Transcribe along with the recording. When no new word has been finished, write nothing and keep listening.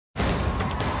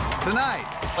Tonight,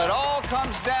 it all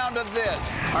comes down to this.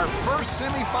 Our first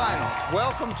semifinal.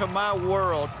 Welcome to my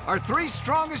world. Our three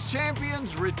strongest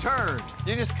champions return.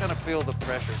 You just kind of feel the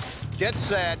pressure. Get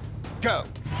set, go.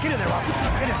 Get in there, Rob.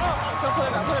 Get in. So put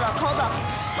it up. Hold up.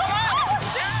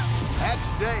 At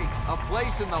stake, a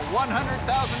place in the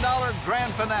 $100,000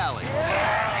 grand finale.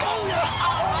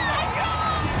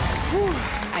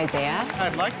 Isaiah?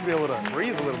 I'd like to be able to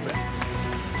breathe a little bit.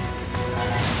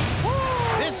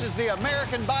 This is the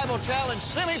American Bible Challenge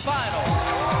semifinal.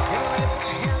 Everybody put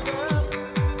your hands up.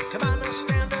 Come on, now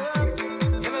stand up.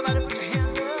 Everybody put your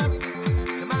hands up.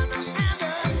 Come on, now stand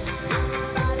up.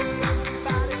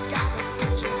 Everybody gotta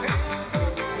put your hands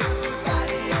up.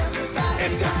 Everybody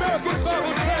It's the American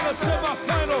Bible Challenge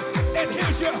semifinal, and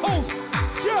here's your host,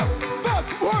 Jeff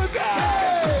Foxworthy.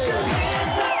 put your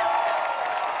hands up.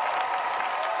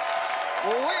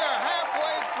 Well, we are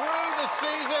halfway through the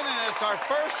season, and it's our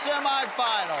first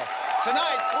semifinal.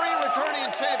 Tonight, three returning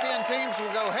champion teams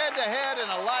will go head-to-head in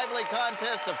a lively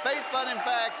contest of faith, fun, and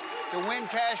facts to win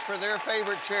cash for their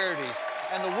favorite charities.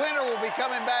 And the winner will be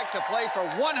coming back to play for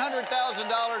 $100,000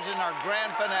 in our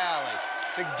grand finale.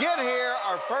 To get here,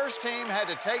 our first team had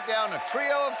to take down a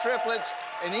trio of triplets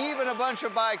and even a bunch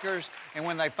of bikers, and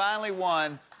when they finally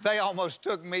won, they almost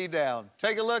took me down.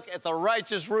 Take a look at the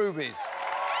Righteous Rubies.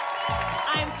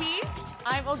 I'm Peace.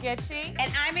 I'm Ogechi.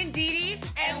 And I'm Ndidi,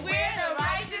 and we're the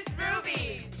Righteous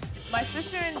Rubies. My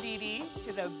sister Ndidi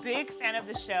is a big fan of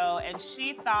the show, and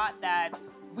she thought that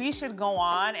we should go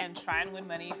on and try and win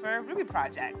money for Ruby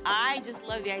Project. I just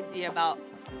love the idea about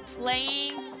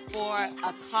playing for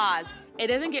a cause. It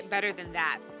doesn't get better than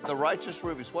that. The Righteous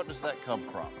Rubies, what does that come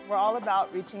from? We're all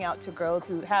about reaching out to girls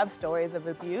who have stories of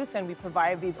abuse, and we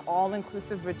provide these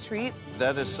all-inclusive retreats.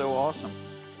 That is so awesome.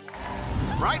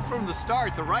 Right from the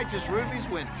start, the Righteous Rubies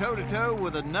went toe-to-toe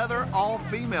with another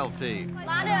all-female team.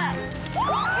 Let's go!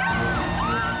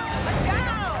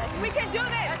 We can do this!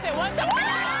 That's it, one, two,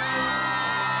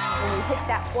 When we hit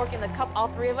that fork in the cup, all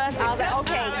three of us, I was like,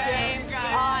 okay, game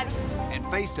on. And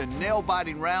faced a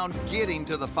nail-biting round getting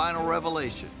to the final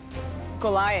revelation.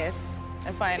 Goliath,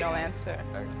 a final answer.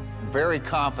 Very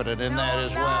confident in that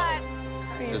as well.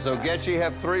 Does Ogechi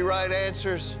have three right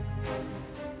answers?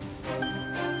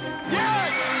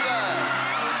 Yes, he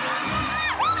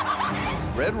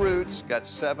does! Red Roots got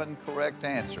 7 correct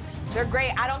answers. They're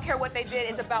great. I don't care what they did.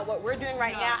 It's about what we're doing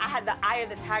right now. I had the eye of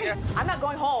the tiger. I'm not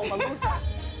going home. A loser.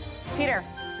 Peter,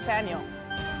 Daniel,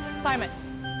 Simon.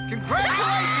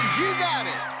 Congratulations, you got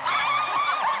it!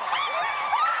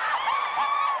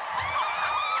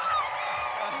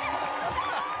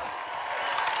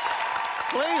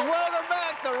 Please welcome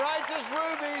back the Righteous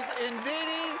Rubies,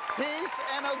 Ndidi, Peace,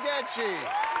 and Ogechi.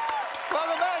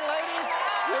 Welcome back, ladies.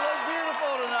 You look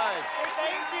beautiful tonight.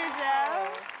 Thank you,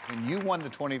 Jeff. When you won the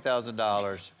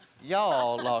 $20,000,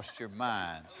 y'all lost your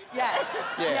minds. Yes.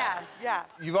 Yeah.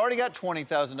 You've already got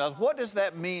 $20,000. What does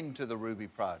that mean to the Ruby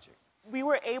Project? We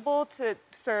were able to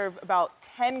serve about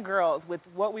 10 girls with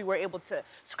what we were able to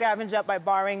scavenge up by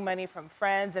borrowing money from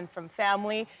friends and from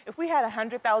family. If we had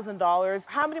 $100,000,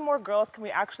 how many more girls can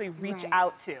we actually reach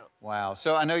out to? Wow.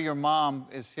 So I know your mom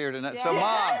is here tonight. So,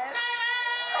 Mom.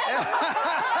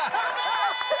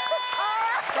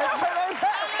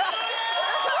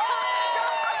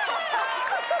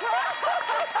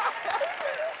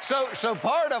 So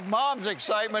part of Mom's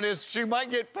excitement is she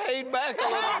might get paid back a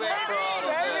little bit for all of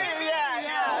this.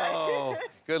 Yeah. Oh,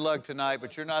 good luck tonight,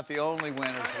 but you're not the only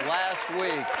winners. Last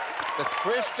week, the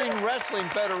Christian Wrestling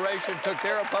Federation took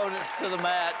their opponents to the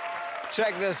mat.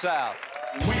 Check this out.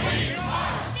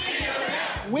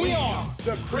 We are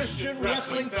the Christian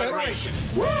Wrestling Federation.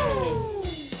 Woo!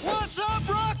 What's up,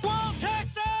 Rockwall,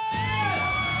 Texas?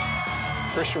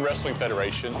 Christian Wrestling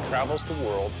Federation travels the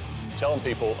world telling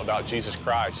people about Jesus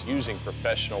Christ using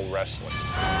professional wrestling.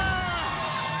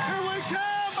 Here we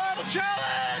come, Bible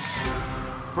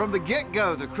Challenge! From the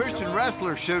get-go, the Christian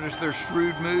wrestlers showed us their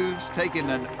shrewd moves, taking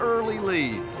an early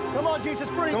lead. Come on, Jesus,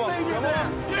 bring me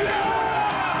there.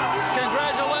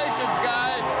 Congratulations,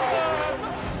 guys.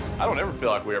 I don't ever feel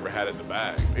like we ever had it in the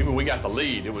bag. Even when we got the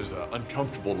lead, it was an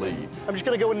uncomfortable lead. I'm just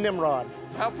gonna go with Nimrod.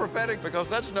 How prophetic, because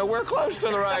that's nowhere close to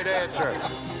the right answer.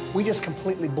 We just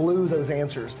completely blew those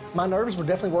answers. My nerves were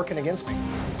definitely working against me.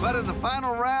 But in the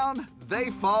final round, they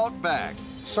fought back.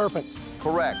 Serpent.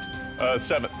 Correct.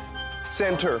 7th.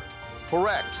 Center.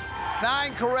 Correct.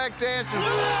 9 correct answers.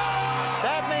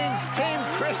 That means Team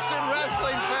Christian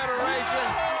Wrestling Federation,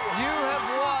 you have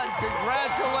won.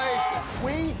 Congratulations.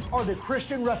 We are the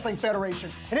Christian Wrestling Federation,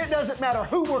 and it doesn't matter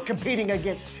who we're competing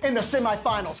against in the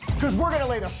semifinals, because we're gonna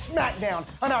lay the smackdown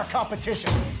on our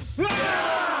competition.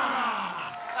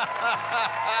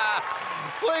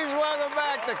 Please welcome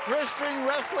back the Christian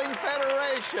Wrestling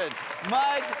Federation,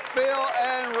 Mike, Phil,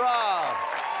 and Rob.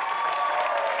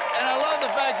 And I love the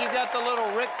fact you got the little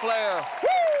Ric Flair.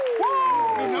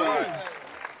 Woo!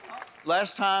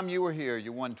 Last time you were here,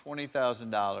 you won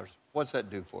 $20,000. What's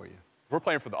that do for you? We're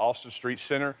playing for the Austin Street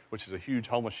Center, which is a huge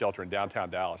homeless shelter in downtown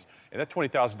Dallas. And that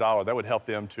 $20,000, that would help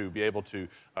them to be able to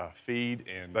feed,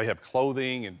 and they have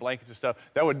clothing and blankets and stuff.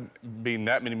 That would mean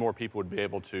that many more people would be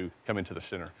able to come into the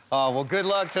center. Oh, well, good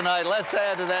luck tonight. Let's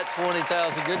add to that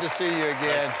 $20,000. Good to see you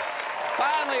again.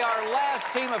 Finally, our last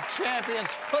team of champions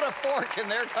put a fork in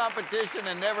their competition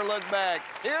and never look back.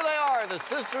 Here they are, the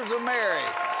Sisters of Mary.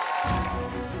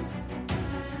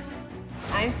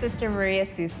 I'm Sister Maria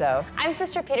Suso. I'm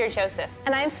Sister Peter Joseph.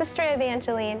 And I'm Sister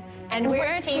Evangeline. And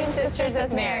we're Team Sisters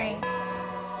of Mary.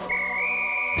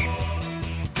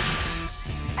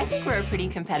 I think we're a pretty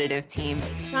competitive team.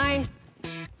 9.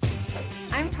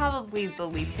 I'm probably the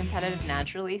least competitive,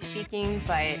 naturally speaking,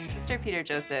 but Sister Peter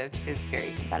Joseph is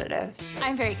very competitive.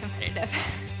 I'm very competitive.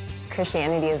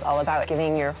 Christianity is all about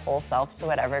giving your whole self to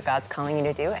whatever God's calling you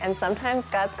to do, and sometimes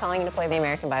God's calling you to play the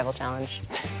American Bible Challenge.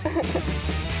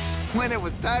 When it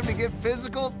was time to get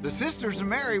physical, the Sisters of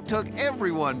Mary took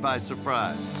everyone by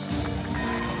surprise.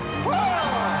 Whoa!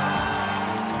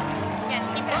 Yes,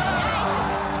 keep it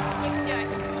up. Keep it doing.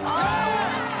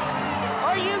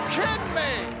 Are you kidding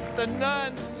me? The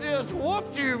nuns just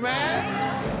whooped you, man.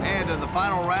 And in the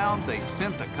final round, they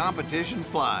sent the competition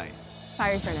flying.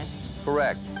 Fiery furnace.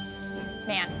 Correct.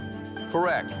 Man.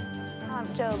 Correct.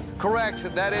 Job. Correct.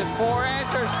 That is 4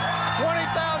 answers.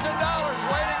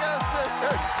 $20,000. Way to go,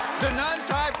 sisters. The nuns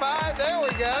high five. There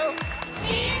we go.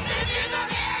 Team Sisters of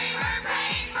Mary, we're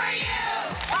praying for you.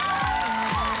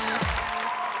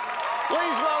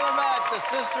 Please welcome back the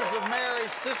Sisters of Mary,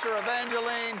 Sister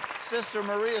Evangeline, Sister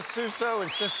Maria Suso,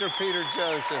 and Sister Peter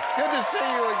Joseph. Good to see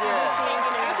you again. Good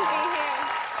to be here.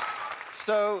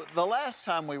 So the last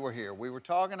time we were here, we were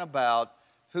talking about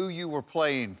who you were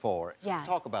playing for. Yes.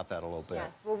 Talk about that a little bit.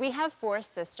 Yes, well, we have 4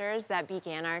 sisters that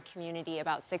began our community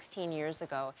about 16 years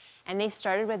ago, and they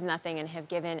started with nothing and have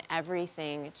given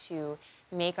everything to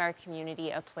make our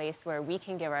community a place where we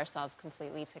can give ourselves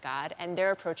completely to God, and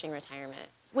they're approaching retirement.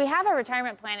 We have a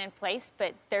retirement plan in place,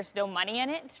 but there's no money in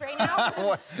it right now.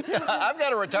 Well, yeah, I've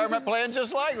got a retirement plan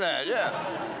just like that, yeah.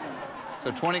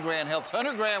 So 20 grand helps.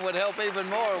 100 grand would help even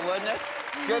more, wouldn't it?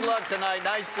 Good luck tonight.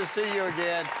 Nice to see you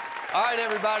again. All right,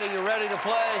 everybody, you ready to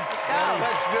play? Let's go.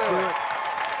 Let's do it.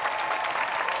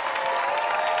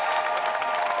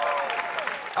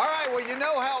 All right, well, you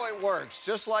know how it works.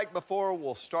 Just like before,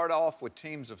 we'll start off with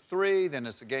teams of 3. Then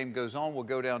as the game goes on, we'll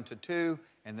go down to 2.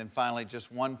 And then finally, just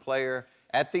 1 player.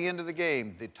 At the end of the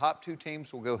game, the top 2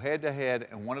 teams will go head-to-head,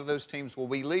 and one of those teams will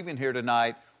be leaving here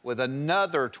tonight with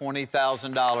another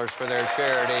 $20,000 for their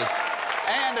charity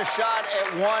and a shot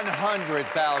at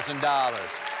 $100,000.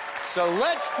 So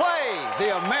let's play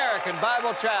the American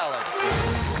Bible Challenge.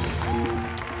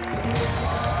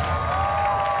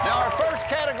 Now, our first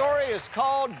category is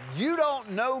called You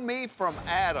Don't Know Me from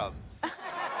Adam.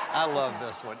 I love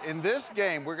this one. In this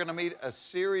game, we're going to meet a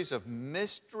series of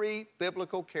mystery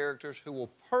biblical characters who will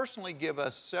personally give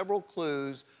us several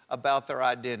clues about their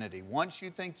identity. Once you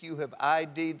think you have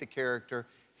ID'd the character,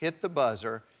 hit the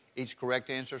buzzer. Each correct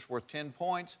answer is worth 10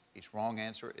 points. Each wrong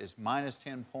answer is minus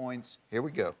 10 points. Here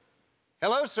we go.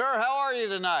 Hello, sir. How are you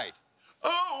tonight?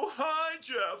 Oh, hi,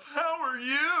 Jeff. How are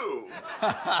you?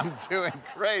 I'm doing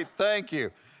great, thank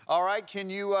you. All right, can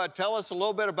you tell us a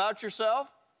little bit about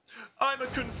yourself? I'm a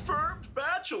confirmed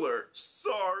bachelor.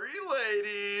 Sorry,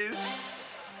 ladies.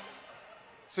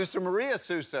 Sister Maria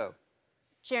Suso.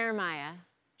 Jeremiah.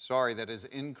 Sorry, that is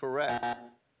incorrect.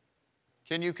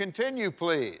 Can you continue,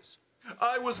 please?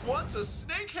 I was once a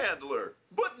snake handler,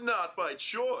 but not by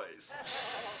choice.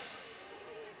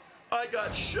 I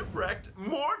got shipwrecked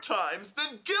more times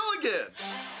than Gilligan.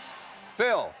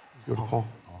 Phil. Paul.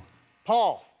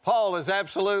 Paul. Paul is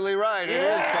absolutely right. It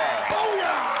is Paul. Oh,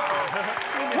 yeah!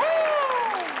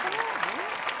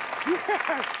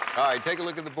 Yes! All right, take a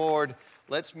look at the board.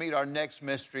 Let's meet our next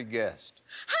mystery guest.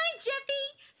 Hi, Jeffy.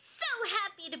 So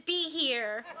happy to be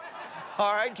here.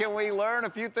 All right, can we learn a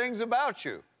few things about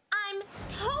you? I'm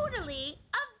totally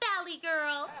a valley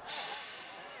girl.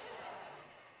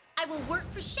 I will work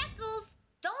for shekels.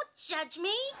 Don't judge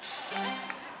me.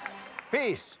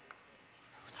 Peace.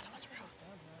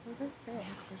 Was it say I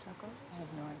have to chuckle? I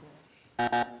have no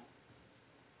idea.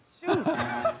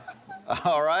 Shoot.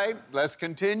 All right, let's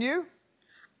continue.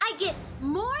 I get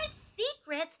more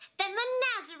secrets than the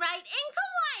Nazarite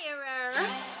Inquirer.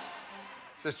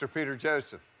 Sister Peter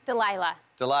Joseph. Delilah.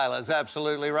 Delilah is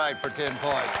absolutely right for 10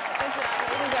 points. Good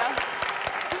job. Here we go.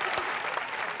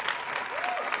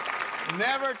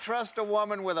 Never trust a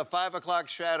woman with a 5 o'clock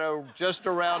shadow just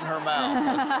around her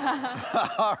mouth.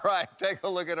 All right, take a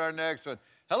look at our next one.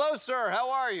 Hello, sir. How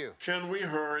are you? Can we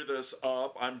hurry this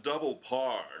up? I'm double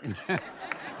parked.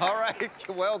 All right.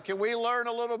 Well, can we learn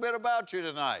a little bit about you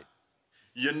tonight?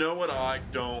 You know what I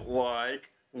don't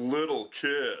like? Little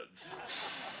kids.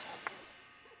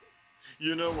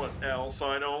 You know what else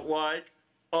I don't like?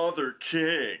 Other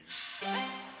kings.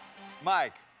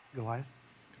 Mike. Goliath.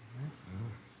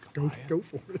 Go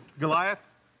for it. Goliath.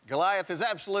 Goliath is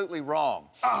absolutely wrong.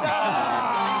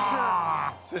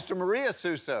 Sister Maria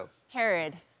Suso.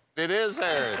 Herod. It is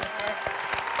Herod.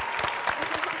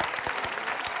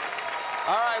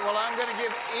 All right, well, I'm going to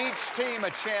give each team a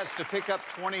chance to pick up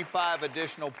 25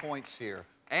 additional points here.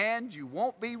 And you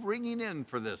won't be ringing in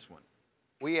for this one.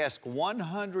 We ask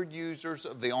 100 users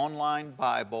of the online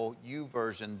Bible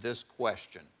YouVersion this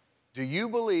question. Do you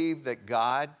believe that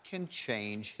God can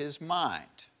change his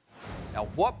mind? Now,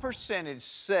 what percentage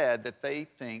said that they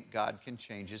think God can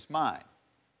change his mind?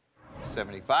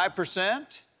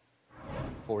 75%,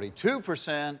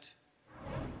 42%,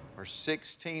 or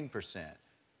 16%?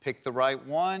 Pick the right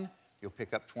one, you'll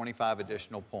pick up 25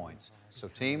 additional points. So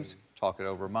teams, talk it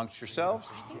over amongst yourselves.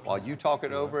 While you talk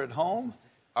it over at home,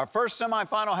 our first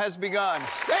semifinal has begun.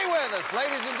 Stay with us,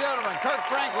 ladies and gentlemen. Kirk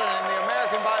Franklin and the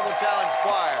American Bible Challenge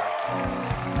Choir.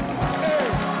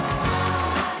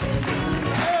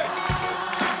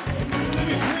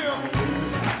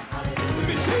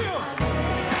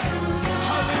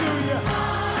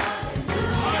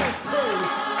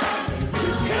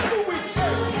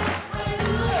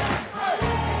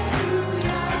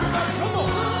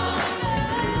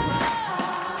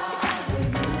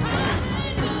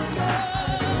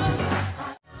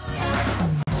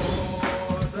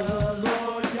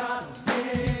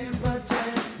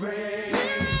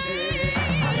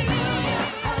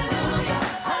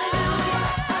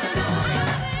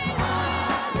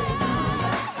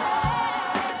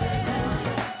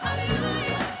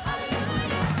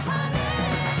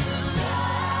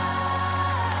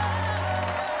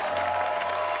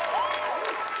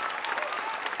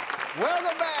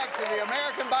 Welcome back to the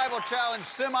American Bible Challenge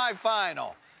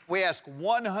semifinal. We asked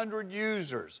 100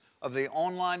 users of the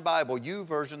online Bible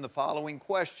YouVersion the following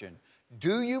question.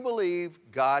 Do you believe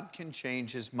God can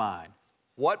change his mind?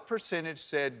 What percentage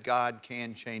said God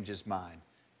can change his mind?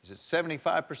 Is it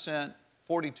 75%,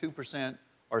 42%,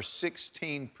 or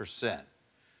 16%?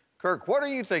 Kirk, what are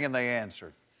you thinking they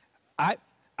answered? I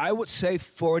would say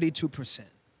 42%.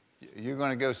 You're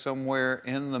going to go somewhere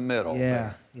in the middle. Yeah,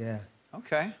 there. yeah.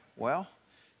 Okay, well,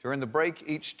 during the break,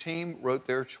 each team wrote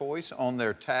their choice on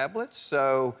their tablets.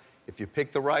 So if you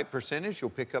pick the right percentage, you'll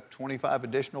pick up 25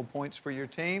 additional points for your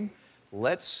team.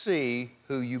 Let's see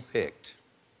who you picked.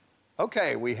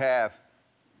 Okay, we have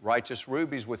Righteous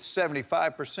Rubies with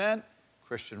 75%.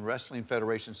 Christian Wrestling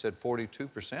Federation said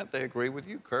 42%. They agree with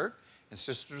you, Kirk. And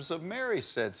Sisters of Mary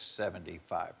said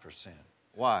 75%.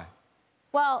 Why?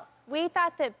 Well, we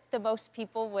thought that the most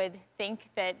people would think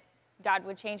that God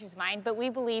would change his mind, but we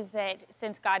believe that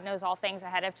since God knows all things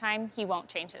ahead of time, he won't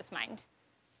change his mind.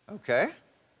 Okay.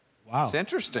 Wow. It's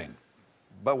interesting.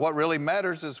 But what really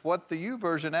matters is what the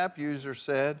YouVersion app user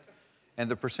said,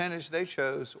 and the percentage they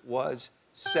chose was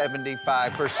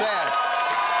 75%.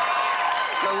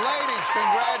 So ladies,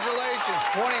 congratulations.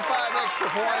 25 extra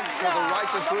points for the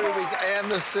Righteous Rubies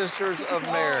and the Sisters of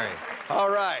Mary.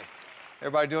 All right.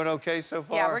 Everybody doing okay so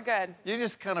far? Yeah, we're good. You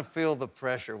just kind of feel the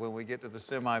pressure when we get to the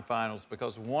semifinals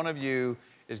because one of you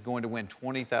is going to win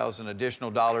 $20,000 additional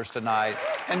dollars tonight.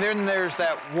 And then there's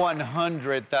that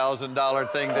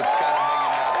 $100,000 thing that's kind of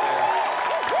hanging out there.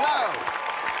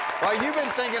 So, while you've been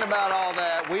thinking about all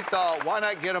that, we thought, why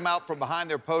not get them out from behind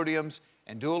their podiums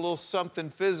and do a little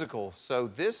something physical? So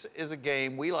this is a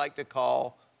game we like to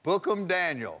call Book 'em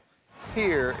Daniel.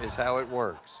 Here is how it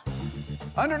works.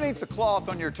 Underneath the cloth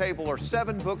on your table are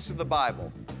 7 books of the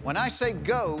Bible. When I say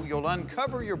go, you'll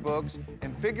uncover your books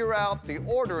and figure out the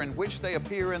order in which they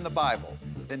appear in the Bible.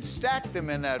 Then stack them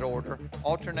in that order,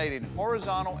 alternating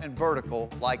horizontal and vertical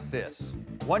like this.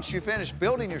 Once you finish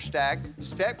building your stack,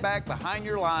 step back behind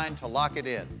your line to lock it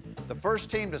in. The first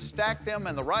team to stack them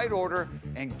in the right order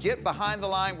and get behind the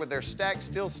line with their stack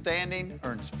still standing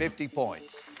earns 50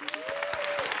 points.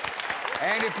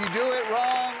 And if you do it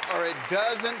wrong or it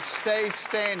doesn't stay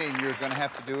standing, you're going to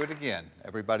have to do it again.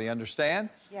 Everybody understand?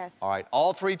 Yes. All right,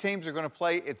 all 3 teams are going to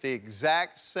play at the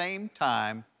exact same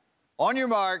time. On your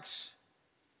marks,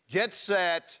 get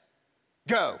set,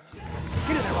 go.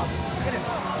 Get in there, Rob. Get in there.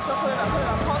 Put it up.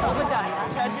 Obadiah.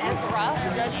 Judge Ezra.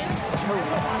 Judges.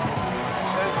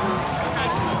 Ezra.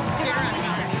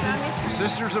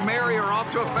 Sisters of Mary are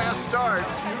off to a fast start.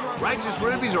 Righteous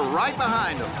Rubies are right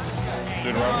behind them.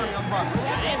 Deuteronomy.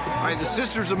 All right, the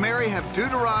Sisters of Mary have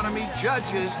Deuteronomy,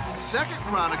 Judges, 2nd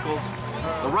Chronicles.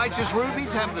 The Righteous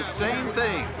Rubies have the same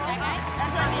thing.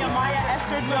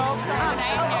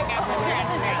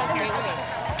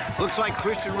 Looks like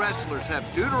Christian wrestlers have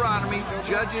Deuteronomy,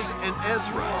 Judges, and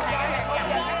Ezra.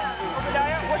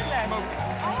 What's next?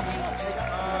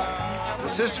 The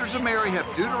Sisters of Mary have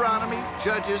Deuteronomy,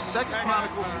 Judges, 2nd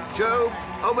Chronicles, Job,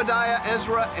 Obadiah,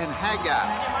 Ezra, and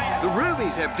Haggai. The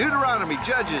Rubies have Deuteronomy,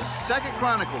 Judges, 2nd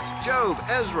Chronicles, Job,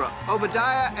 Ezra,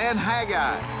 Obadiah, and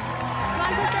Haggai. Come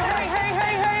on, sister, hurry, hurry,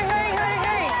 hurry, hurry, hurry, hurry,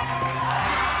 hurry.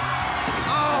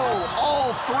 Oh,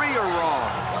 all 3 are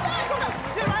wrong.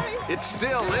 It's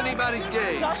still anybody's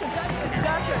game.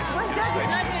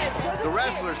 The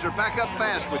wrestlers are back up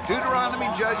fast with Deuteronomy,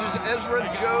 Judges, Ezra,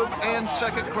 Job, and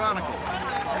 2nd Chronicles.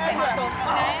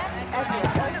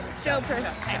 Job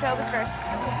first. Job is first.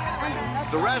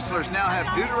 The wrestlers now have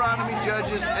Deuteronomy,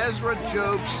 Judges, Ezra,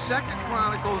 Job, 2nd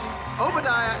Chronicles,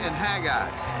 Obadiah, and Haggai.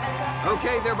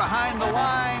 Okay, they're behind the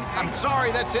line. I'm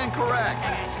sorry, that's incorrect.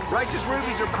 Righteous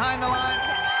Rubies are behind the line.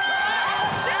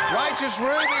 Righteous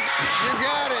Rubies, you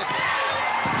got it.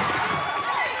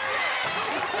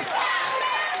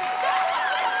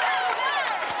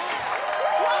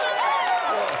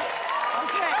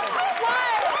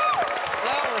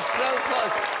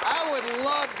 I would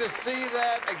love to see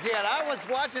that again. I was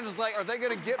watching, it's like, are they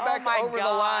going to get back over the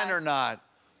line or not?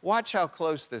 Watch how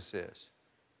close this is.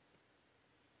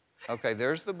 Okay,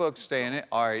 there's the book standing.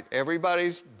 All right,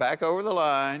 everybody's back over the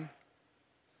line.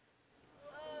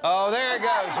 Oh, there it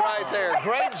goes, right there.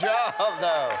 Great job,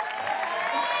 though.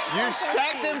 You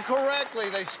stacked them correctly.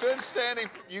 They stood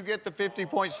standing. You get the 50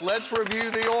 points. Let's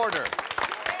review the order.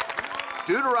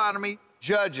 Deuteronomy,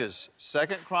 Judges,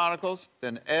 2nd Chronicles,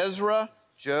 then Ezra,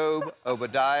 Job,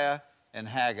 Obadiah, and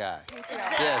Haggai.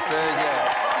 Yes, very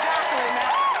good.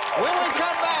 When we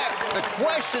come back, the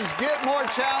questions get more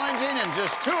challenging, and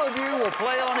just 2 of you will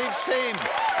play on each team.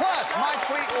 Plus, my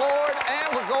sweet Lord,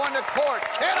 and we're going to court.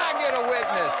 Can I get a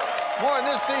witness? More of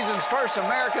this season's first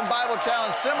American Bible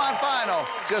Challenge semifinal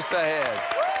just ahead.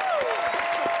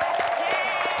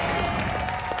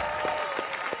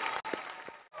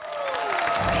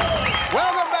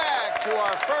 Welcome back to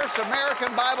our first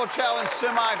American Bible Challenge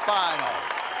semifinal.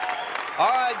 All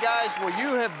right, guys, well,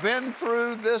 you have been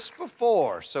through this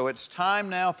before, so it's time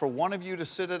now for one of you to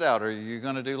sit it out. Are you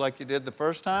going to do like you did the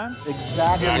first time?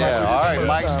 Exactly. Yeah, all right,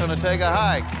 Mike's going to take a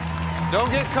hike. Don't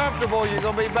get comfortable. You're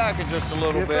going to be back in just a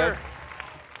little bit. Sir.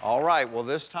 All right, well,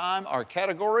 this time our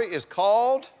category is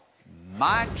called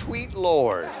My Tweet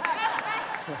Lord.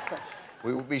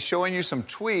 We will be showing you some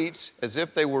tweets as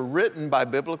if they were written by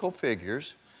biblical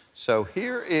figures. So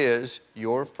here is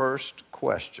your first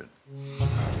question.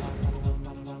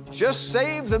 Just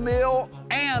save the meal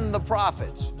and the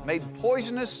profits. Made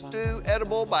poisonous stew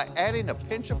edible by adding a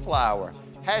pinch of flour.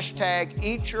 Hashtag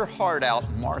eat your heart out,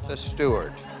 Martha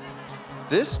Stewart.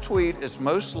 This tweet is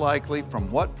most likely from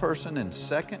what person in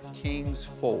 2 Kings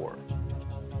 4?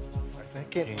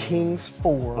 2 Kings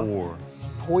 4.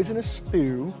 Poisonous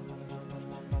stew.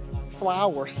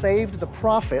 Flour saved the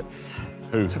prophets.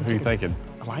 Who are you thinking?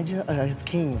 Elijah? It's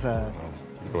Kings. You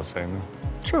go with Samuel?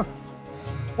 Sure.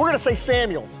 We're going to say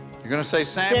Samuel. You're going to say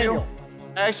Samuel?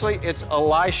 Actually, it's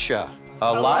Elisha.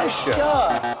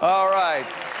 Elisha. All right.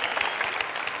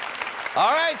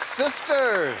 All right,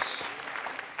 sisters.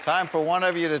 Time for one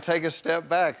of you to take a step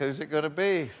back. Who's it going to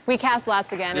be? We cast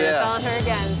lots again, and it fell on her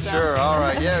again. So. Sure, all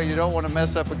right. Yeah, you don't want to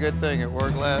mess up a good thing. It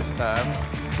worked last time.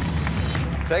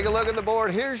 Take a look at the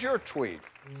board. Here's your tweet.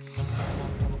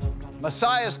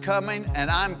 Messiah's coming, and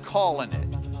I'm calling it.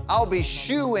 I'll be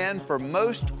shoe-in for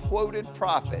most quoted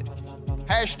prophet.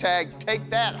 Hashtag take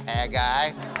that,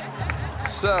 Haggai.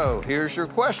 So, here's your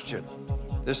question.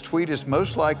 This tweet is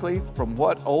most likely from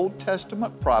what Old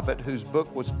Testament prophet whose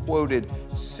book was quoted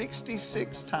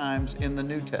 66 times in the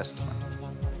New Testament?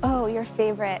 Oh, your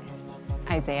favorite.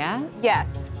 Isaiah?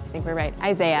 Yes. I think we're right.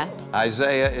 Isaiah.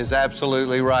 Isaiah is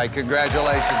absolutely right.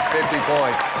 Congratulations, 50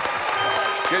 points.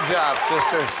 Good job,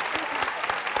 sisters.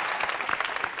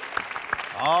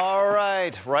 All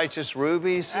right, Righteous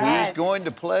Rubies, who's going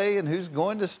to play and who's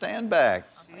going to stand back?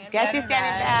 Guess she's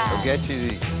standing back. We'll get you.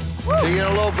 See you in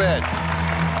a little bit.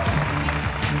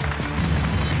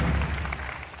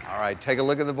 All right, take a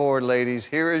look at the board, ladies.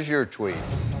 Here is your tweet.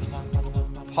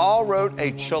 Paul wrote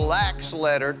a chillax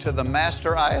letter to the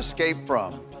master I escaped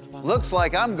from. Looks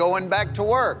like I'm going back to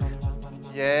work.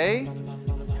 Yay?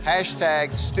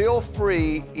 Hashtag still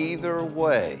free either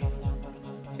way.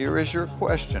 Here is your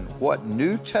question. What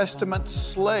New Testament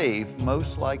slave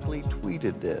most likely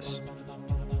tweeted this?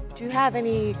 Do you have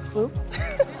any clue?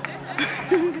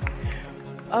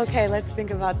 Okay, let's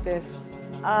think about this. Do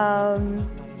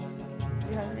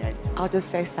you have any idea? I'll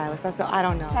just say Silas. I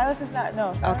don't know. Silas is not,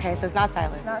 no. Okay, so it's not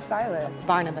Silas. It's not Silas.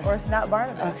 Barnabas. Or it's not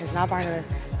Barnabas. Okay, it's not Barnabas.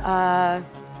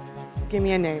 Give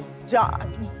me a name.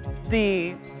 John,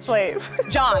 the slave.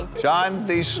 John. John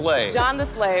the slave. John the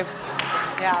slave.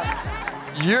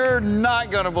 Yeah. You're not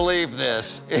going to believe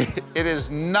this. It is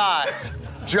not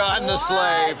John the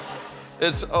slave.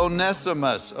 It's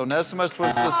Onesimus. Onesimus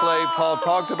was the slave Paul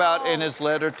talked about in his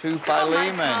letter to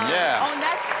Philemon. Yeah.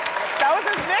 That was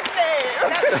his nickname.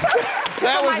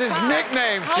 That was his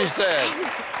nickname, she said.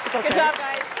 Okay. Good job,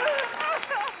 guys.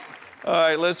 All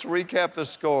right, let's recap the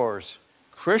scores.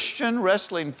 Christian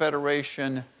Wrestling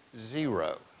Federation,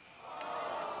 0.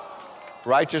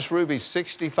 Righteous Ruby,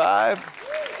 65.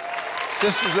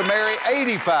 Sisters of Mary,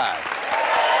 85.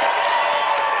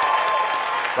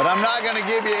 But I'm not going to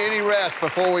give you any rest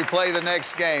before we play the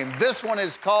next game. This one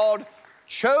is called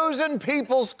Chosen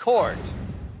People's Court.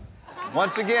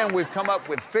 Once again, we've come up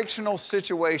with fictional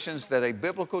situations that a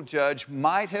biblical judge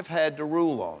might have had to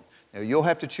rule on. Now, you'll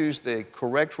have to choose the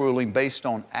correct ruling based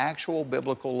on actual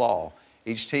biblical law.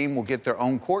 Each team will get their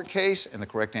own court case, and the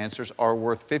correct answers are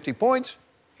worth 50 points.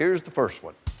 Here's the first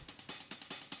one.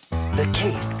 The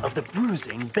case of the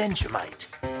bruising Benjamite.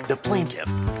 The plaintiff,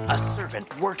 a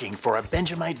servant working for a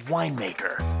Benjamite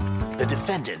winemaker. The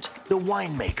defendant, the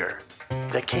winemaker.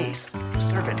 The case,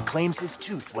 servant claims his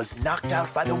tooth was knocked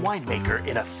out by the winemaker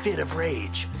in a fit of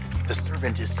rage. The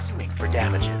servant is suing for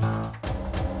damages.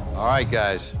 All right,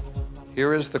 guys,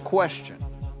 here is the question.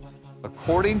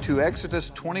 According to Exodus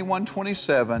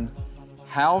 21:27,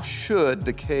 how should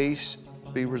the case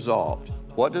be resolved?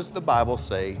 What does the Bible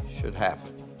say should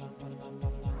happen?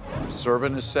 The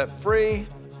servant is set free,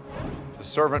 the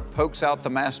servant pokes out the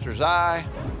master's eye,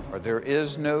 or there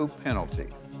is no penalty.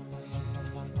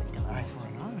 Eye for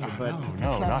an eye, but No,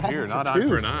 that's not here. it's a Not eye for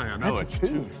tooth. an eye. I know That's it's a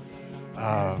tooth.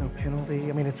 There's no penalty.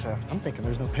 I mean, I'm thinking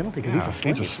there's no penalty because he's a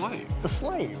slave. He's a slave. It's a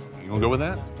slave. You want to go with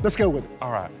that? Let's go with it.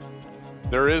 All right.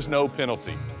 There is no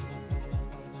penalty.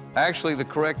 Actually, the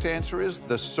correct answer is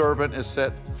the servant is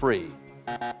set free.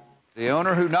 The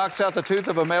owner who knocks out the tooth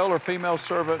of a male or female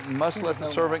servant must let the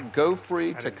servant go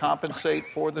free to compensate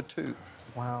for the tooth.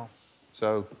 Wow.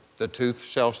 So the tooth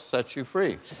shall set you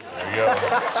free. There you go.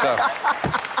 So.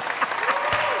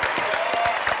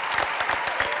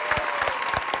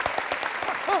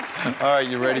 All right,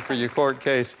 you ready for your court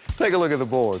case? Take a look at the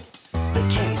board. The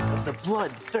case of the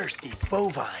bloodthirsty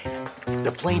bovine.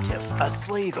 The plaintiff, a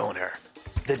slave owner.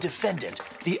 The defendant,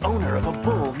 the owner of a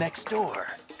bull next door.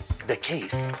 The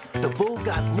case, the bull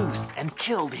got loose and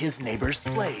killed his neighbor's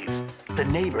slave. The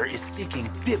neighbor is seeking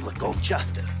biblical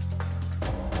justice.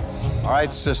 All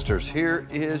right, sisters, here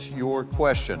is your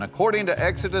question. According to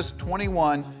Exodus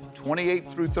 21:28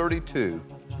 through 32,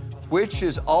 which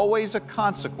is always a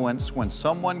consequence when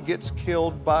someone gets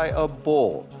killed by a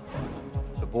bull?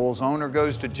 The bull's owner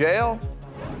goes to jail,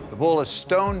 the bull is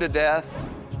stoned to death,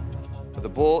 or the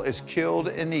bull is killed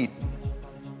and eaten.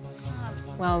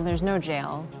 Well, there's no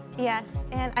jail. Yes,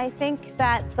 and I think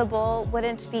that the bull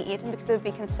wouldn't be eaten because it would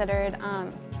be considered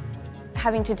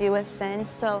having to do with sin.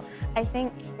 So I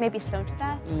think maybe stoned to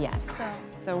death. Yes.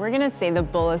 So we're going to say the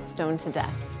bull is stoned to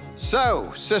death.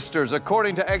 So, sisters,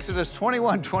 according to Exodus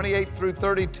 21:28 through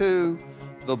 32,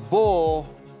 the bull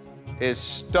is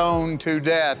stoned to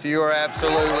death. You are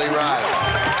absolutely right.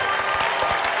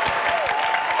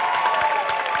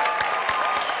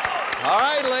 All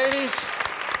right, ladies.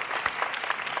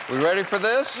 We ready for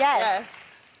this? Yes.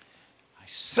 I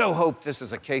so hope this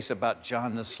is a case about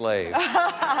John the slave.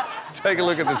 Take a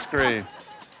look at the screen.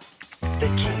 The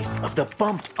case of the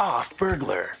bumped-off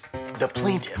burglar. The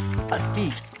plaintiff, a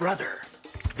thief's brother.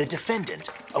 The defendant,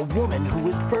 a woman who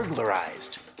was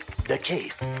burglarized. The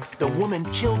case, the woman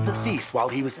killed the thief while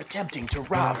he was attempting to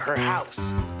rob her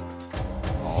house.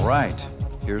 All right,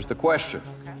 here's the question.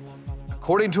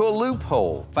 According to a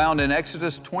loophole found in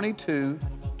Exodus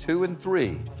 22:2 and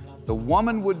 3, the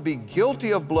woman would be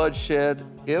guilty of bloodshed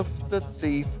if the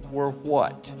thief were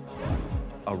what?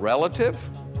 A relative?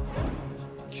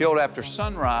 Killed after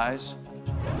sunrise?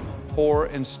 Poor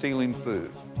in stealing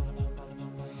food?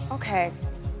 Okay.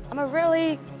 I'm a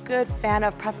really good fan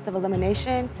of process of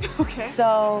elimination. Okay.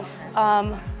 So,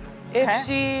 if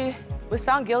she was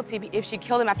found guilty, if she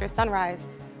killed him after sunrise,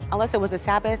 unless it was a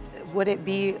Sabbath, would it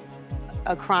be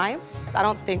a crime? I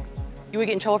don't think you would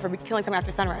get in trouble for killing someone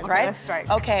after sunrise, right? That's right.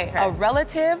 Okay, a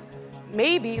relative,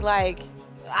 maybe like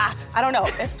I don't know.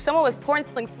 If someone was poor and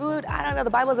stealing food, I don't know. The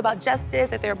Bible is about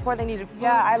justice. If they were poor, they needed food.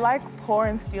 Yeah, I like poor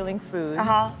and stealing food.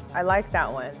 I like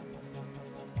that one.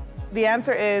 The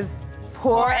answer is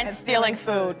poor and stealing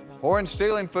food. Poor and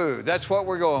stealing food. That's what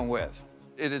we're going with.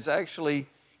 It is actually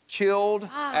killed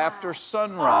after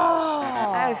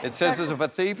sunrise. It says if a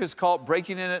thief is caught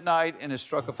breaking in at night and is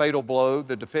struck a fatal blow,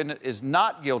 the defendant is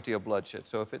not guilty of bloodshed.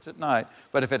 So if it's at night,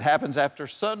 but if it happens after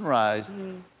sunrise,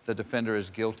 the defender is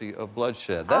guilty of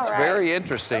bloodshed. That's very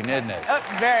interesting, isn't it?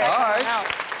 Very. All right.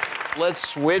 Let's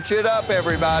switch it up,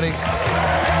 everybody. It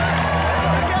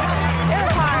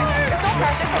was hard. It's no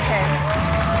pressure. It's okay.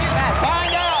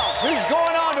 Find out who's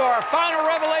going on to our final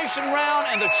revelation round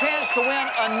and the chance to win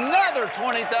another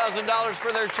 $20,000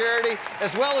 for their charity,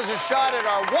 as well as a shot at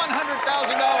our $100,000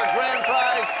 grand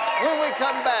prize when we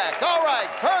come back. All right,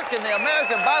 Kirk and the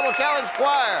American Bible Challenge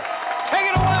Choir, take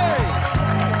it away.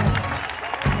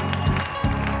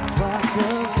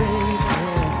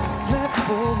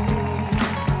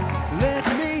 Let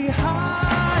me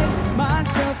hide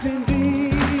myself in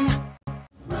thee.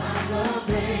 Rock of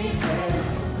ages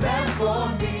left for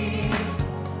me.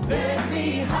 Let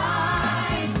me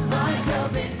hide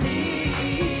myself in thee.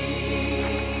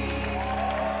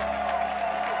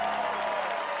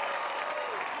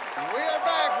 We are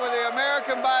back with the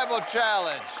American Bible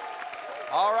Challenge.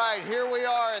 All right, here we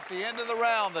are at the end of the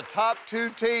round. The top two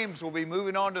teams will be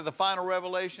moving on to the final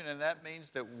revelation, and that means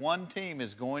that one team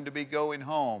is going to be going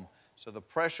home. So the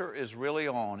pressure is really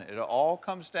on. It all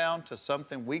comes down to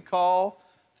something we call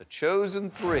the chosen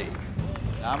three.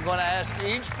 Now, I'm going to ask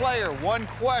each player one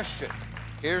question.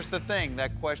 Here's the thing,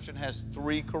 that question has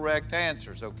 3 correct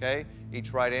answers, okay?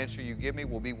 Each right answer you give me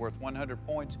will be worth 100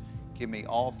 points. Give me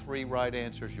all 3 right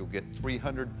answers, you'll get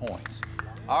 300 points.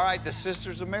 All right, the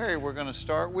Sisters of Mary, we're going to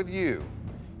start with you.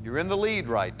 You're in the lead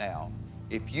right now.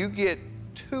 If you get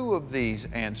 2 of these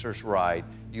answers right,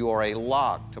 you are a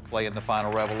lock to play in the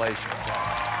final revelation.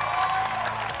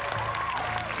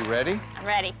 You ready? I'm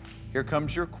ready. Here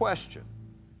comes your question.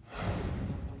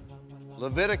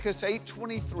 Leviticus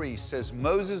 8:23 says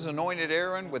Moses anointed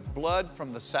Aaron with blood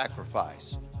from the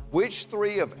sacrifice. Which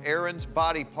 3 of Aaron's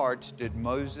body parts did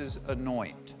Moses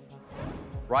anoint?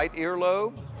 Right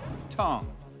earlobe, tongue,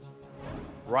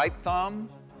 right thumb,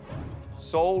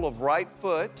 sole of right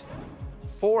foot,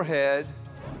 forehead,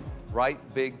 right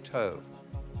big toe.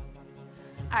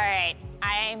 All right,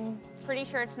 I'm pretty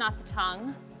sure it's not the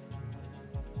tongue.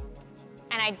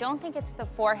 And I don't think it's the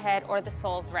forehead or the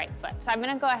sole of the right foot. So I'm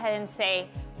gonna go ahead and say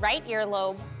right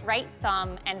earlobe, right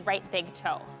thumb, and right big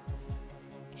toe.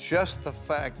 Just the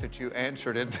fact that you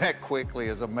answered it that quickly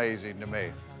is amazing to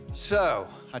me. So,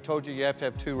 I told you have to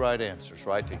have 2 right answers,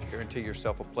 right? To guarantee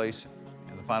yourself a place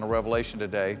in the final revelation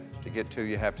today. To get 2,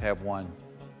 you have to have 1.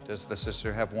 Does the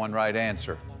sister have 1 right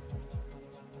answer?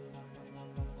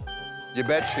 You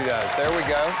bet she does. There we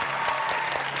go.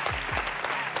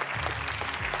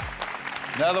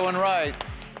 Another one right.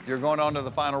 You're going on to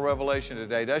the final revelation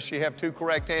today. Does she have 2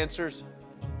 correct answers?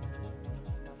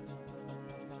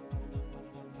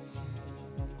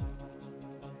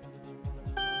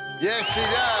 Yes, she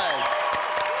does.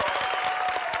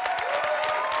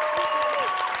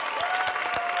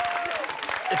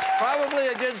 It's probably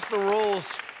against the rules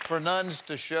for nuns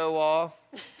to show off.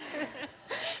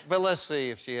 But let's see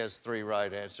if she has 3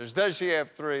 right answers. Does she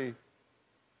have 3?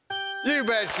 You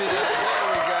bet she does.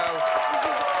 There we go.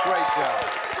 Great job.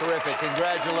 Terrific.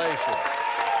 Congratulations.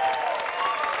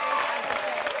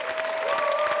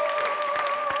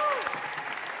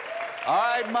 All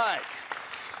right, Mike.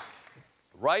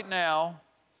 Right now,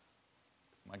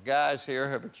 my guys here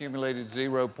have accumulated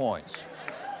 0 points.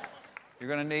 You're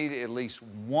going to need at least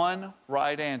 1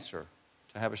 right answer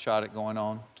to have a shot at going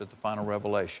on to the final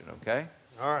revelation, okay?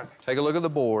 All right. Take a look at the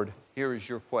board. Here is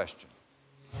your question.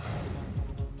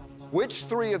 Which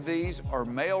 3 of these are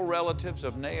male relatives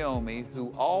of Naomi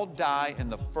who all die in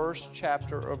the first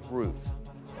chapter of Ruth?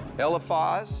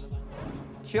 Eliphaz,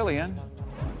 Kilian,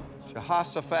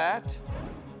 Jehoshaphat,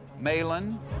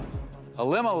 Mahlon,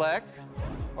 Elimelech,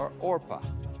 or Orpah?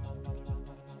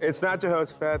 It's not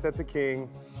Jehoshaphat, that's a king.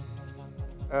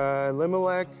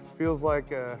 Elimelech feels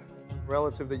like a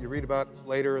relative that you read about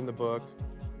later in the book.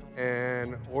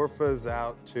 And Orpah's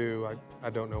out too, I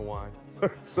don't know why.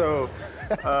 So,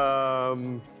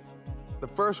 the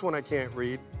first one I can't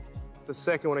read, the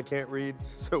second one I can't read.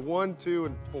 So 1, 2,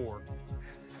 and 4.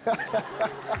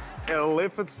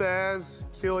 Eliphaz,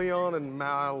 Kilion, and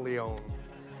Mahlon.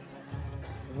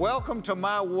 Welcome to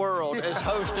my world as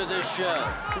host of this show.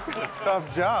 You did a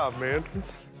tough job, man.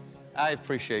 I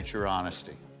appreciate your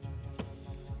honesty.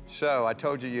 So I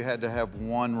told you you had to have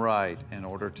one right in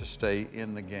order to stay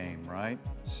in the game, right?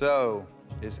 So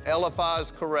is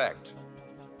Eliphaz correct?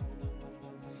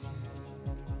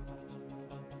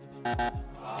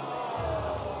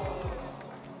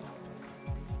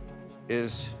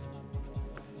 Is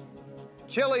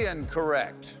Killian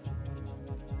correct?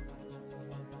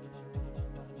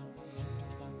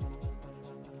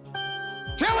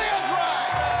 Killian's right!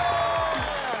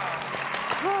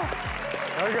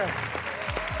 Okay.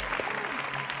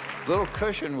 Little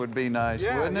cushion would be nice,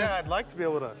 wouldn't it? Yeah, I'd like to be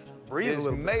able to breathe a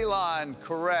little bit. Is Malon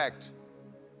correct?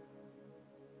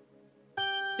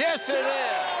 Yes, it is.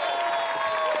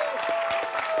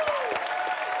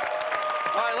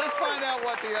 All right, let's find out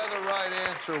what the other right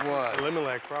answer was.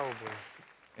 Elimelech, probably.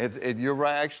 You're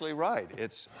actually right.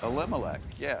 It's Elimelech,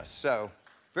 yes. So,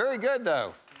 very good,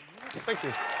 though. Thank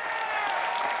you.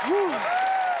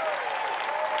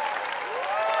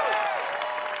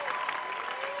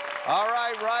 All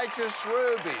right, Righteous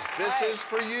Rubies, this is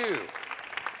for you.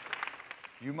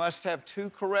 You must have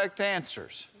 2 correct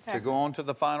answers to go on to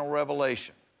the final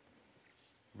revelation.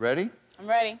 Ready? I'm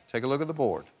ready. Take a look at the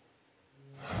board.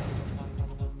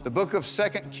 The book of 2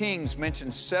 Kings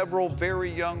mentions several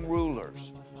very young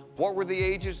rulers. What were the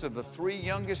ages of the 3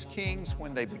 youngest kings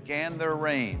when they began their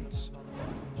reigns?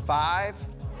 5,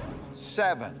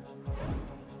 7,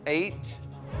 8,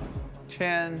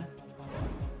 10,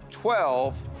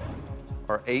 12,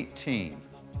 or 18?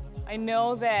 I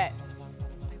know that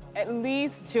at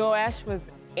least Joash was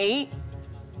 8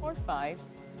 or 5.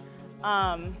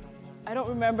 I don't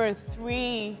remember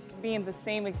 3 being the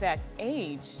same exact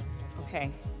age. Okay,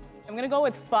 I'm gonna go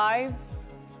with 5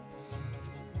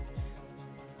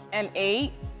 and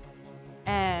 8,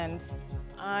 and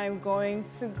I'm going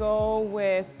to go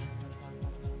with,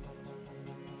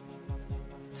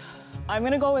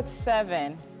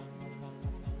 7.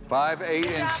 5, 8,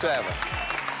 and 7.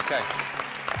 Okay.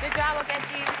 Good job, look at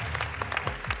you.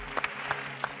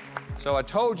 So I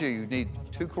told you you need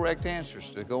 2 correct answers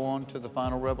to go on to the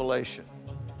final revelation.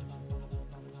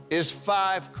 Is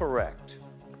 5 correct?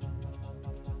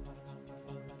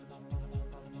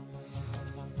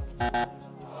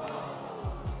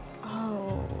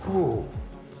 Oh. Ooh.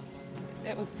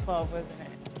 It was 12, wasn't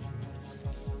it?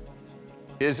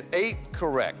 Is 8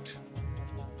 correct?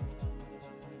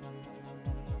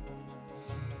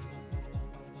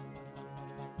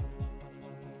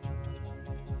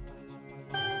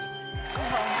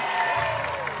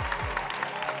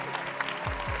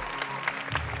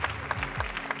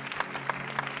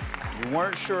 You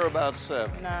weren't sure about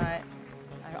 7. Not.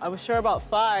 I was sure about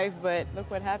 5, but look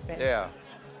what happened. Yeah.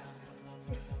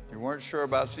 You weren't sure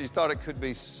about, so you thought it could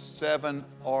be 7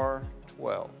 or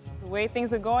 12. The way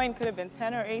things are going, could have been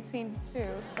 10 or 18 too,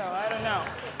 so I don't know.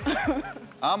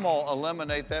 I'm gonna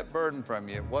eliminate that burden from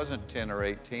you. It wasn't 10 or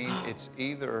 18, it's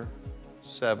either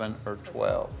 7 or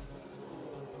 12.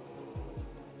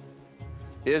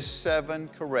 Is 7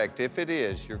 correct? If it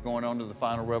is, you're going on to the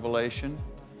final revelation.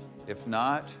 If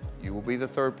not, you will be the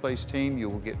 3rd place team. You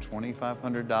will get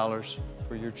 $2,500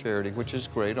 for your charity, which is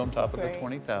great on top of the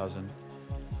 $20,000.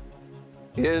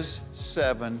 Is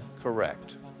 7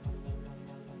 correct?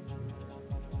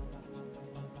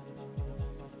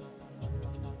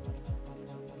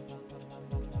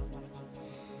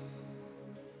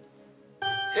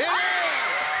 It is!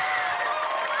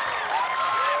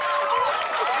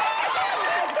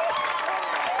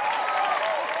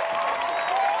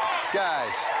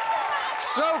 Guys,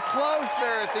 so close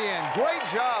there at the end. Great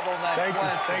job on that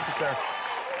question. Thank you, sir.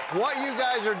 What you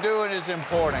guys are doing is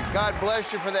important. God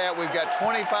bless you for that. We've got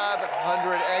 $2,500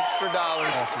 extra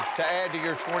dollars to add to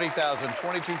your $20,000,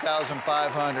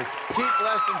 $22,500. Keep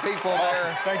blessing people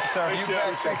there. Thank you, sir. You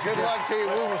betcha. Good luck to you.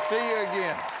 We will see you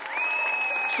again.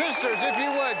 Sisters, if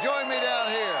you would, join me down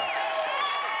here.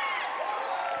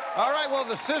 All right, well,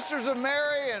 the Sisters of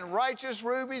Mary and Righteous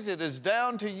Rubies, it is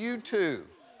down to you two.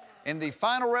 In the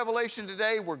final revelation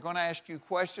today, we're going to ask you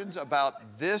questions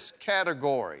about this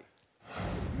category.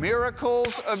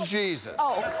 Miracles of Jesus.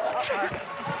 Oh.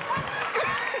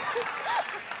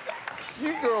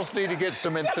 You girls need to get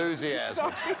some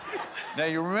enthusiasm. Now,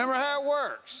 you remember how it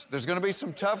works. There's going to be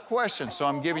some tough questions, so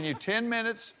I'm giving you 10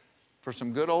 minutes for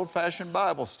some good old-fashioned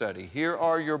Bible study. Here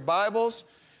are your Bibles.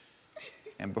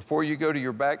 And before you go to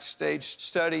your backstage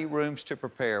study rooms to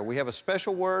prepare, we have a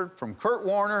special word from Kurt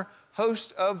Warner,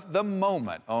 host of The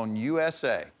Moment on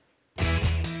USA.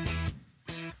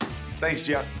 Thanks,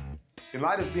 Jeff. In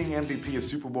light of being MVP of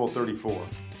Super Bowl 34,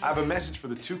 I have a message for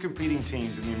the two competing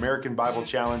teams in the American Bible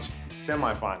Challenge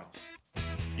semifinals.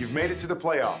 You've made it to the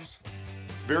playoffs.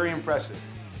 It's very impressive.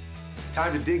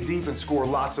 Time to dig deep and score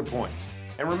lots of points.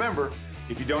 And remember,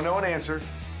 If you don't know an answer,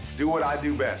 do what I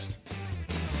do best.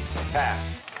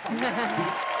 Pass. Thank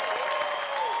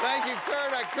you,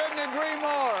 Kurt. I couldn't agree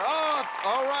more. Off.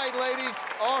 All right, ladies,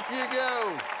 off you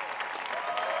go.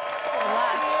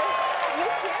 You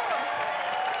too.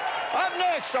 Up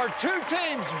next, our two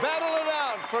teams battle it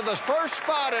out for the first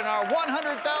spot in our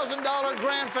 $100,000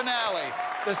 grand finale.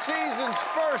 The season's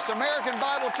first American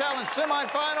Bible Challenge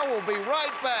semifinal. Will be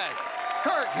right back.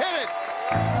 Kurt, hit it.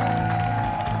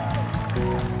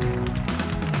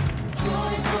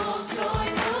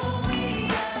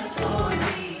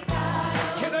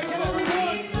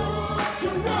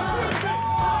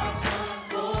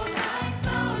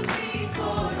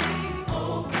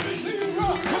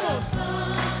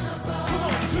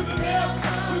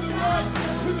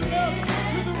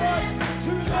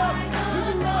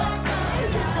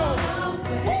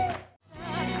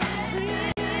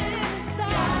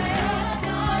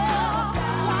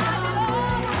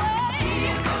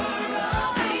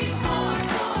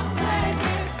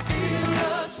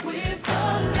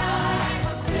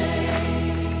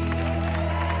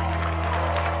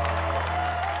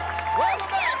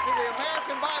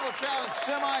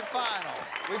 Semi-final.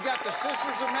 We've got the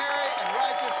Sisters of Mary and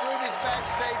Righteous Rubies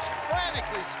backstage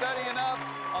frantically studying up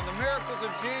on the miracles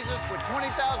of Jesus with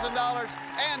 $20,000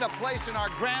 and a place in our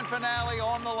grand finale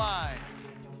on the line.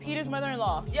 Peter's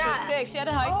mother-in-law. Yeah. She's sick. She had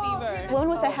a high fever. The one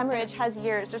with the hemorrhage has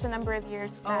years. There's a number of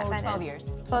years that 12 is. years.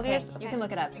 12 years? You can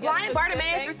look it up. Blind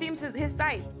Bartimaeus receives his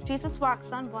sight. Jesus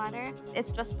walks on water.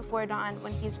 It's just before dawn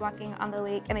when he's walking on the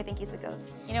lake, and they think he's a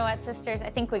ghost. You know what, sisters?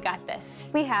 I think we got this.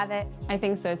 We have it. I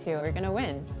think so too. We're gonna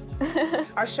win.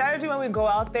 Our strategy when we go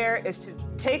out there is to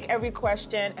take every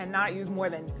question and not use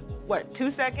more than, what, 2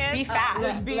 seconds? Be fast.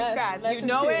 Just be fast. You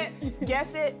know it,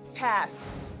 guess it, pass.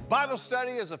 Bible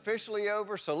study is officially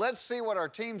over, so let's see what our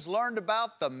teams learned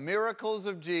about the miracles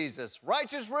of Jesus.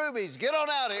 Righteous Rubies, get on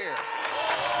out here.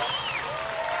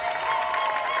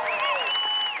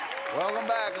 Welcome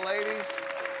back, ladies.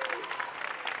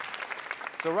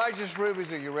 So, Righteous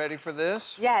Rubies, are you ready for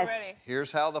this? Yes. Ready.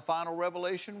 Here's how the final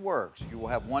revelation works. You will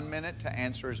have 1 minute to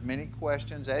answer as many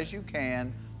questions as you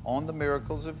can on the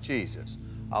miracles of Jesus.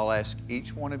 I'll ask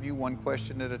each one of you one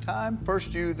question at a time.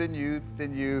 First you, then you,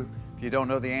 then you. If you don't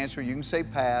know the answer, you can say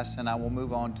pass, and I will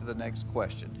move on to the next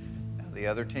question. Now, the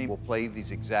other team will play these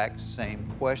exact same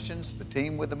questions. The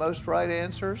team with the most right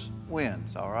answers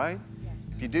wins, all right? Yes.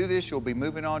 If you do this, you'll be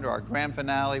moving on to our grand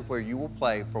finale where you will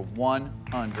play for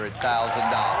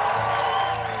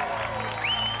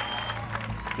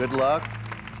 $100,000. Good luck.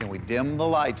 Can we dim the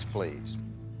lights, please?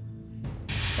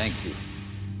 Thank you.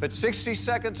 Put 60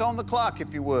 seconds on the clock,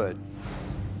 if you would.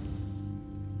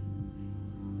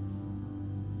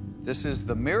 This is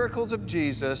the miracles of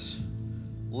Jesus.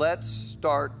 Let's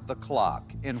start the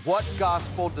clock. In what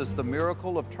gospel does the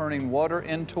miracle of turning water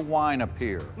into wine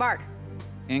appear? Mark.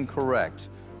 Incorrect.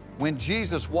 When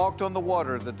Jesus walked on the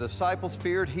water, the disciples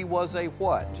feared he was a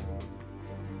what?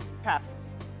 Pass.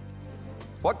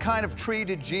 What kind of tree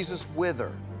did Jesus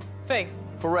wither? Fig.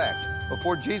 Correct.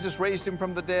 Before Jesus raised him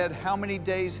from the dead, how many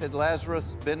days had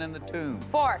Lazarus been in the tomb?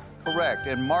 4. Correct.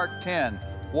 In Mark 10,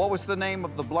 what was the name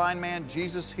of the blind man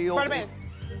Jesus healed? Bartimaeus.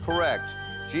 Correct.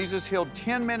 Jesus healed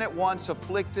 10 men at once,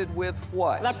 afflicted with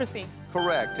what? Leprosy.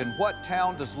 Correct. In what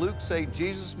town does Luke say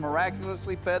Jesus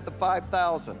miraculously fed the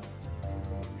 5,000?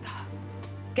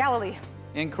 Galilee.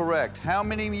 Incorrect. How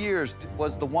many years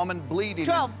was the woman bleeding?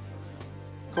 12.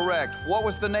 Correct. What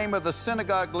was the name of the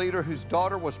synagogue leader whose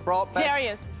daughter was brought back?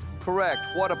 Darius. Correct.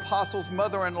 What apostle's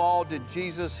mother-in-law did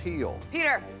Jesus heal?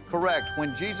 Peter. Correct.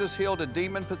 When Jesus healed a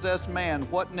demon-possessed man,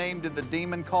 what name did the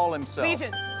demon call himself?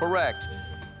 Legion. Correct.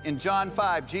 In John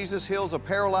 5, Jesus heals a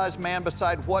paralyzed man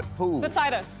beside what pool?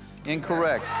 Bethsaida.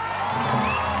 Incorrect.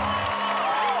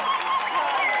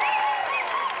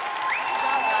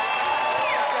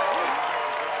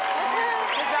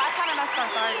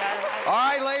 All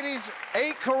right, ladies,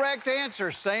 8 correct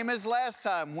answers, same as last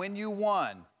time when you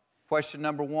won. Question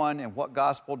number 1, in what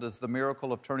gospel does the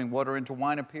miracle of turning water into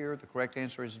wine appear? The correct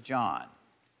answer is John.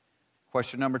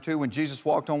 Question number 2, when Jesus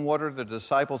walked on water, the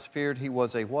disciples feared he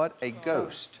was a what? A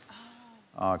ghost.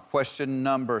 Question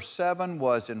number 7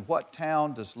 was, in what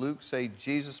town does Luke say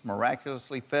Jesus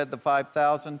miraculously fed the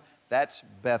 5,000? That's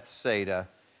Bethsaida.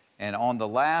 And on the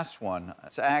last one,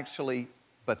 it's actually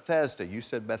Bethesda. You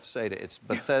said Bethsaida. It's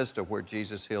Bethesda where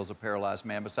Jesus heals a paralyzed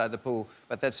man beside the pool.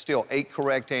 But that's still 8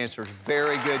 correct answers.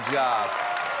 Very good job.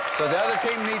 So the other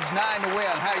team needs 9 to win.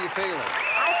 How you feeling?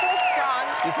 I feel strong.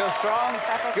 You feel strong? Yes,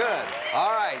 I feel Good. strong.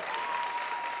 All right.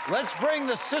 Let's bring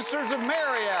the Sisters of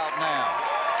Mary out now.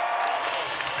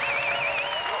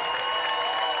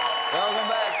 Welcome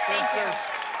back, sisters.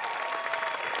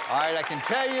 All right, I can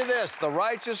tell you this. The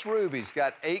Righteous Rubies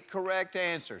got 8 correct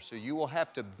answers, so you will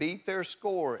have to beat their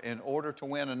score in order to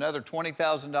win another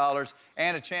 $20,000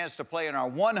 and a chance to play in our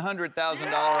 $100,000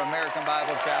 American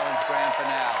Bible Challenge Grand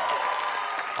Finale.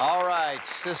 All right,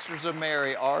 Sisters of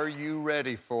Mary, are you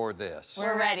ready for this?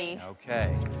 We're ready.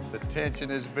 Okay, the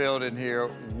tension is building here.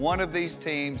 One of these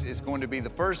teams is going to be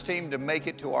the first team to make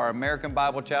it to our American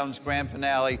Bible Challenge Grand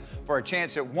Finale for a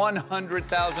chance at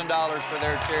 $100,000 for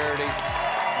their charity.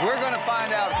 We're going to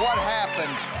find out what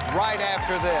happens right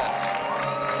after this.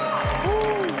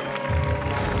 Woo.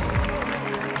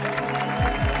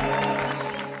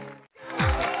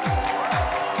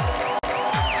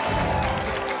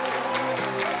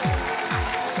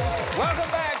 Welcome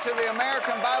back to the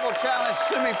American Bible Challenge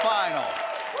semifinal.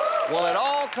 Well, it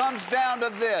all comes down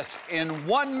to this. In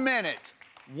 1 minute,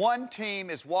 one team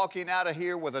is walking out of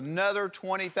here with another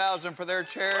 $20,000 for their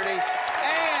charity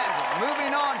and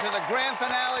moving on to the grand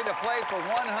finale to play for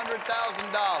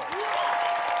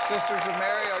 $100,000. Sisters of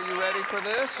Mary, are you ready for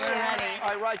this? We're ready. All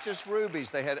right, Righteous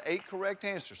Rubies, they had 8 correct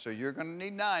answers, so you're going to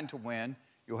need 9 to win.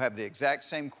 You'll have the exact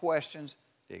same questions,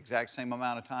 the exact same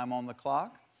amount of time on the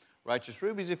clock. Righteous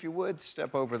Rubies, if you would,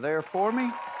 step over there for me.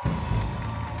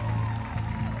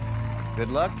 Good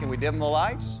luck. Can we dim the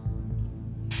lights?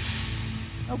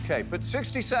 Okay, put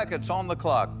 60 seconds on the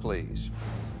clock, please.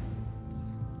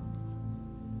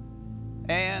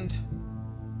 And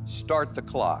start the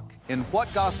clock. In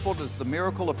what gospel does the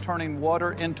miracle of turning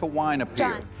water into wine appear?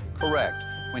 John. Correct.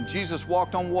 When Jesus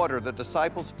walked on water, the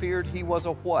disciples feared he was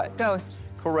a what? Ghost.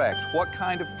 Correct. What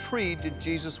kind of tree did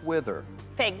Jesus wither?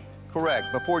 Fig. Correct.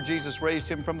 Before Jesus raised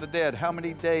him from the dead, how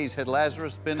many days had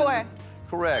Lazarus been 4. in?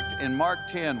 Correct. In Mark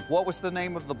 10, what was the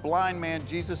name of the blind man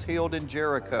Jesus healed in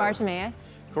Jericho? Bartimaeus.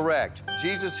 Correct.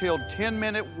 Jesus healed 10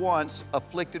 men at once,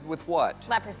 afflicted with what?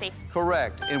 Leprosy.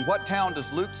 Correct. In what town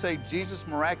does Luke say Jesus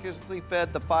miraculously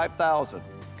fed the 5,000?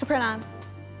 Capernaum.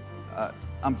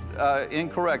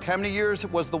 Incorrect. How many years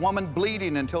was the woman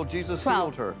bleeding until Jesus 12.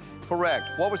 healed her? Correct.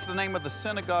 What was the name of the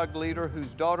synagogue leader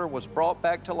whose daughter was brought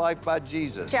back to life by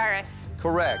Jesus? Jairus.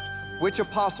 Correct. Which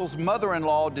apostle's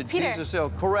mother-in-law did Peter. Jesus heal?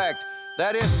 Correct.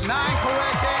 That is 9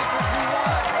 correct answers. You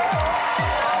won.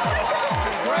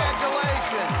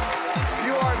 Congratulations.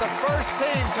 You are the first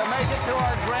team to make it to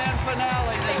our grand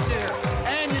finale this year.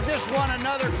 And you just won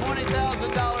another $20,000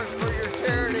 for your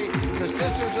charity, the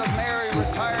Sisters of Mary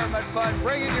Retirement Fund,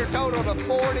 bringing your total to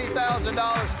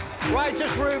 $40,000.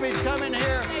 Righteous Rubies, come in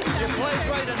here. You played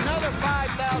great. Another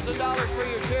 $5,000 for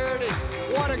your charity.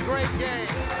 What a great game.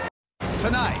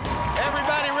 Tonight,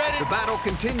 everybody ready? The battle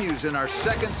continues in our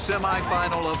second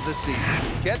semifinal of the season.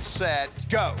 Get set,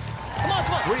 go. Come on,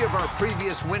 come on. 3 of our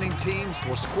previous winning teams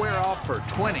will square off for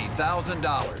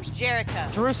 $20,000. Jericho.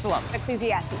 Jerusalem.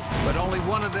 Ecclesiastes. But only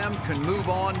one of them can move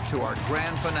on to our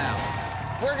grand finale.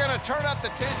 We're going to turn up the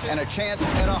tension and a chance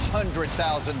at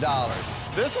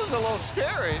 $100,000. This is a little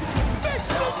scary. Fix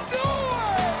the door!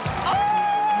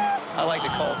 Oh! I like to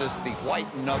call this the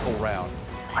white knuckle round.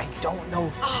 I don't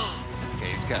know. This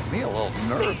game's got me a little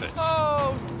nervous.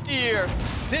 Oh, dear.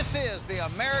 This is the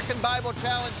American Bible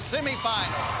Challenge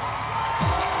semifinal.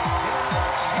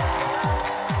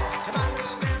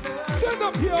 Stand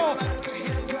up, y'all.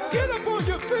 Get up on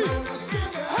your feet.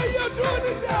 How y'all doing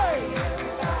today?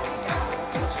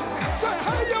 Say,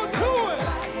 how y'all doing?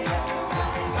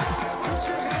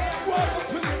 Welcome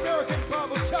to the American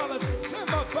Bible Challenge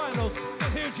semifinals.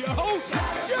 And here's your host,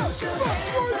 Jeff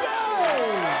Foxworth.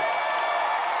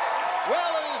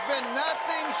 Well, it has been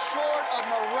nothing short of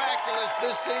miraculous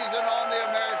this season on the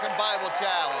American Bible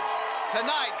Challenge.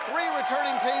 Tonight, 3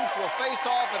 returning teams will face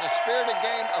off in a spirited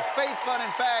game of faith, fun,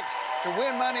 and facts to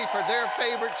win money for their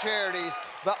favorite charities.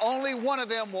 But only one of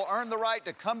them will earn the right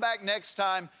to come back next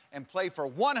time and play for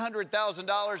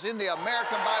 $100,000 in the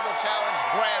American Bible Challenge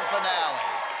Grand Finale.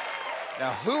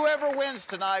 Now, whoever wins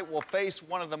tonight will face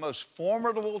one of the most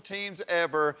formidable teams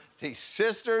ever, the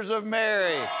Sisters of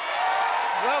Mary.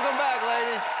 Welcome back,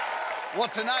 ladies. Well,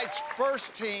 tonight's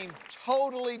first team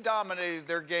totally dominated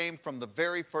their game from the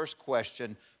very first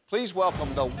question. Please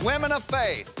welcome the Women of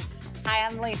Faith. Hi,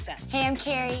 I'm Lisa. Hey, I'm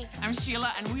Carrie. I'm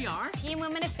Sheila, and we are Team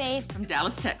Women of Faith from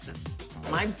Dallas, Texas.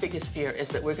 My biggest fear is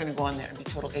that we're going to go on there and be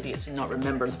total idiots and not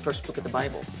remember the first book of the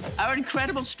Bible. Our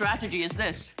incredible strategy is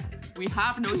this. We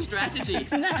have no strategy.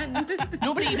 None.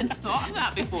 Nobody even thought of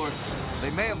that before.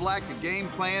 They may have lacked a game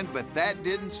plan, but that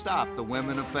didn't stop the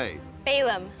Women of Faith.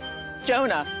 Balaam.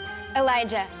 Jonah.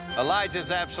 Elijah. Elijah's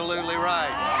absolutely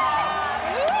right.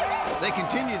 They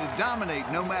continue to dominate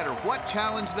no matter what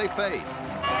challenge they face.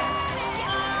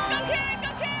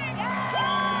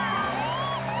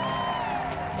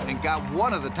 and got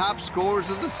one of the top scores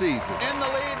of the season. In the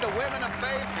lead, the Women of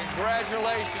Faith.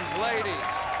 Congratulations, ladies.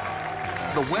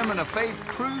 The Women of Faith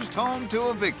cruised home to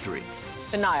a victory.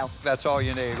 Denial. That's all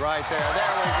you need right there.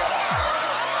 There we go.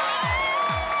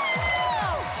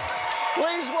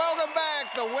 Please welcome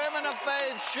back the Women of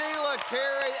Faith, Sheila,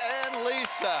 Carrie, and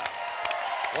Lisa.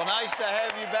 Well, nice to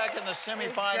have you back in the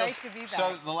semifinals. It's great to be back.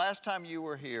 So the last time you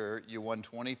were here, you won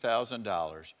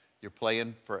 $20,000. You're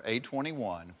playing for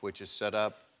A21, which is set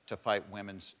up to fight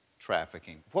women's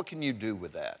trafficking. What can you do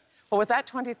with that? Well, with that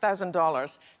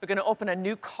 $20,000, we're going to open a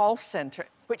new call center,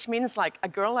 which means like a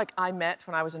girl like I met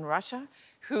when I was in Russia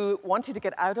who wanted to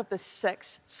get out of the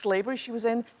sex slavery she was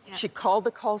in. Yeah. She called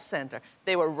the call center.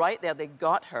 They were right there. They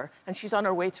got her, and she's on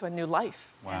her way to a new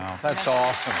life. Wow, that's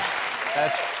awesome.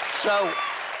 So,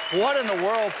 what in the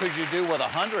world could you do with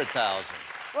 $100,000?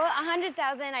 Well,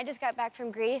 $100,000, I just got back from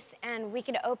Greece, and we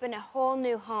could open a whole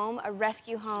new home, a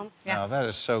rescue home. Yeah. Oh, that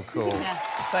is so cool. Yeah.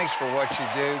 Thanks for what you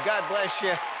do. God bless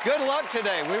you. Good luck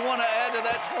today. We want to add to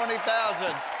that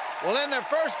 $20,000. Well, in their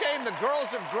first game, the Girls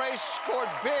of Grace scored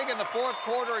big in the fourth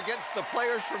quarter against the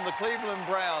players from the Cleveland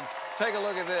Browns. Take a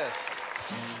look at this.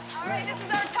 All right, this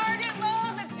is our target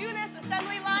load. Let's do this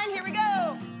assembly line. Here we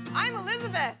go. I'm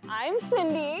Elizabeth. I'm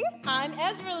Cindy. I'm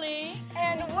Ezra Lee.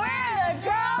 And we're the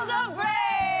Girls of Grace.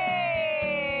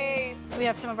 We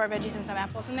have some of our veggies and some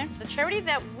apples in there. The charity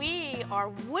that we are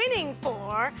winning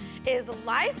for is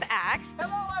Life Axe.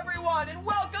 Hello, everyone, and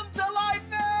welcome to Life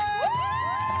Axe!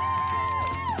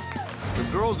 The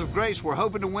Girls of Grace were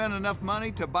hoping to win enough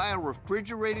money to buy a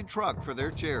refrigerated truck for their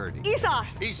charity. Esau.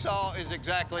 Esau is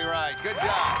exactly right. Good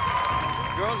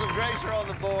job. Girls of Grace are on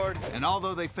the board. And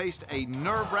although they faced a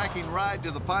nerve-wracking ride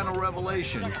to the final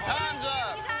revelation, time's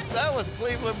up. That was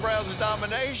Cleveland Browns'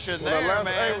 domination there, man.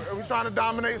 Hey, are we trying to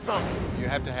dominate something? You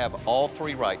have to have all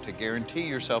three right to guarantee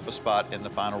yourself a spot in the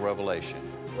final revelation.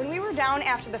 When we were down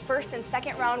after the first and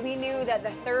second round, we knew that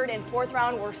the third and fourth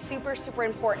round were super, super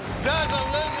important. Does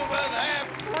Elizabeth have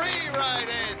three right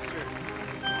answers?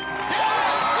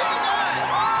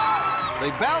 Yes, she does!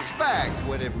 They bounced back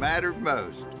when it mattered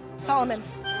most. Solomon.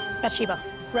 Bathsheba.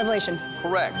 Revelation.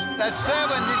 Correct. That's 7.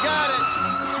 You got it.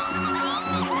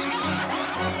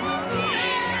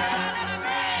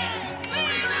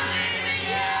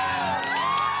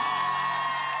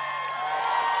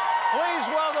 Please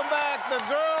welcome back the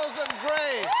Girls of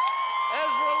Grace,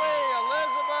 Ezra Lee,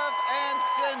 Elizabeth, and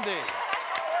Cindy.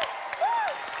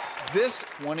 This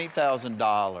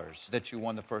 $20,000 that you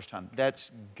won the first time, that's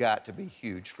got to be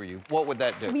huge for you. What would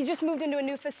that do? We just moved into a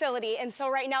new facility, and so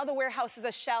right now the warehouse is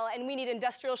a shell, and we need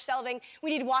industrial shelving, we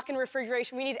need walk-in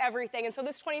refrigeration, we need everything, and so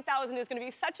this $20,000 is going to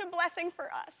be such a blessing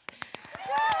for us.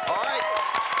 All right.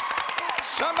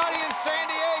 Somebody in San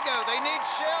Diego, they need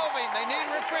shelving, they need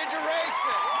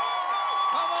refrigeration.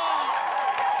 Come on.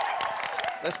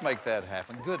 Let's make that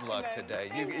happen. Good luck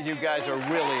today. You guys are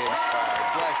really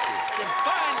inspired. Bless you. And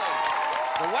finally,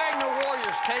 the Wagner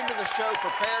Warriors came to the show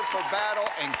prepared for battle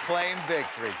and claimed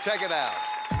victory. Check it out.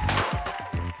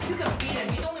 You can beat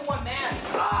him. He's only one man.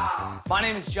 My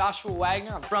name is Joshua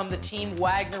Wagner. I'm from the team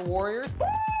Wagner Warriors.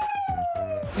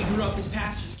 We grew up as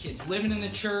pastors' kids, living in the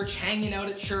church, hanging out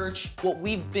at church. What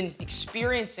we've been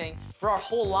experiencing for our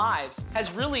whole lives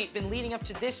has really been leading up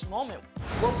to this moment.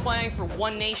 We're playing for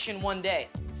one nation, one day.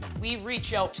 We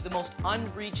reach out to the most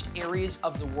unreached areas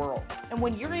of the world. And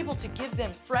when you're able to give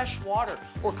them fresh water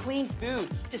or clean food,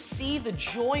 to see the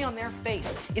joy on their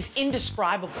face is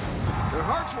indescribable. Their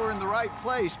hearts were in the right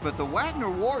place, but the Wagner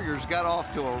Warriors got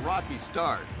off to a rocky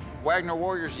start. Wagner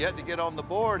Warriors yet to get on the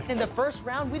board. In the first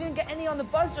round, we didn't get any on the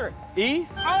buzzer. E?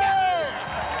 Oh!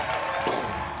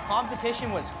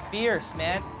 Competition was fierce,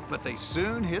 man. But they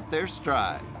soon hit their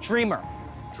stride. Dreamer.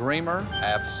 Dreamer?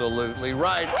 Absolutely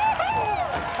right.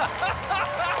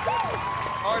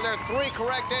 Are there 3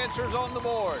 correct answers on the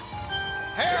board?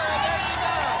 Harry, there you go.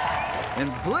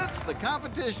 And blitz the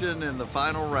competition in the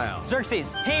final round.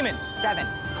 Xerxes. Haman. 7.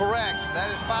 Correct.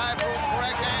 That is 5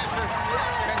 correct answers.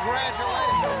 Congratulations.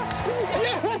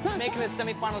 Making the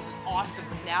semifinals is awesome.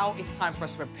 Now it's time for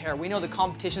us to prepare. We know the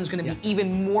competition is going to be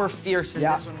even more fierce than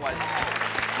this one was.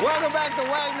 Welcome back to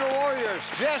Wagner Warriors.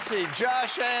 Jesse,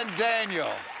 Josh, and Daniel.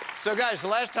 So, guys, the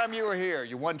last time you were here,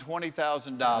 you won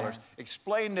 $20,000.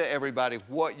 Explain to everybody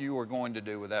what you were going to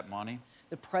do with that money.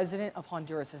 The president of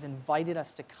Honduras has invited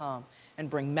us to come and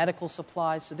bring medical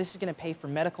supplies. So this is going to pay for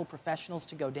medical professionals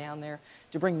to go down there,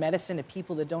 to bring medicine to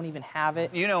people that don't even have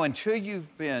it. You know, until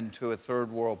you've been to a third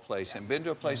world place and been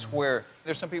to a place where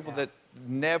there's some people that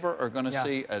never are going to Yeah.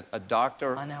 see a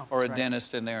doctor I know, or a that's right.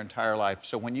 dentist in their entire life.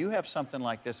 So when you have something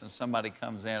like this and somebody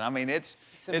comes in, I mean, it's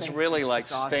amazing. really like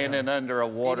It's awesome. standing under a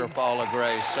waterfall of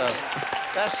grace. So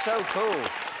that's so cool.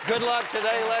 Good luck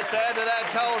today. Let's add to that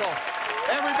total.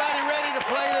 Everybody ready to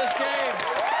play this game?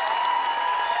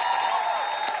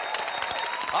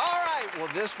 All right, well,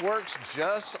 this works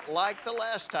just like the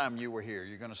last time you were here.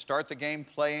 You're going to start the game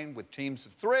playing with teams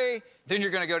of 3, then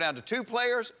you're going to go down to 2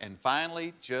 players, and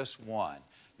finally, just 1.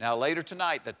 Now, later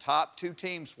tonight, the top 2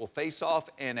 teams will face off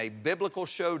in a biblical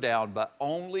showdown, but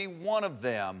only one of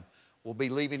them will be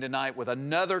leaving tonight with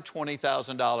another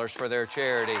 $20,000 for their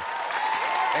charity.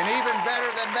 And even better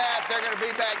than that, they're going to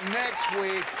be back next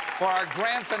week for our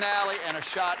grand finale and a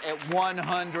shot at $100,000.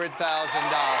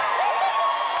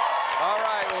 All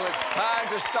right, well, it's time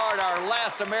to start our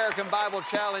last American Bible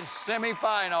Challenge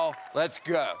semifinal. Let's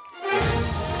go.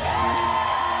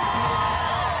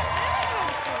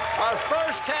 Our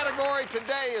first category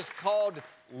today is called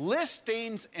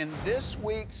Listings in This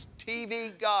Week's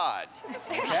TV God.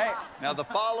 Okay. Now, the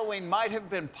following might have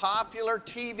been popular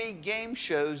TV game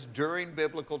shows during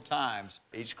biblical times.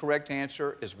 Each correct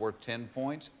answer is worth 10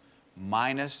 points,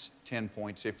 minus 10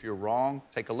 points if you're wrong.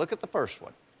 Take a look at the first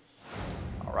one.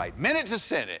 All right, Minute to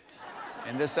Senate.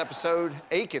 In this episode,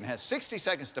 Achan has 60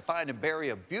 seconds to find and bury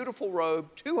a beautiful robe,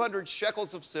 200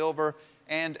 shekels of silver,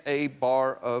 and a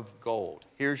bar of gold.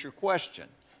 Here's your question.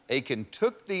 Achan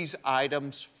took these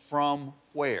items from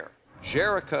where?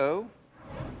 Jericho,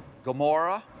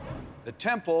 Gomorrah, the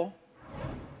temple,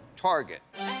 Target.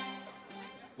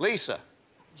 Lisa.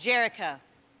 Jericho.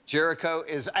 Jericho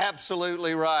is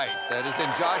absolutely right. That is in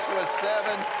Joshua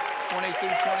 7, 20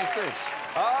 through 26.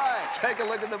 All right, take a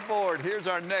look at the board. Here's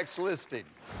our next listing.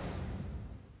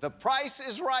 The Price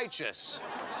is Righteous.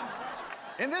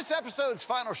 In this episode's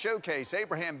final showcase,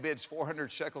 Abraham bids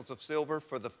 400 shekels of silver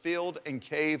for the field and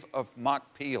cave of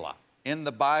Machpelah. In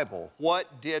the Bible,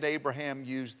 what did Abraham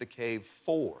use the cave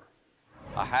for?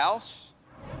 A house,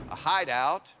 a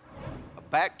hideout, a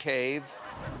back cave,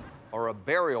 or a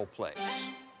burial place?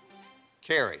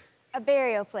 Carrie. A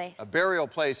burial place. A burial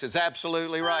place is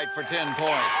absolutely right for 10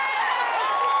 points.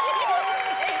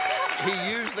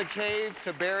 He used the cave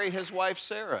to bury his wife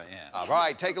Sarah in. All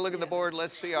right, take a look at the board.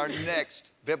 Let's see our next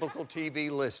biblical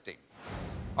TV listing.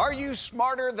 Are you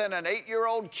smarter than an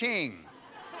 8-year-old king?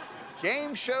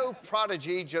 Game show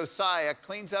prodigy Josiah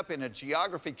cleans up in a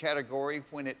geography category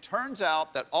when it turns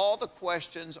out that all the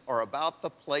questions are about the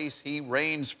place he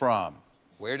reigns from.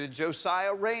 Where did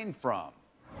Josiah reign from?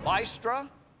 Lystra,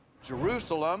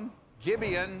 Jerusalem,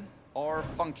 Gibeon, or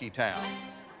Funky Town?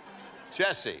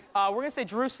 Jesse. We're going to say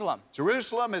Jerusalem.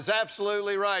 Jerusalem is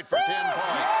absolutely right for 10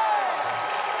 points.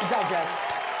 Good job, Jess.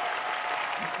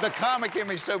 The comic in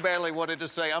me so badly wanted to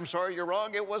say, I'm sorry, you're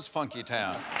wrong, it was Funky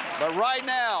Town. But right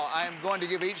now, I am going to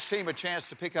give each team a chance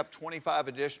to pick up 25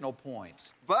 additional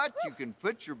points. But you can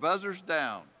put your buzzers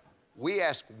down. We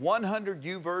ask 100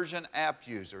 YouVersion app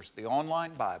users, the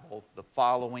online Bible, the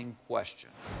following question.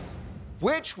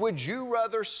 Which would you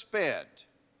rather spend?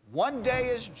 1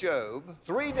 day as Job,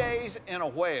 3 days in a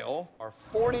whale, or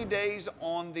 40 days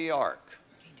on the ark?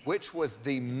 Which was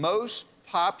the most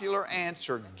popular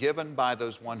answer given by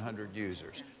those 100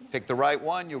 users? Pick the right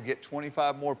one, you'll get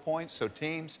 25 more points. So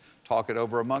teams, talk it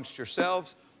over amongst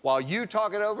yourselves. While you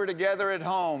talk it over together at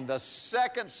home, the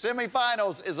second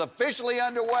semifinals is officially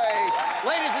underway.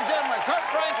 Ladies and gentlemen, Kirk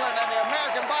Franklin and the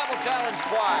American Bible Challenge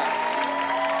Choir.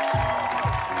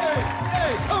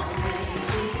 Hey, come.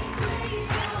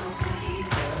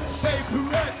 Say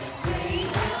correct.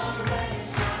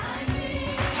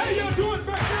 How y'all doing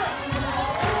back there?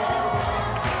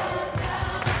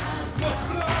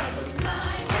 Was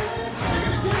blind. Sing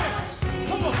it again.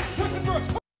 Come on, second verse.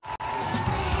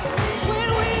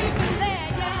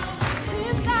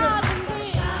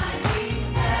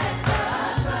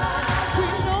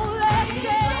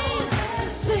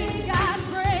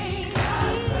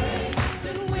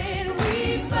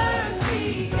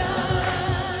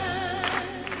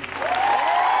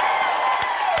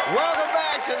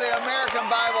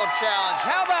 Challenge.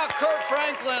 How about Kirk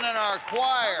Franklin and our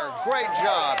choir? Great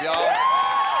job, y'all.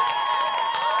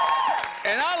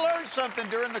 And I learned something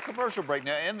during the commercial break.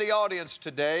 Now, in the audience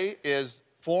today is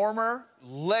former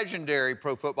legendary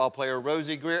pro football player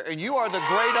Rosie Greer, and you are the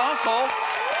great uncle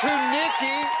to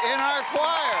Nikki in our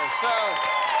choir. So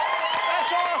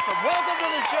that's awesome. Welcome to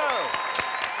the show.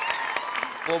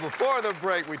 Well, before the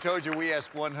break, we told you we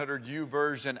asked 100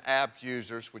 YouVersion app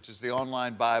users, which is the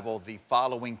online Bible, the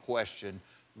following question.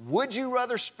 Would you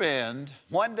rather spend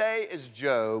 1 day as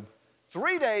Job,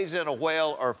 3 days in a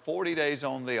whale, or 40 days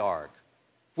on the ark?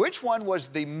 Which one was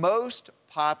the most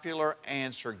popular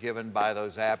answer given by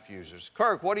those app users?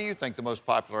 Kirk, what do you think the most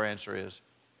popular answer is?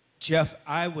 Jeff,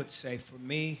 I would say, for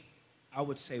me, I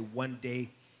would say One Day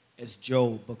as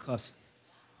Job, because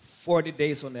 40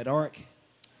 days on that ark.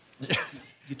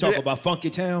 You talk about Funky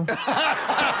Town? Yeah,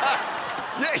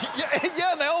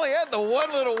 they only had the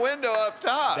one little window up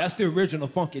top. That's the original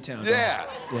Funky Town. Yeah.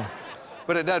 Yeah.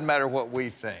 But it doesn't matter what we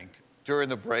think. During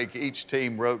the break, each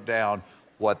team wrote down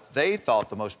what they thought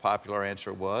the most popular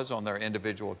answer was on their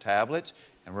individual tablets.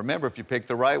 And remember, if you pick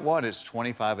the right one, it's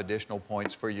 25 additional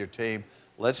points for your team.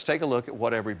 Let's take a look at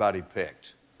what everybody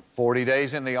picked. 40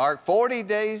 days in the ark, 40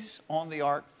 days on the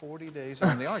ark, 40 days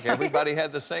on the ark. Everybody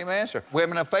had the same answer.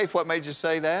 Women of faith, what made you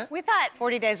say that? We thought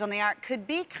 40 days on the ark could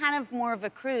be kind of more of a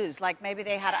cruise, like maybe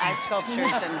they had ice sculptures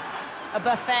and a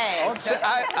buffet.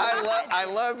 I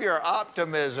love your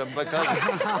optimism, because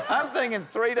I'm thinking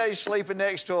 3 days sleeping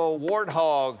next to a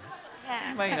warthog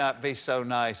may not be so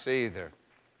nice either.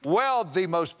 Well, the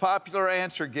most popular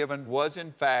answer given was,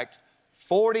 in fact,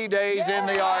 40 days in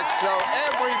the ark, so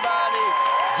everybody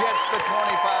gets the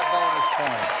 25 bonus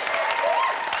points.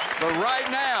 But right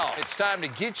now, it's time to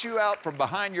get you out from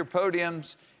behind your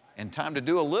podiums and time to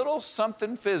do a little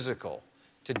something physical.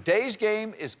 Today's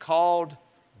game is called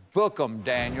Book 'em,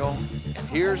 Daniel, and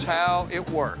here's how it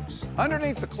works.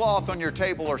 Underneath the cloth on your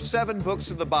table are 7 books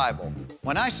of the Bible.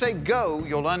 When I say go,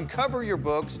 you'll uncover your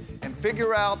books and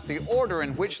figure out the order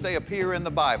in which they appear in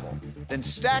the Bible. Then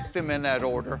stack them in that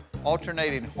order,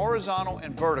 alternating horizontal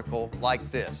and vertical like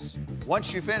this.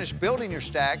 Once you finish building your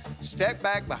stack, step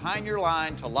back behind your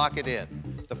line to lock it in.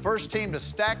 The first team to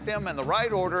stack them in the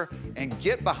right order and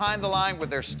get behind the line with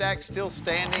their stack still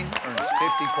standing earns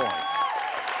 50 points.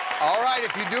 All right,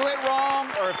 if you do it wrong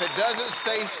or if it doesn't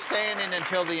stay standing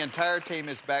until the entire team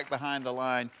is back behind the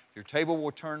line, your table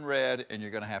will turn red and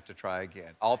you're going to have to try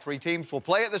again. All 3 teams will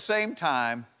play at the same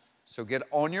time, so get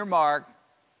on your mark,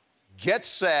 get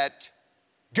set,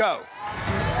 go.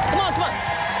 Come on, come on.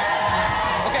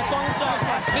 Okay, song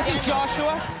starts. This is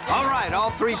Joshua. All right, all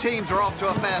 3 teams are off to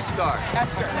a fast start.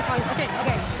 Esther. Okay.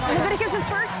 Leviticus is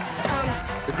first.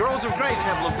 The girls of Grace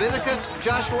have Leviticus,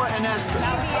 Joshua, and Esther.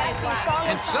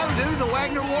 And so do the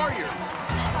Wagner Warriors.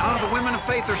 Oh, the women of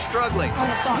faith are struggling.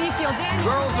 Ezekiel, Daniel.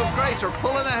 Girls of Grace are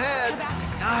pulling ahead.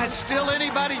 It's still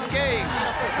anybody's game.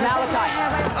 Malachi.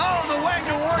 Oh, the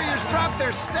Wagner Warriors dropped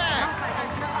their stack.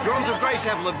 Girls of Grace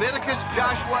have Leviticus,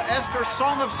 Joshua, Esther,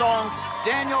 Song of Songs,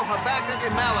 Daniel, Habakkuk,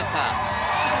 and Malachi.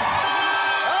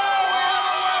 Oh, we have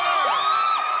a winner!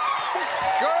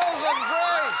 Girls of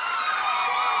Grace.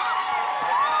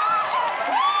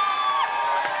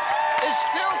 It's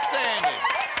still standing.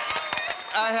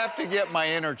 I have to get my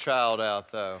inner child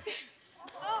out, though.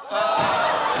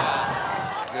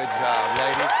 Good job,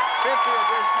 ladies. 50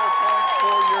 additional points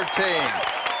for your team.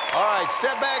 All right,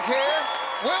 step back here.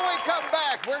 When we come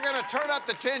back, we're going to turn up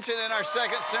the tension in our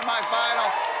second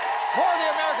semifinal. More of the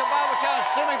American Bible Challenge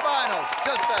semifinals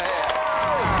just ahead.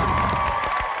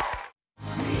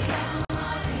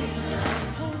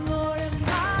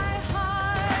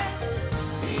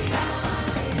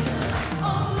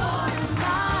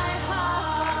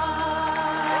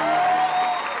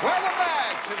 Welcome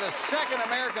back to the second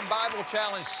American Bible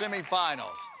Challenge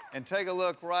semifinals. And take a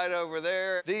look right over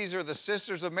there. These are the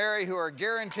Sisters of Mary, who are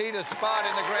guaranteed a spot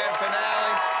in the grand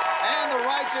finale, and the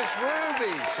Righteous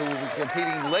Rubies, who will be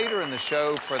competing later in the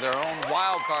show for their own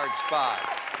wild card spot.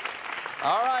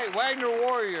 All right, Wagner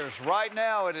Warriors, right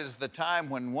now it is the time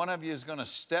when one of you is going to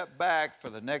step back for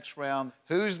the next round.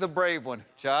 Who's the brave one?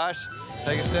 Josh,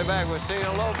 take a step back. We'll see you in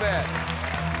a little bit.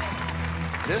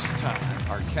 This time,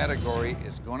 our category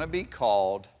is going to be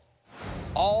called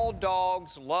All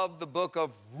Dogs Love the Book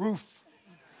of Ruth.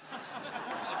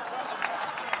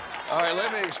 All right,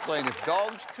 let me explain. If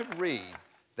dogs could read,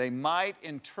 they might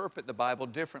interpret the Bible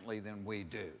differently than we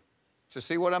do. To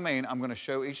see what I mean, I'm going to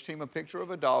show each team a picture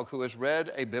of a dog who has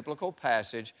read a biblical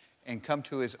passage and come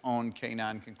to his own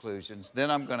canine conclusions. Then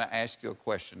I'm going to ask you a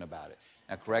question about it.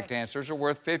 Now, correct answers are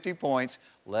worth 50 points.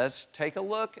 Let's take a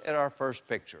look at our first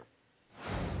picture.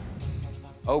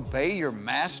 Obey your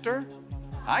master?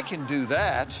 I can do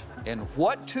that. In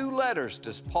what 2 letters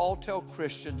does Paul tell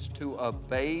Christians to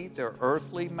obey their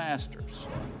earthly masters?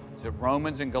 Is it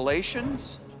Romans and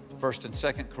Galatians, 1st and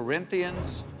 2nd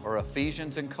Corinthians, or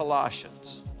Ephesians and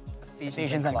Colossians?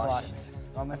 Ephesians and Colossians.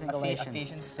 Romans and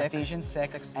Galatians. Ephesians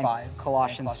 6, and 5,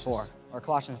 Colossians 4. Or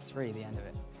Colossians 3, the end of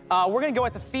it. We're going to go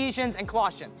with Ephesians and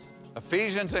Colossians.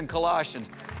 Ephesians and Colossians.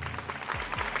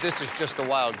 This is just a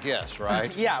wild guess,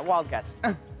 right? Yeah, wild guess.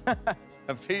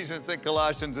 Ephesians and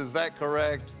Colossians, is that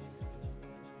correct?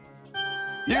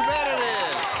 You bet it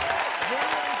is.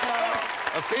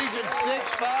 Ephesians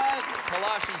 6:5,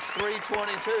 Colossians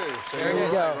 3:22. So There you're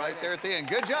you go. right there at the end.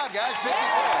 Good job, guys. 50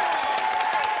 points.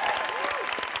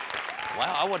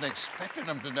 Wow, I wasn't expecting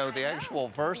them to know the actual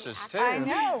verses, too. I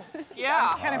know.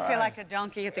 Yeah. I kind of feel like a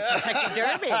donkey at the Kentucky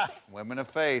Derby. Women of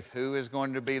faith, who is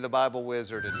going to be the Bible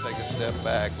wizard and take a step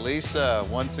back? Lisa,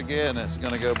 once again, is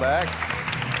going to go back.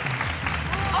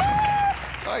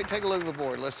 All right, take a look at the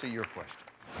board. Let's see your question.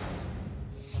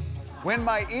 When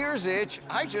my ears itch,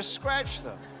 I just scratch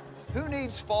them. Who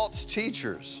needs false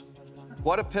teachers?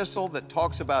 What epistle that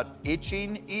talks about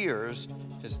itching ears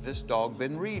has this dog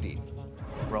been reading?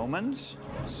 Romans,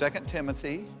 2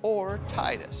 Timothy, or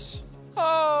Titus?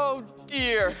 Oh,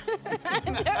 dear. I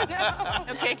don't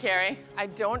know. Okay, Carrie, I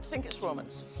don't think it's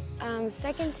Romans. 2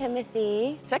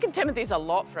 Timothy. 2 Timothy's a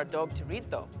lot for a dog to read,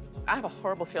 though. I have a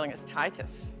horrible feeling it's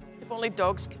Titus. If only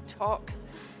dogs could talk.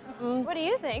 What do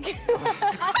you think?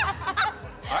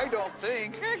 I don't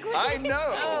think. I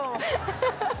know.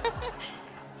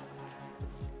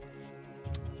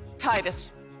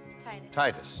 Titus.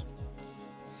 Titus.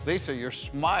 Lisa, you're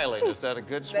smiling. Is that a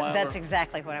good smile? That's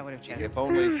exactly what I would have chosen. If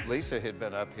only Lisa had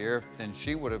been up here, then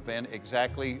she would have been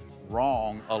exactly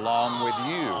wrong along with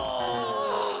you.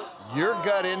 Your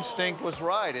gut instinct was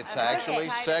right. It's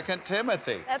actually 2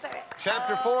 Timothy. That's all right.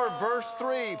 Chapter 4, verse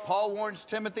 3. Paul warns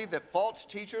Timothy that false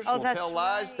teachers will tell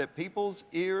lies that people's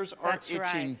ears are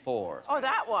itching for. Oh,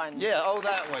 that one. Yeah, oh,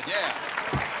 that one, yeah.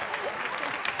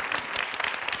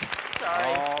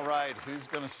 Sorry. All right, who's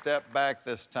going to step back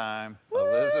this time?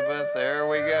 Elizabeth, there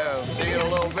we go. See you in a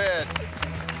little bit.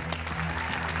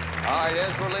 All right,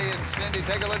 Ezra Lee and Cindy,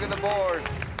 take a look at the board.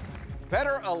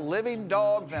 Better a living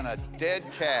dog than a dead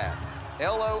cat.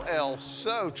 LOL,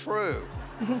 so true.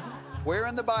 Where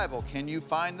in the Bible can you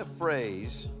find the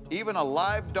phrase, even a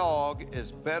live dog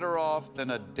is better off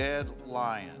than a dead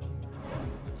lion?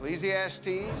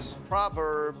 Ecclesiastes,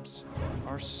 Proverbs,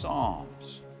 or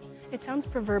Psalms? It sounds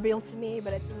proverbial to me,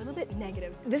 but it's a little bit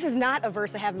negative. This is not a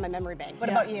verse I have in my memory bank. What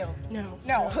about you? No.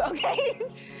 No, So- okay.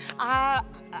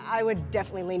 I would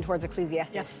definitely lean towards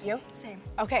Ecclesiastes. Yes. You? Same.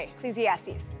 Okay,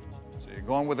 Ecclesiastes. So you're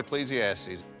going with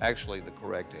Ecclesiastes. Actually, the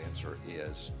correct answer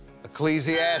is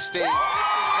Ecclesiastes. 50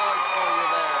 points for you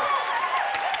there.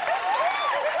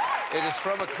 It is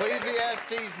from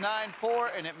Ecclesiastes 9:4,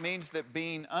 and it means that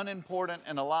being unimportant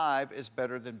and alive is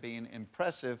better than being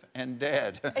impressive and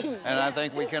dead. And I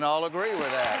think we can all agree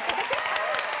with that.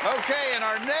 Okay, in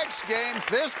our next game,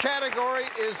 this category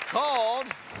is called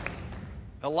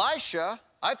Elisha.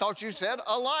 I thought you said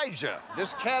Elijah.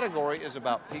 This category is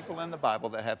about people in the Bible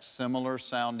that have similar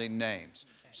sounding names.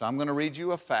 So I'm going to read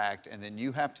you a fact, and then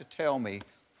you have to tell me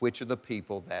which of the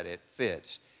people that it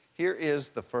fits. Here is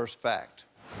the first fact.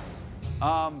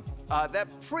 That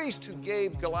priest who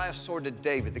gave Goliath's sword to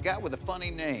David, the guy with a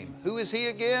funny name, who is he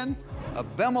again?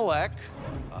 Abimelech,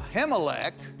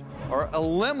 Ahimelech, or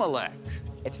Elimelech?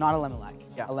 It's not Elimelech.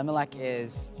 Yeah, Elimelech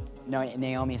is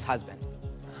Naomi's husband.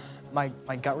 My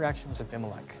gut reaction was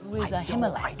Abimelech. Who is I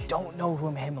Ahimelech? don't know who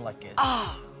Ahimelech is.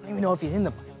 Ah! I don't even know if he's in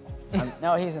the Bible.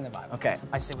 No, he's in the Bible. Okay,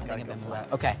 I say we gotta go for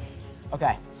that. Okay,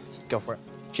 okay. Go for it.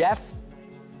 Jeff,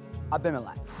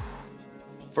 Abimelech.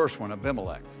 First one,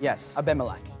 Abimelech. Yes.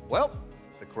 Abimelech. Well,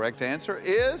 the correct answer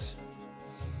is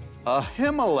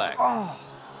Ahimelech. Oh.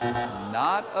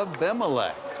 Not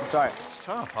Abimelech. Sorry. It's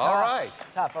tough. All right.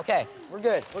 Tough. Okay, we're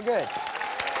good. We're good.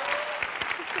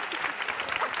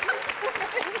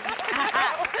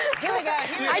 Here we go.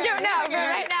 I don't know, but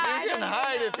right now I You can don't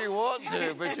hide if you want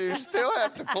to, but you still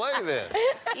have to play this.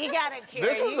 You got it, Carrie.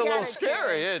 This one's You a got little it, scary,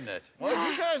 Carrie. isn't it?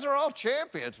 Well, you guys are all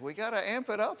champions. We got to amp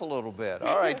it up a little bit.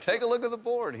 All right, take a look at the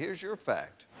board. Here's your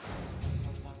fact.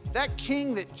 That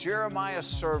king that Jeremiah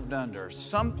served under,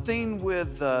 something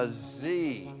with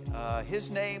Z, his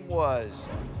name was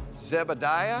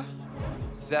Zebediah,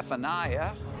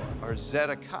 Zephaniah, or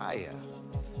Zedekiah?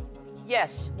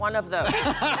 Yes, one of those.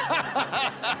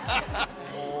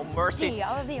 Oh, mercy. See,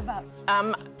 all of the above.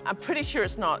 I'm pretty sure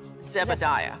it's not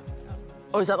Zebediah.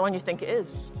 Oh, is that the one you think it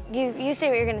is? You say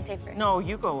what you're going to say first. No,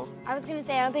 you go. I was going to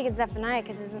say I don't think it's Zephaniah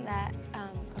because isn't that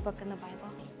a book in the Bible?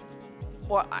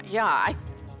 Well, yeah,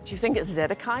 do you think it's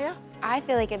Zedekiah? I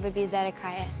feel like it would be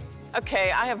Zedekiah.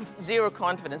 Okay, I have zero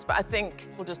confidence, but I think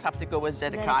we'll just have to go with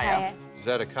Zedekiah.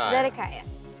 Zedekiah. Zedekiah.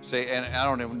 See, and I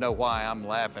don't even know why I'm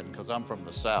laughing, because I'm from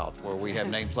the South, where we have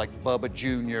names like Bubba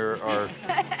Jr. or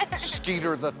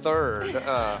Skeeter the Third.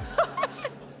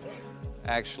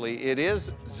 Actually, it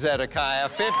is Zedekiah.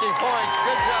 50 points.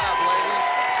 Good job, ladies.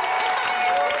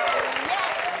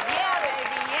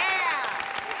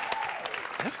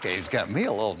 This game's got me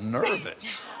a little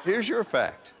nervous. Here's your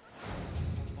fact.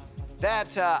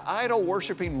 That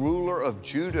idol-worshiping ruler of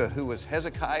Judah who was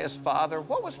Hezekiah's father,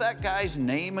 what was that guy's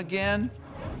name again?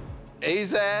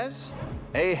 Azaz,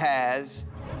 Ahaz,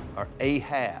 or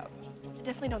Ahab? I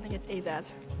definitely don't think it's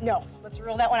Azaz. No, let's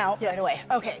rule that one out Yes. right away.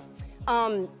 Okay.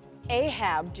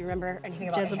 Ahab, do you remember anything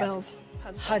about Jezebel's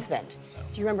Ahab? Husband.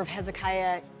 Do you remember if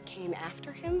Hezekiah came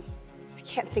after him? I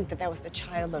can't think that that was the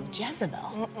child of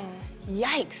Jezebel.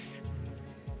 Yikes.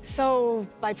 So,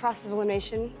 by process of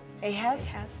elimination, Ahaz?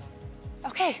 Ahaz.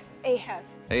 Okay, Ahaz.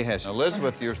 Ahaz.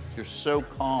 Elizabeth, you're so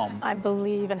calm. I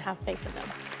believe and have faith in them.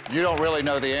 You don't really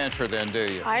know the answer then, do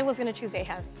you? I was going to choose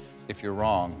Ahaz. If you're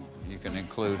wrong, you can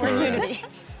include Or her in. Unity.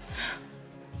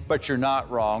 But you're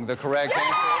not wrong. The correct answer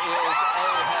is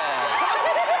Ahaz.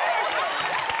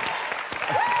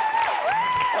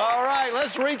 All right,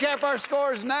 let's recap our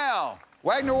scores now.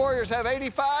 Wagner Warriors have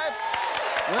 85,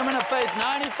 Women of Faith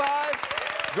 95,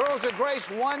 Girls of Grace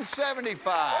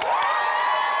 175.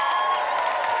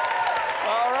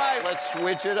 All right, let's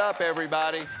switch it up,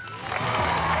 everybody. On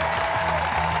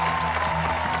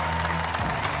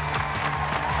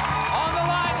the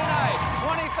line tonight,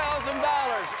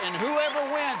 $20,000, and whoever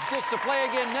wins gets to play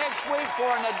again next week for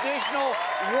an additional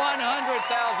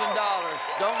 $100,000.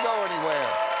 Don't go anywhere.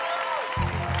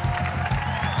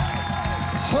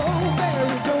 Oh,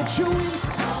 Mary, don't you weep.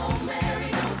 Oh,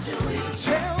 Mary, don't you weep.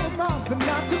 Tell Martha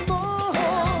not to mourn.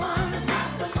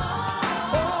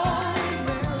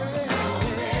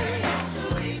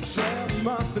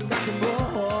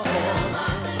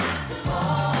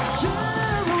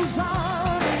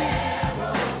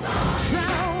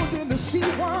 See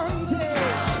one day.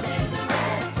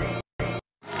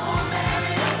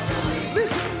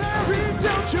 Listen, Mary,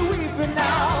 don't you weep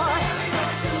now.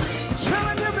 I'm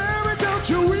telling you, Mary, don't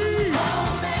you weep.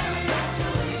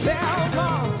 Tell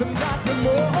Martha not to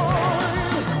mourn.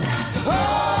 Oh,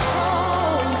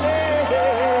 yeah.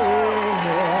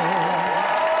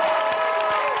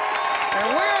 And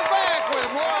we're back with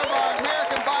more of our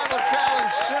American Bible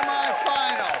Challenge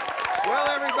semifinal. Well,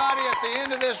 everybody, at the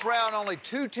end of this round, only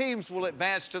 2 teams will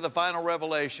advance to the final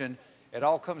revelation. It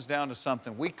all comes down to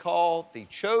something we call the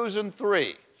chosen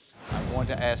 3. I'm going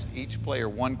to ask each player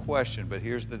one question, but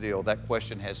here's the deal. That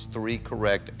question has 3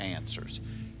 correct answers.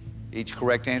 Each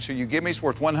correct answer you give me is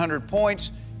worth 100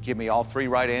 points. Give me all 3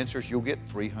 right answers, you'll get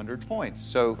 300 points.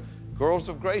 So, Girls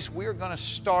of Grace, we're going to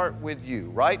start with you.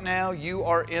 Right now, you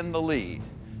are in the lead.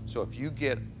 So if you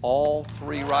get all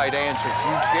 3 right answers,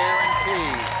 you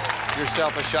guarantee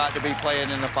yourself a shot to be playing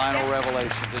in the final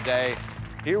revelation today.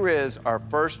 Here is our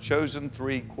first chosen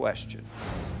 3 question.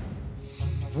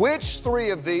 Which 3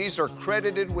 of these are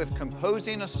credited with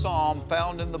composing a psalm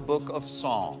found in the book of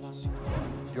Psalms?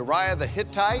 Uriah the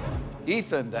Hittite,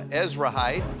 Ethan the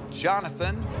Ezrahite,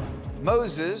 Jonathan,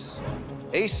 Moses,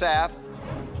 Asaph,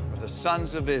 or the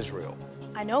sons of Israel?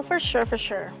 I know for sure,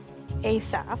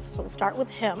 Asaph, so we'll start with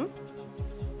him.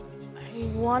 I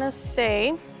want to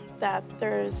say that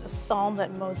there's a psalm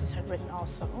that Moses had written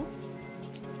also.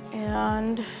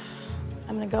 And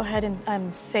I'm going to go ahead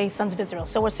and say sons of Israel.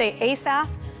 So we'll say Asaph,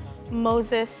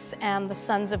 Moses, and the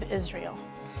sons of Israel.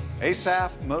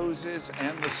 Asaph, Moses,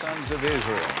 and the sons of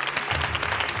Israel.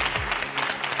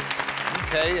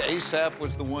 Okay, Asaph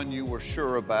was the one you were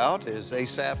sure about. Is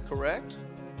Asaph correct?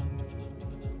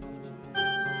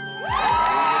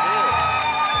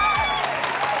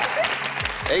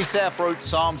 Asaph wrote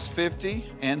Psalms 50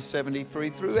 and 73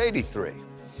 through 83.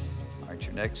 All right,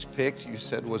 your next pick you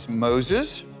said was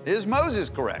Moses. Is Moses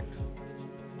correct?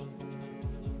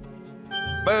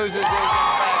 Moses is in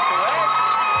fact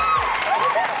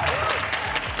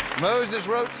correct. Moses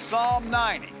wrote Psalm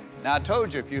 90. Now I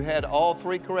told you if you had all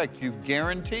 3 correct, you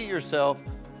guarantee yourself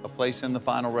a place in the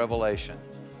final revelation.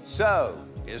 So,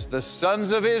 is the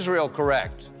sons of Israel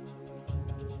correct?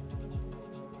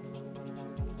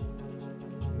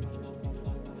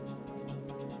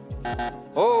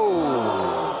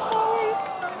 Oh!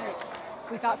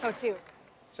 We thought so too.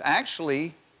 It's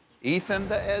actually Ethan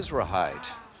the Ezrahite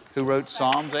who wrote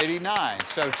Psalms 89.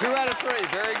 So 2 out of 3.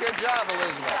 Very good job,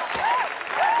 Elizabeth.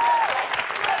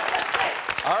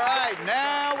 All right,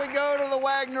 now we go to the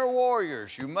Wagner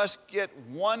Warriors. You must get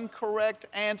 1 correct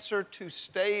answer to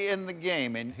stay in the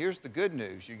game. And here's the good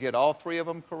news. You get all 3 of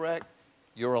them correct,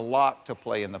 you're a lock to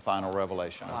play in the final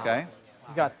revelation, okay?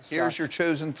 You got this, Here's Josh. your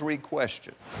chosen 3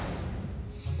 question.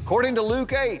 According to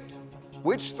Luke 8,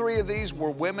 which 3 of these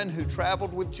were women who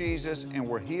traveled with Jesus and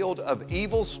were healed of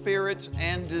evil spirits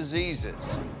and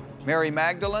diseases? Mary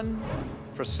Magdalene,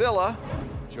 Priscilla,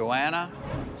 Joanna,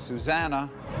 Susanna,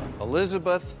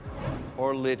 Elizabeth,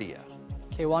 or Lydia?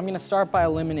 Okay, well, I'm going to start by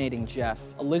eliminating Jeff.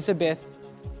 Elizabeth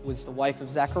was the wife of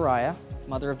Zechariah,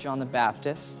 mother of John the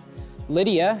Baptist.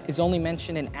 Lydia is only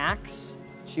mentioned in Acts.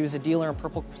 She was a dealer in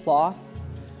purple cloth.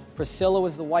 Priscilla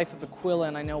was the wife of Aquila,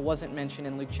 and I know wasn't mentioned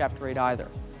in Luke chapter 8 either.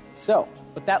 So,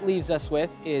 what that leaves us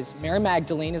with is Mary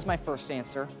Magdalene is my first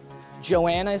answer,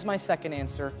 Joanna is my second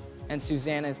answer, and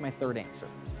Susanna is my third answer.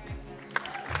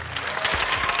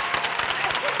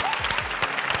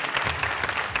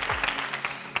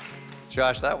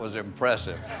 Josh, that was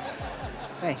impressive.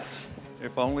 Thanks.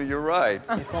 If only you're right.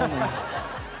 If only.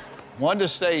 One to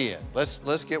stay in.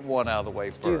 Let's get one out of the way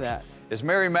first. do that. Is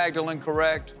Mary Magdalene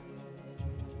correct?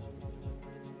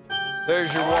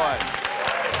 There's your one.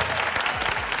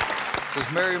 It says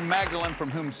Mary Magdalene, from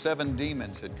whom 7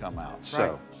 demons had come out.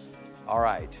 So, all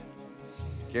right.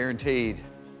 Guaranteed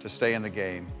to stay in the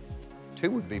game. 2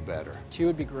 would be better. 2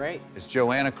 would be great. Is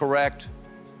Joanna correct?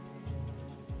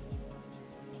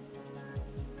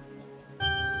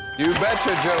 You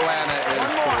betcha Joanna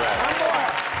is correct.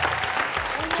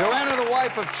 Joanna, the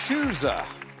wife of Chusa.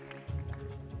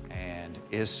 And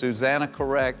is Susanna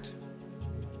correct?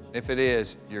 If it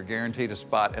is, you're guaranteed a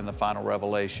spot in the final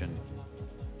revelation.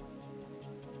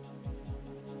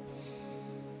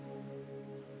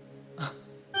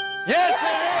 Yes,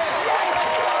 it is!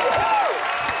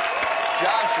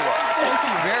 Joshua,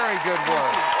 very good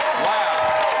work. Wow.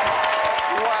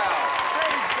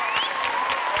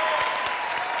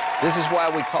 This is why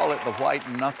we call it the white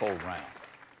knuckle round.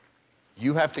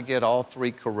 You have to get all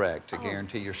 3 correct to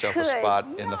guarantee yourself a spot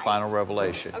in the final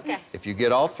revelation. Okay. If you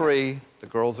get all 3, the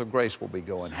girls of grace will be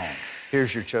going home.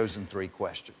 Here's your chosen 3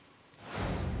 question.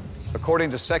 According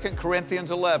to 2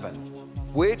 Corinthians 11,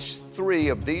 which 3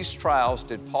 of these trials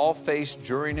did Paul face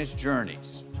during his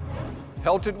journeys?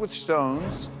 Pelted with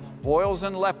stones, boils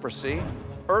and leprosy,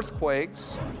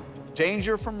 earthquakes,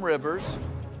 danger from rivers,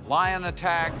 lion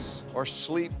attacks, or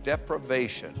sleep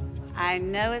deprivation? I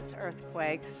know it's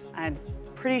earthquakes. I'm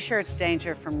pretty sure it's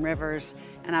danger from rivers,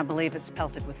 and I believe it's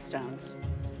pelted with stones.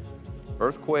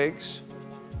 Earthquakes,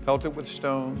 pelted with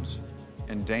stones,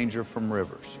 and danger from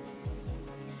rivers.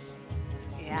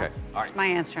 Yeah, Okay, all that's right. my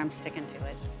answer. I'm sticking to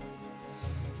it.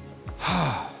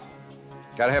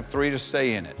 Got to have 3 to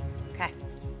stay in it. Okay.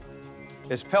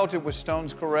 Is pelted with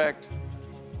stones correct?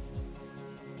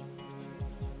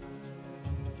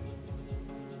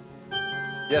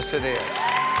 Yes, it is.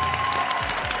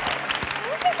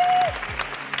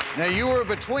 Now, you were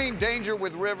between danger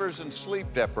with rivers and sleep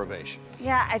deprivation.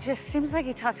 Yeah, it just seems like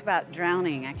he talked about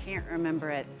drowning. I can't remember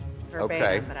it verbatim,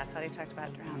 Okay. but I thought he talked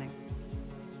about drowning.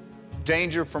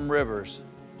 Danger from rivers.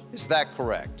 Is that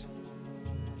correct?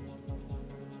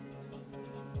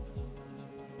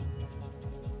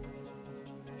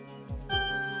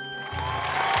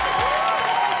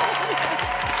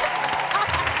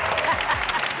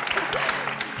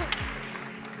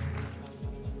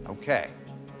 Okay.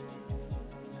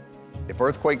 If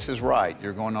earthquakes is right,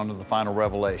 you're going on to the final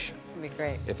revelation. That'd be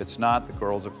great. If it's not, the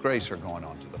girls of grace are going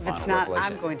on to the If final it's not,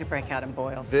 revelation. I'm going to break out in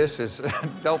boils. This is,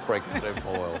 don't break out in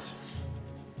boils.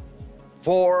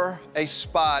 For a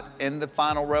spot in the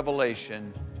final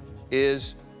revelation,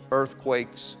 is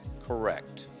earthquakes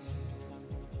correct?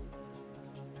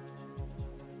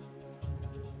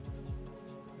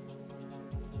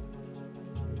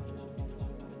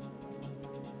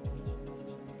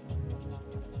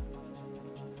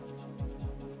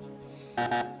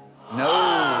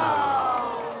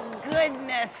 No.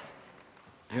 Goodness.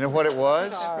 You know what it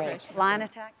was? Sorry. Lion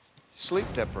attacks? Sleep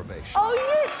deprivation. Oh,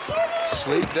 you're kidding.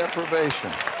 Sleep deprivation.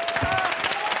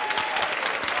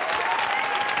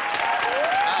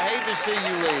 I hate to see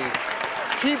you leave.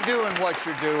 Keep doing what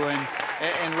you're doing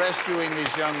and rescuing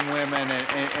these young women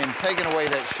and taking away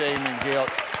that shame and guilt.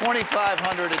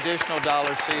 $2,500 additional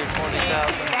dollars to you,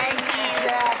 $20,000. Thank you,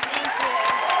 Jack. Thank you.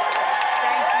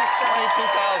 Thank you so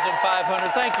much.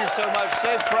 $22,500. Thank you so much.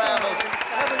 Safe travels.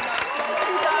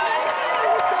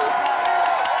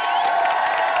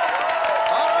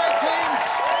 All right, teams.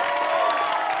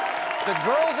 The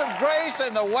Girls of Grace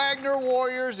and the Wagner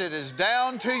Warriors, it is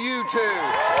down to you two.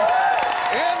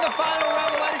 In the final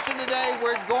revelation today,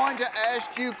 we're going to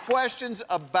ask you questions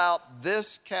about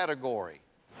this category.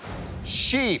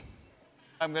 Sheep.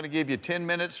 I'm going to give you 10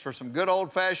 minutes for some good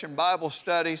old-fashioned Bible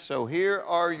study. So here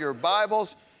are your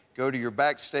Bibles. Go to your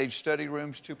backstage study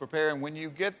rooms to prepare. And when you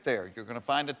get there, you're going to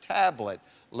find a tablet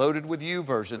loaded with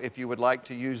YouVersion if you would like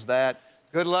to use that.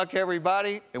 Good luck,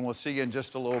 everybody, and we'll see you in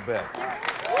just a little bit.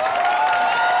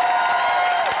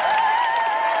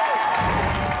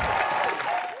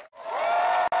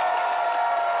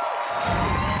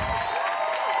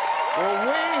 Well,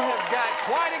 we have got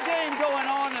quite a game going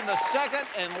on in the the second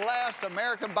and last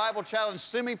American Bible Challenge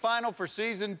semifinal for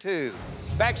season 2.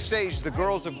 Backstage, the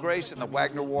girls of Grace and the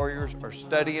Wagner Warriors are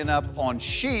studying up on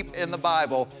sheep in the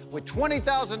Bible with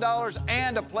 $20,000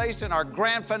 and a place in our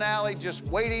grand finale just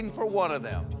waiting for one of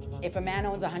them. If a man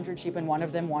owns 100 sheep and one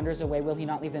of them wanders away, will he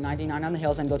not leave the 99 on the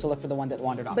hills and go to look for the one that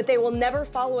wandered off? But they will never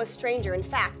follow a stranger. In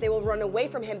fact, they will run away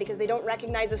from him because they don't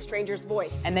recognize a stranger's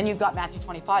voice. And then you've got Matthew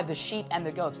 25, the sheep and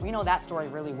the goats. We know that story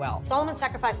really well. Solomon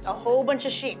sacrificed a whole bunch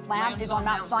of sheep. Lamb is on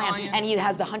Mount Zion, and he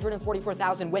has the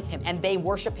 144,000 with him, and they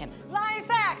worship him. Live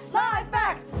facts! Live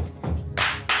facts!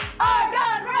 Our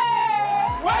God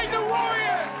reigns! Wagner Warriors!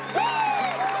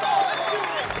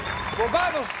 Well,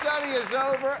 Bible study is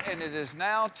over, and it is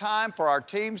now time for our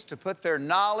teams to put their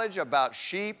knowledge about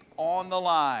sheep on the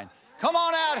line. Come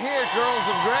on out here, girls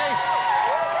of Grace.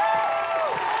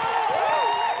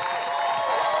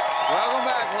 Welcome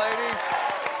back, ladies.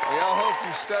 We all hope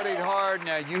you studied hard.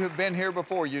 Now, you have been here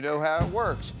before. You know how it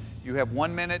works. You have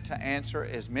 1 minute to answer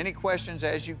as many questions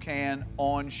as you can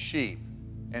on sheep.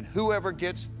 And whoever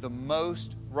gets the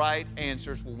most right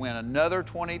answers will win another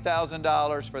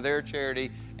 $20,000 for their charity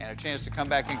and a chance to come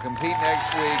back and compete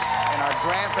next week in our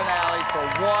grand finale for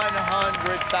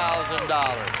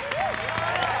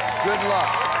 $100,000. Good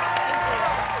luck.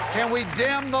 Can we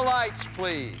dim the lights,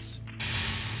 please?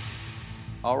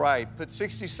 All right, put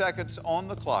 60 seconds on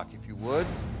the clock, if you would.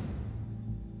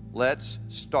 Let's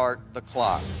start the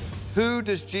clock. Who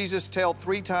does Jesus tell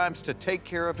 3 times to take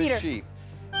care of his sheep?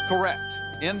 Correct.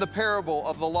 In the parable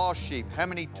of the lost sheep, how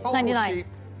many total 99. sheep?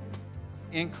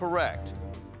 Incorrect.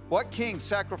 What king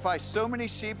sacrificed so many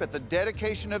sheep at the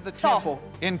dedication of the temple?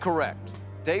 Incorrect.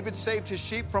 David saved his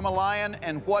sheep from a lion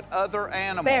and what other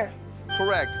animal? Bear.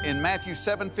 Correct. In Matthew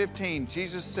 7:15,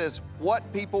 Jesus says, what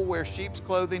people wear sheep's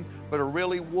clothing but are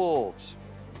really wolves?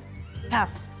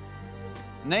 Pass.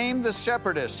 Name the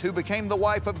shepherdess who became the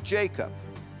wife of Jacob.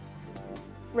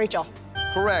 Rachel.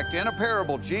 Correct. In a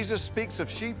parable, Jesus speaks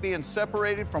of sheep being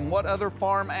separated from what other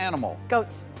farm animal?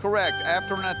 Goats. Correct.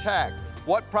 After an attack,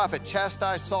 what prophet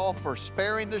chastised Saul for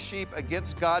sparing the sheep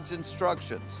against God's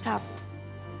instructions? Pass.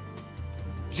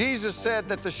 Jesus said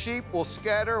that the sheep will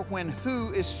scatter when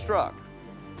who is struck?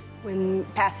 When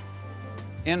pass.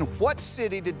 In what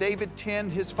city did David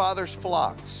tend his father's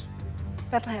flocks?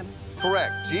 Bethlehem.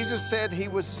 Correct. Jesus said he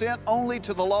was sent only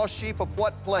to the lost sheep of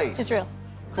what place? Israel.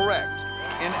 Correct.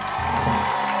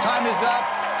 Time is up.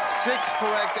 6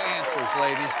 correct answers,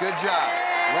 ladies. Good job.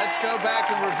 Let's go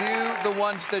back and review the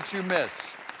ones that you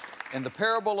missed. In the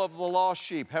parable of the lost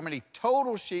sheep, how many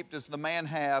total sheep does the man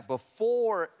have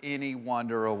before any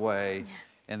wander away? Yes.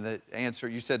 And the answer,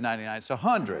 you said 99, it's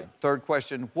 100. Third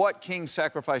question, what king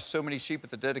sacrificed so many sheep at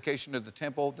the dedication of the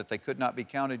temple that they could not be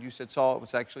counted? You said Saul, it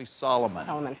was actually Solomon.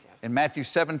 Solomon. In Matthew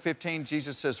 7:15,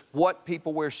 Jesus says, what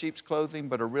people wear sheep's clothing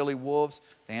but are really wolves?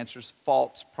 The answer is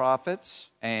false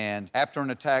prophets. And after an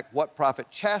attack, what prophet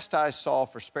chastised Saul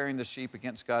for sparing the sheep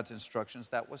against God's instructions?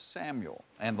 That was Samuel.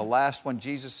 And the last one,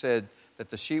 Jesus said that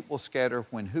the sheep will scatter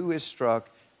when who is struck?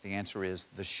 The answer is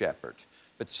the shepherd.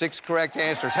 But 6 correct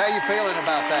answers. How are you feeling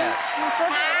about that?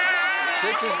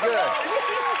 6 is good.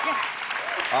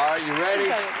 All right, you ready?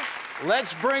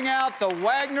 Let's bring out the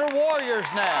Wagner Warriors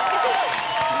now.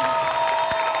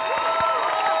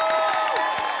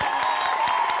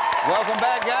 Welcome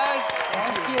back, guys.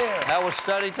 Thank you. That was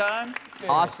study time.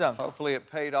 Awesome. Hopefully it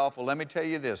paid off. Well, let me tell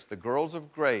you this. The girls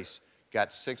of Grace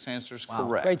got 6 answers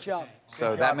correct. Great job.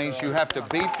 So that means you have to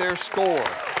beat their score.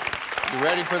 You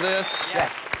ready for this?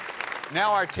 Yes.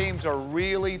 Now our teams are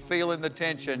really feeling the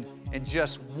tension. In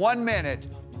just 1 minute,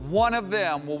 one of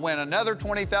them will win another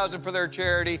 $20,000 for their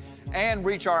charity and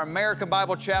reach our American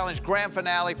Bible Challenge grand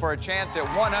finale for a chance at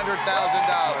 $100,000.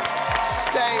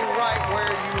 Stay right where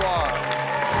you are.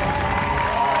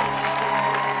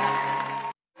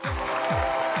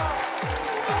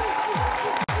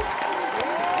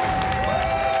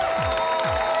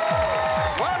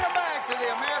 Welcome back to the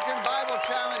American Bible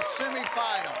Challenge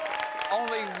semifinal.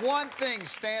 Only one thing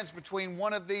stands between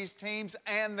one of these teams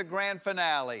and the grand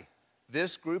finale.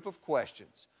 This group of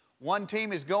questions. One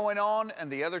team is going on and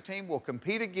the other team will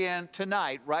compete again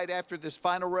tonight right after this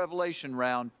final revelation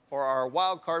round for our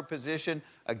wild card position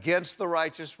against the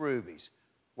Righteous Rubies.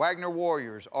 Wagner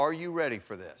Warriors, are you ready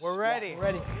for this? We're ready. Yes.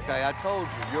 Ready. Okay, I told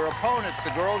you. Your opponents,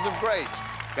 the Girls of Grace,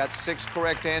 got 6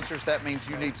 correct answers. That means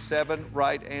you need 7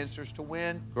 right answers to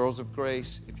win. Girls of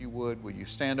Grace, if you would, will you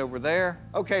stand over there?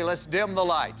 Okay, let's dim the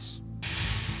lights.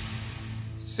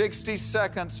 60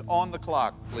 seconds on the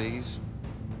clock, please.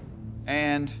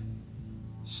 And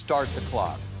start the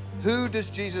clock. Who does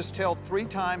Jesus tell 3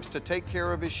 times to take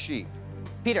care of his sheep?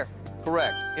 Peter.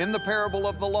 Correct. In the parable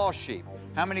of the lost sheep,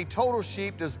 How many total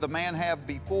sheep does the man have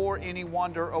before any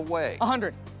wander away?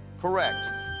 100. Correct.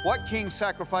 What king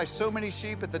sacrificed so many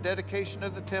sheep at the dedication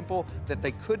of the temple that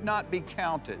they could not be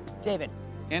counted? David.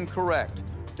 Incorrect.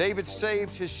 David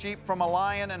saved his sheep from a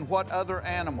lion and what other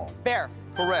animal? Bear.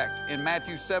 Correct. In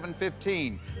Matthew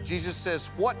 7:15, Jesus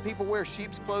says, what people wear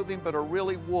sheep's clothing but are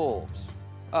really wolves?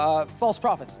 False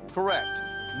prophets. Correct.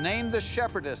 Name the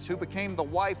shepherdess who became the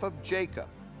wife of Jacob.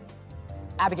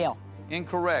 Abigail.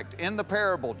 Incorrect. In the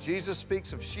parable, Jesus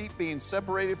speaks of sheep being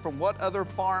separated from what other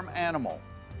farm animal?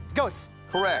 Goats.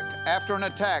 Correct. After an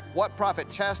attack, what prophet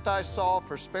chastised Saul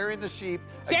for sparing the sheep?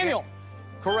 Samuel.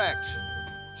 Correct.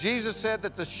 Jesus said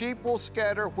that the sheep will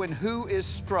scatter when who is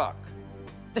struck?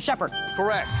 The shepherd.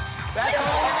 Correct. That's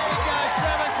all you need, guys.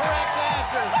 7 correct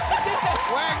answers.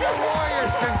 Wagner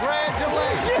Warriors,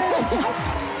 congratulations.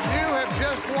 You have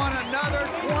just won another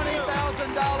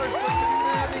 $20,000 for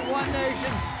Community One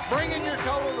Nation, bringing your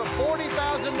total to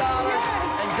 $40,000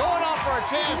 and going on for a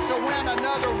chance to win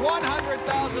another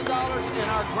 $100,000 in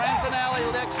our grand finale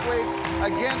next week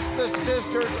against the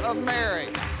Sisters of Mary.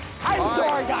 I'm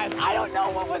sorry, guys. I don't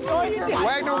know what was going through my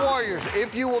Wagner mind. Warriors,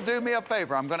 if you will do me a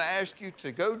favor, I'm going to ask you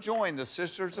to go join the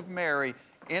Sisters of Mary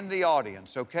in the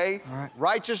audience, okay? All right.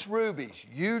 Righteous Rubies,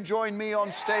 you join me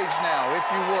on stage now, if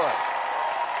you would.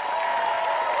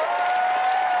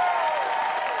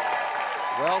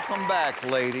 Welcome back,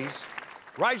 ladies.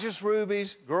 Righteous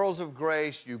Rubies, Girls of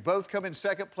Grace, you both come in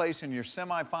second place in your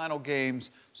semifinal games,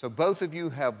 so both of you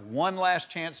have one last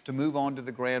chance to move on to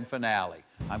the grand finale.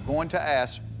 I'm going to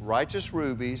ask Righteous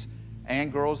Rubies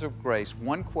and Girls of Grace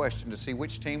one question to see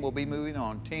which team will be moving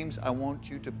on. Teams, I want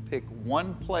you to pick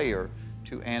one player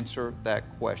to answer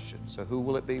that question. So who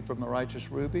will it be from the Righteous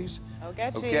Rubies?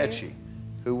 Ogechi. Ogechi.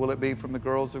 Who will it be from the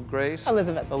Girls of Grace?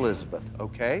 Elizabeth. Elizabeth,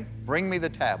 okay. Bring me the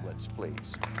tablets,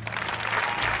 please.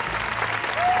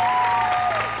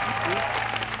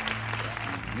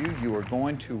 You are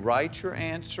going to write your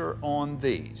answer on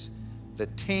these. The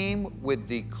team with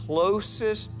the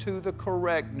closest to the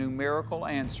correct numerical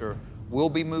answer will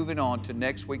be moving on to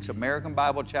next week's American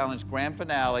Bible Challenge Grand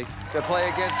Finale to play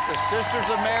against the Sisters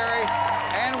of Mary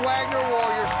and Wagner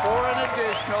Warriors for an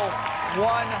additional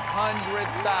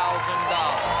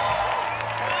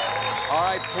 $100,000. All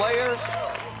right, players,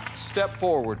 step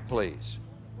forward, please.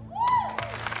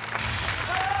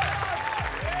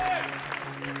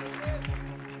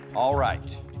 All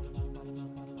right,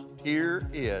 here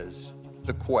is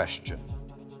the question.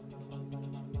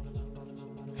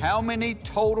 How many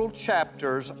total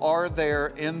chapters are there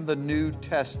in the New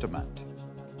Testament?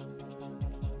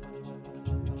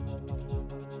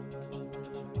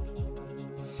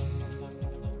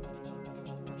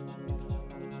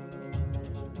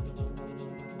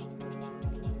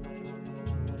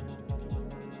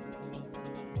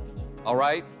 All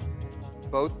right.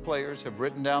 Both players have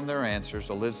written down their answers.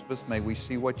 Elizabeth, may we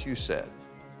see what you said?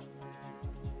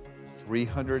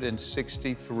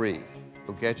 363.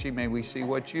 Ogechi, may we see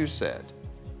what you said?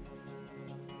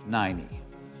 90.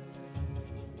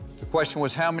 The question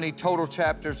was, how many total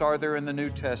chapters are there in the New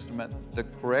Testament? The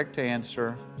correct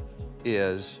answer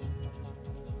is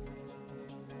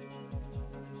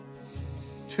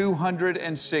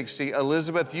 260.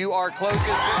 Elizabeth, you are closest.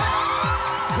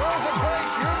 Girls of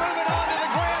Grace, you're moving on to the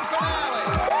grand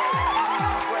finale.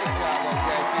 Great job,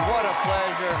 Ogechi. What a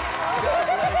pleasure. God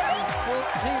bless you.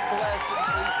 Keep blessing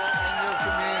people in your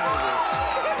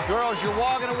community. Girls, you're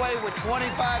walking away with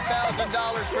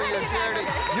 $25,000 for your charity.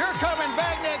 You're coming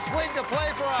back next week to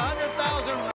play for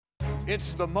 $100,000.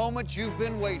 It's the moment you've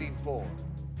been waiting for.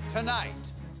 Tonight,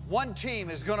 one team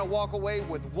is going to walk away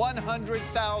with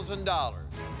 $100,000.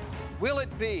 Will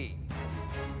it be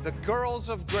the Girls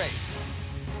of Grace,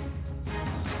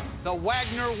 the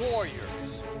Wagner Warriors,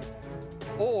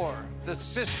 or the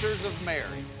Sisters of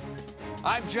Mary?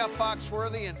 I'm Jeff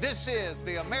Foxworthy, and this is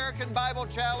the American Bible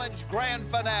Challenge Grand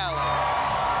Finale.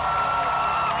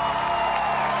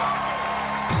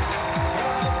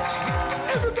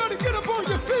 Everybody get up on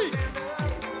your feet.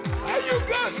 How you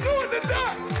guys doing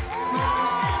tonight?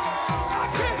 I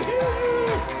can't hear you.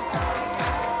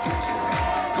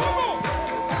 Come on.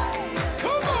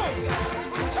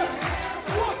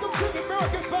 Welcome to the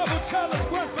American Bible Challenge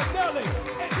Grand Finale.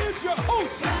 And here's your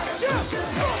host, Jeff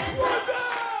Foxworthy.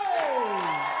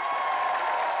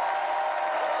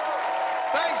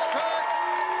 Thanks, Kurt.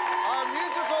 Our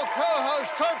musical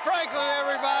co-host, Kurt Franklin,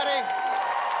 everybody.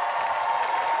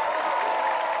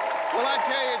 Well, I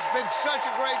tell you, it's been such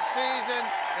a great season,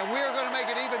 and we are going to make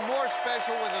it even more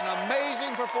special with an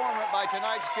amazing performance by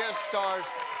tonight's guest stars,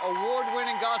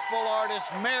 award-winning gospel artist,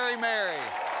 Mary Mary.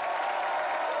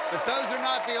 But those are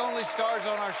not the only stars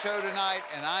on our show tonight,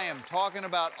 and I am talking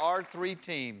about our three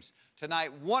teams.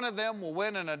 Tonight, one of them will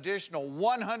win an additional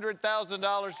 $100,000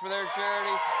 for their charity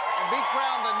and be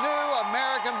crowned the new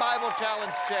American Bible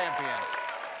Challenge champions.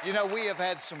 You know, we have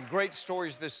had some great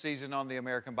stories this season on the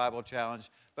American Bible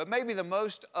Challenge, but maybe the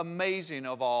most amazing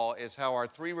of all is how our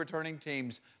three returning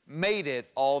teams made it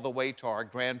all the way to our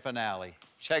grand finale.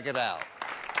 Check it out.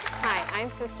 Hi,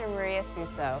 I'm Sister Maria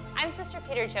Suso. I'm Sister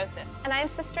Peter Joseph. And I'm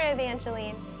Sister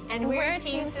Evangeline. And we're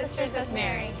Team Sisters of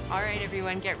Mary. All right,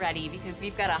 everyone, get ready because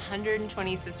we've got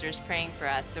 120 sisters praying for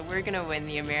us, so we're gonna win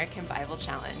the American Bible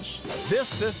Challenge. This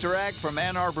sister act from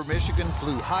Ann Arbor, Michigan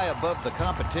flew high above the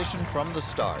competition from the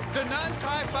start. The nuns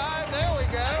high five, there we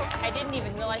go. I didn't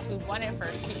even realize we won at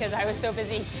first because I was so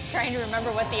busy trying to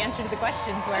remember what the answer to the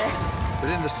questions were. But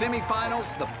in the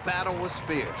semifinals, the battle was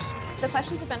fierce. The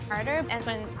questions have been harder, and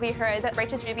when we heard that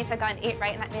Righteous Rubies had gotten 8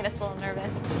 right, that made us a little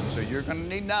nervous. So you're gonna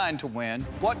need 9 to win.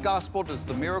 What gospel does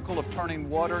the miracle of turning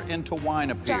water into wine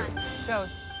appear? John.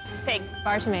 Ghost. Pig.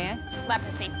 Bartimaeus.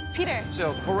 Leprosy. Peter.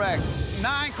 So correct.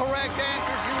 9 correct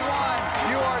answers, you won.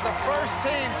 You are the first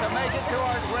team to make it to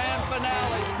our grand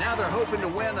finale. Now they're hoping to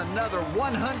win another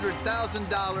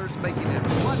 $100,000, making it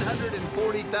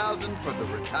 $140,000 for the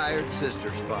Retired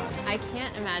Sisters Fund. I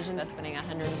can't imagine us winning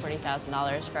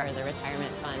 $140,000 for the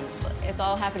retirement fund. It's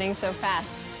all happening so fast.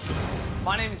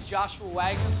 My name is Joshua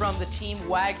Wagner from the team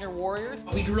Wagner Warriors.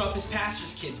 We grew up as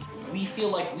pastors' kids. We feel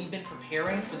like we've been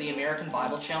preparing for the American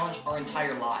Bible Challenge our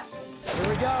entire lives. Here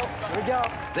we go. Here we go.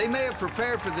 They may have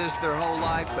prepared for this their whole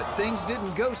life, but things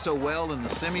didn't go so well in the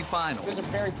semifinals. It was a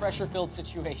very pressure-filled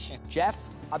situation. Jeff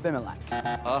Abimelech.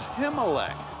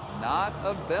 Ahimelech, not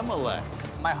Abimelech.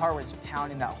 My heart was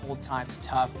pounding that whole time. It's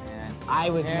tough, man.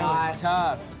 It was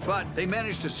tough. But they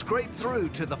managed to scrape through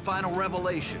to the final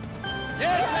revelation.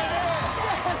 Yes, they did!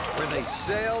 Where they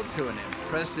sailed to an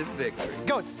impressive victory.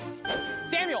 Goats.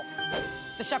 Samuel,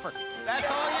 the shepherd. That's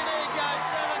all you need, guys.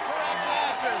 7 correct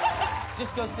answers.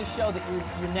 Just goes to show that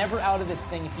you're never out of this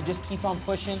thing. If you just keep on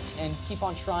pushing and keep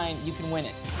on trying, you can win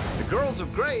it. The Girls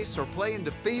of Grace are playing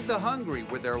to feed the hungry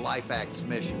with their Life Acts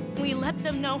mission. We let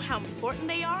them know how important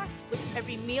they are. With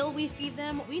every meal we feed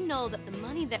them, we know that the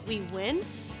money that we win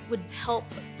would help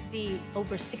the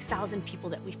over 6,000 people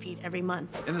that we feed every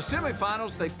month. In the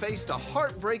semifinals, they faced a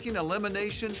heartbreaking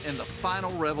elimination in the final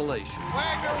revelation.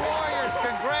 Wagner Warriors,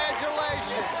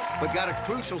 congratulations! But got a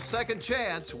crucial second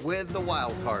chance with the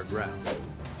wild card round.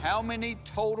 How many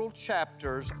total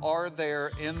chapters are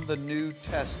there in the New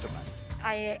Testament?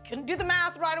 I couldn't do the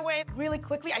math right away. Really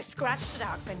quickly, I scratched it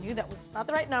out because I knew that was not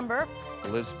the right number.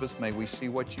 Elizabeth, may we see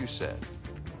what you said?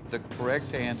 The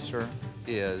correct answer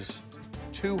is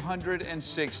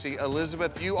 260.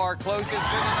 Elizabeth, you are closest to the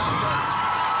number.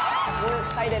 We're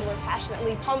excited, we're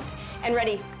passionately pumped and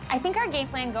ready. I think our game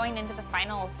plan going into the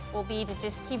finals will be to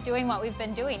just keep doing what we've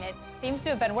been doing. It seems to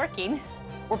have been working.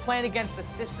 We're playing against the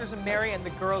Sisters of Mary and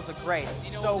the Girls of Grace.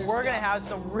 So we're going to have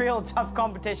some real tough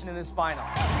competition in this final. All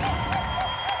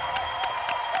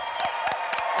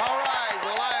right,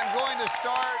 well, I am going to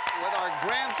start with our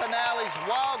grand finale's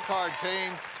wild card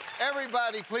team.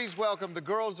 Everybody, please welcome the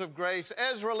Girls of Grace,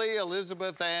 Ezra Lee,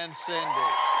 Elizabeth, and Cindy.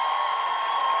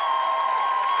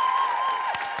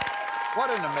 What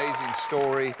an amazing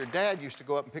story. Your dad used to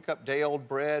go up and pick up day-old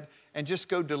bread and just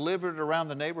go deliver it around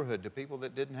the neighborhood to people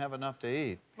that didn't have enough to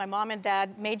eat. My mom and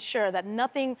dad made sure that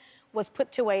nothing was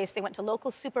put to waste. They went to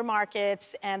local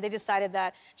supermarkets, and they decided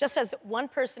that just as one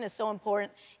person is so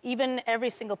important, even every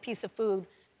single piece of food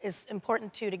is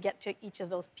important, too, to get to each of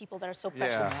those people that are so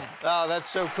precious. Yeah. Oh, that's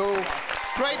so cool.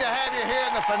 Great to have you here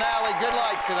in the finale. Good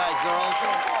luck tonight, girls.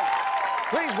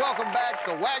 Please welcome back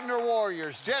the Wagner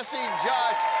Warriors, Jesse,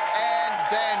 Josh,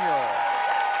 and Daniel.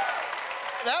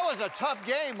 That was a tough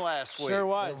game last week. Sure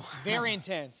was. Very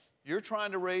intense. You're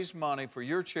trying to raise money for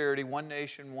your charity, One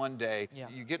Nation, One Day. Yeah.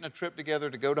 You're getting a trip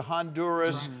together to go to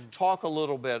Honduras. Talk a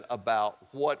little bit about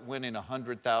what winning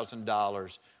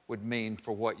 $100,000 would mean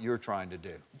for what you're trying to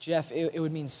do. Jeff, it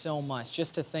would mean so much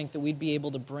just to think that we'd be able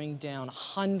to bring down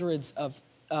hundreds of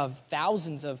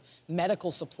thousands of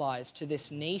medical supplies to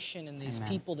this nation and these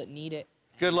people that need it.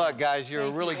 Good luck, guys. You're a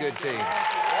really good team.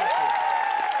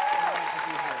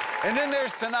 And then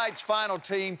there's tonight's final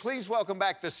team. Please welcome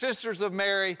back the Sisters of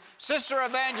Mary, Sister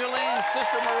Evangeline,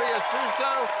 Sister Maria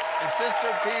Suso, and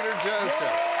Sister Peter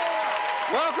Joseph.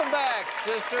 Welcome back,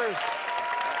 sisters.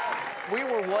 We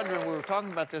were wondering, we were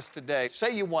talking about this today.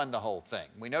 Say you won the whole thing.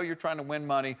 We know you're trying to win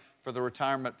money for the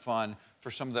retirement fund for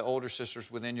some of the older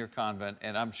sisters within your convent,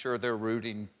 and I'm sure they're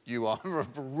rooting you on,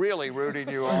 really rooting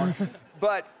you on.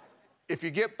 But if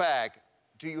you get back,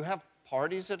 do you have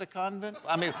parties at a convent?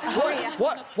 I mean, yeah.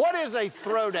 what is a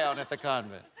throwdown at the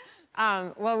convent?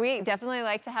 Well, we definitely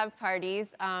like to have parties.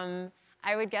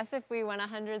 I would guess if we won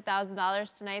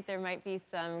 $100,000 tonight, there might be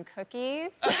some cookies.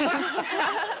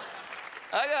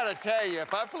 I gotta tell you,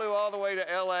 if I flew all the way to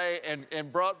LA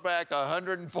and brought back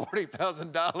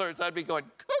 $140,000, I'd be going,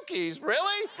 cookies,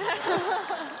 really?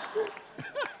 Well,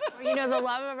 you know, the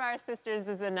love of our sisters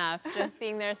is enough, just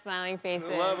seeing their smiling faces.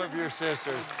 The love of your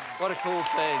sisters. What a cool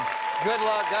thing. Good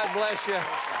luck, God bless you.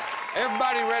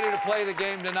 Everybody ready to play the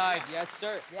game tonight? Yes,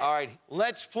 sir. Yes. All right,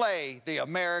 let's play the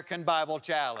American Bible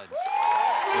Challenge.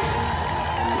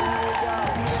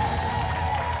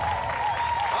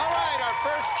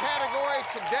 First category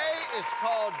today is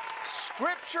called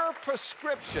Scripture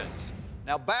Prescriptions.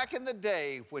 Now, back in the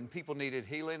day when people needed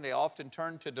healing, they often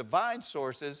turned to divine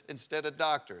sources instead of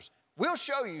doctors. We'll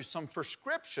show you some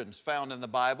prescriptions found in the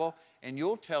Bible, and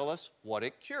you'll tell us what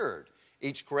it cured.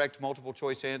 Each correct multiple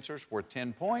choice answer is worth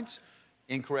 10 points.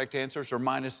 Incorrect answers are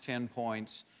minus 10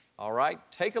 points. All right,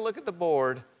 take a look at the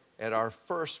board at our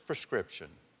first prescription.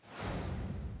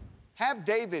 Have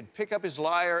David pick up his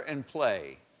lyre and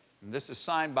play. And this is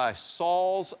signed by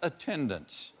Saul's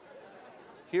attendants.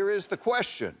 Here is the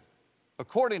question.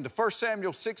 According to 1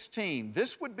 Samuel 16,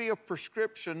 this would be a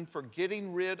prescription for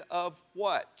getting rid of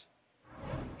what?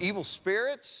 Evil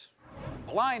spirits,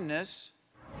 blindness,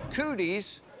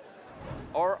 cooties,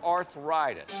 or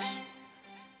arthritis?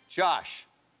 Josh.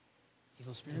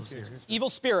 Evil spirits. Evil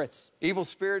spirits. Evil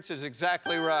spirits is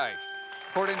exactly right.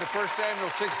 According to 1 Samuel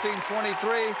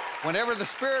 16:23, whenever the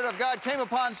Spirit of God came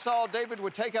upon Saul, David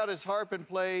would take out his harp and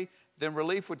play. Then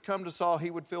relief would come to Saul.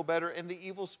 He would feel better, and the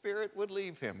evil spirit would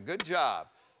leave him. Good job.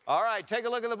 All right, take a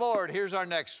look at the board. Here's our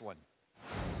next one.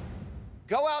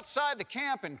 Go outside the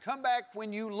camp and come back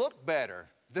when you look better.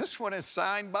 This one is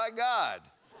signed by God.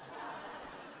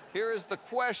 Here is the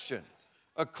question.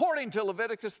 According to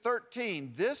Leviticus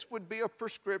 13, this would be a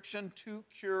prescription to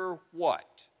cure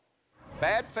what?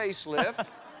 Bad facelift,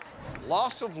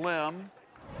 loss of limb,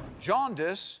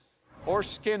 jaundice, or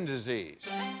skin disease?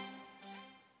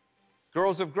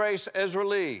 Girls of Grace, Ezra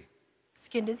Lee.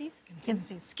 Skin disease? Skin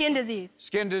disease. Skin disease.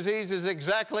 Skin disease is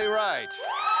exactly right.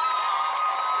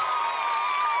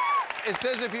 It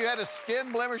says if you had a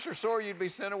skin blemish or sore, you'd be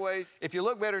sent away. If you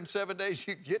look better in 7 days,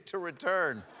 you'd get to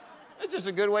return. That's just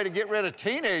a good way to get rid of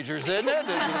teenagers, isn't it? All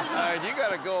right, you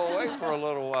got to go away for a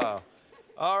little while.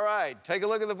 All right, take a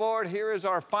look at the board. Here is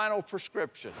our final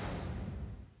prescription.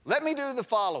 Let me do the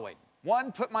following.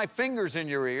 1, put my fingers in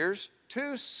your ears.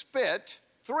 2, spit.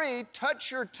 3,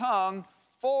 touch your tongue.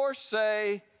 4,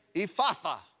 say,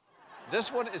 Ephphatha.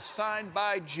 This one is signed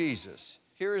by Jesus.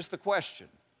 Here is the question.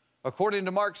 According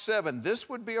to Mark 7, this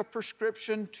would be a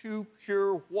prescription to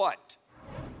cure what?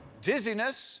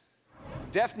 Dizziness,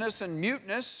 deafness and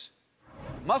muteness,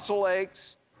 muscle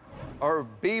aches, or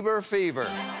Bieber fever?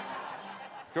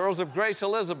 Girls of Grace,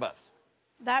 Elizabeth.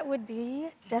 That would be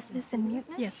deafness and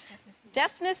muteness? Yes.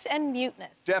 Deafness and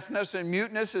muteness. Deafness and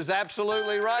muteness is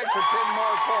absolutely right for 10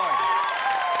 more points.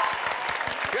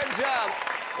 Good job.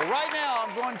 Well, right now,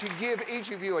 I'm going to give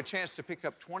each of you a chance to pick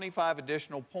up 25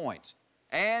 additional points.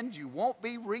 And you won't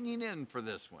be ringing in for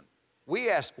this one. We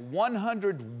asked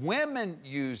 100 women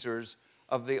users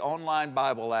of the online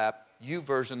Bible app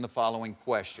YouVersion the following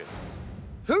question.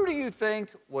 Who do you think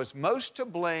was most to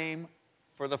blame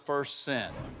for the first sin?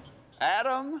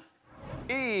 Adam,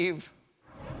 Eve,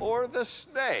 or the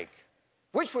snake?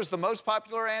 Which was the most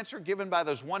popular answer given by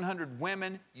those 100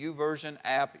 women YouVersion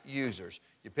app users?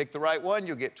 You pick the right one,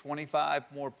 you'll get 25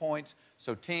 more points.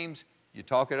 So teams, you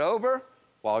talk it over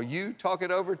while you talk it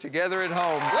over together at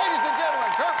home. Ladies and gentlemen,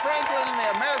 Kirk Franklin and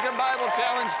the American Bible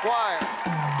Challenge Choir.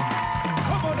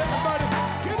 Come on, everybody,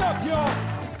 get up, y'all.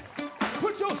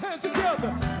 Put your hands together.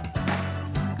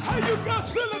 How you guys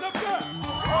feeling up there?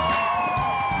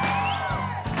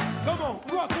 Come on,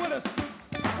 rock with us.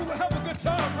 We're gonna have a good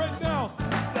time right now.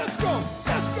 Let's go,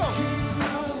 let's go.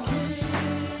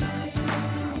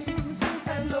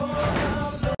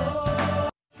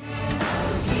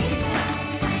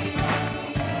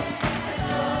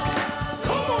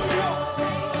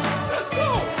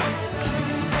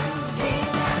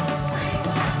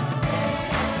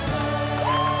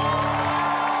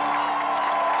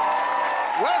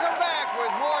 Welcome back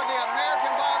with more of the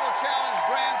American Bible Challenge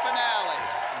Grand Finale.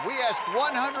 We asked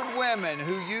 100 women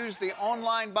who use the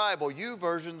online Bible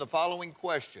YouVersion the following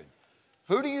question.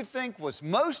 Who do you think was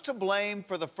most to blame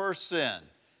for the first sin?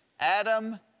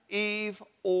 Adam, Eve,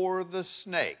 or the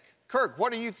snake? Kirk,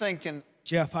 what are you thinking?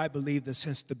 Jeff, I believe that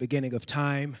since the beginning of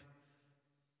time,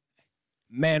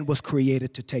 man was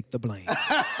created to take the blame.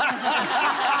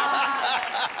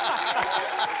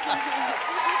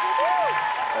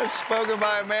 That's spoken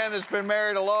by a man that's been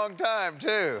married a long time,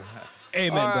 too.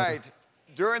 Amen, All brother. right.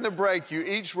 During the break, you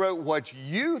each wrote what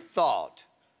you thought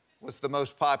was the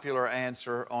most popular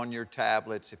answer on your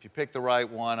tablets. If you pick the right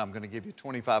one, I'm going to give you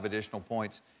 25 additional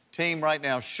points. Team, right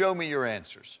now, show me your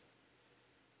answers.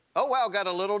 Oh, wow, got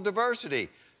a little diversity.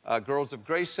 Girls of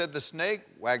Grace said the snake.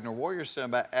 Wagner Warriors said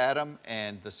about Adam.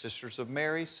 And the Sisters of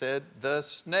Mary said the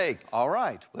snake. All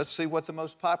right, let's see what the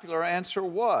most popular answer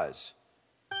was.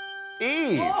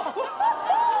 Eve. Come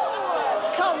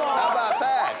on. How about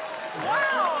that?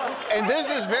 Wow. And this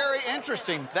is very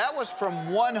interesting. That was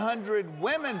from 100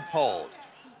 women polled.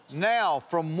 Now,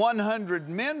 from 100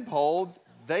 men polled,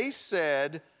 they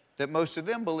said that most of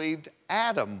them believed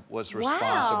Adam was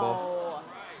responsible. Wow.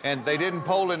 And they didn't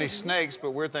poll any snakes,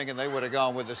 but we're thinking they would have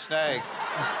gone with the snake.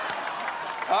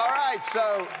 All right,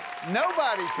 so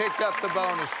nobody picked up the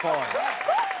bonus points.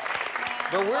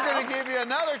 But we're going to give you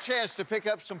another chance to pick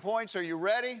up some points. Are you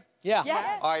ready? Yeah.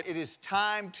 Yes. All right, it is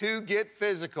time to get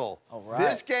physical. All right.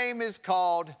 This game is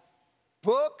called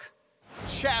Book,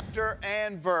 Chapter,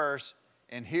 and Verse.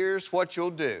 And here's what you'll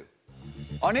do.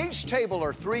 On each table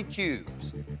are 3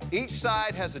 cubes. Each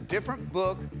side has a different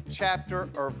book, chapter,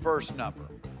 or verse number.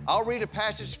 I'll read a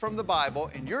passage from the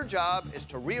Bible, and your job is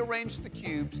to rearrange the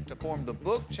cubes to form the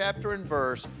book, chapter, and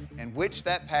verse in which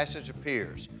that passage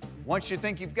appears. Once you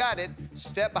think you've got it,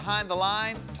 step behind the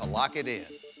line to lock it in.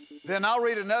 Then I'll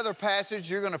read another passage,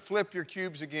 you're going to flip your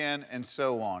cubes again, and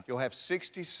so on. You'll have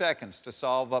 60 seconds to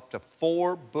solve up to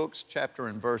 4 books, chapter,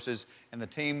 and verses, and the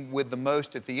team with the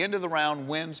most at the end of the round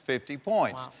wins 50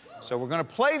 points. Wow. So we're going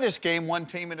to play this game one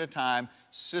team at a time.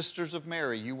 Sisters of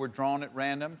Mary, you were drawn at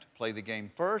random to play the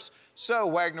game first. So,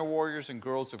 Wagner Warriors and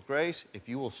Girls of Grace, if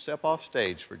you will step off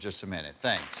stage for just a minute.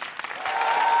 Thanks.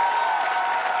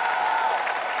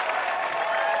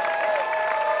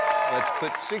 Let's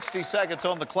put 60 seconds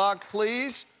on the clock,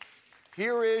 please.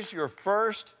 Here is your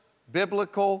first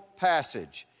biblical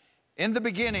passage. In the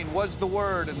beginning was the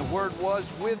Word, and the Word was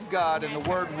with God, and the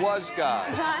Word was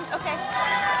God. John, okay.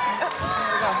 Here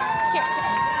we go. Here.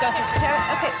 Dustin.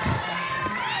 Okay.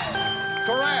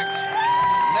 Correct.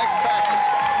 Next passage.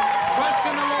 Trust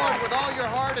in the Lord with all your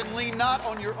heart and lean not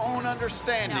on your own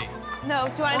understanding.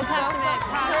 No, do I Old just go? Testament,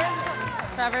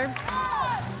 Proverbs.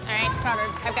 All right,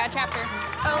 Proverbs. I've got a chapter.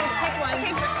 Oh, Pick one.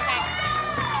 okay. Okay.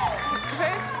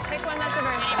 Verse? Pick one that's a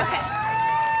verse.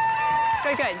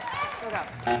 Okay. Good. Go.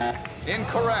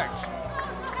 Incorrect.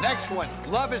 Next one.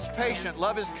 Love is patient.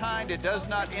 Love is kind. It does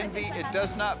not envy. It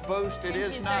does not boast. It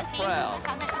is not proud.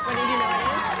 What did you know it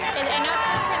is? I know it's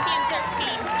 1 Corinthians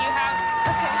 13. Do you have...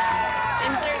 Okay.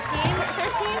 In 13?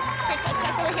 13?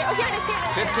 Over here. Oh, here it is.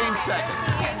 15 seconds.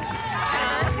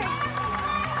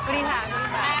 What do you have?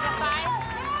 I have a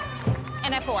 5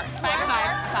 and a 4. 5 or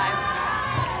 5? 5.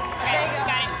 Okay,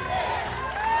 got it.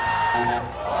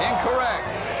 Incorrect.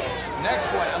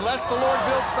 Next one. Unless the Lord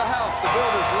builds the house, the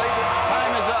builder's labor.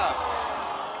 Time is up.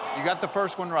 You got the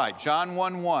first one right. John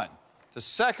 1:1. The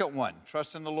second one.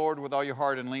 Trust in the Lord with all your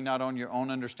heart and lean not on your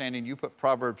own understanding. You put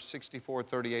Proverbs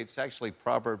 64:38. It's actually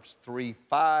Proverbs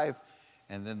 3:5.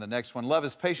 And then the next one. Love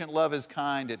is patient. Love is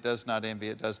kind. It does not envy.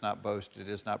 It does not boast. It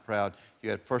is not proud.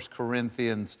 You had 1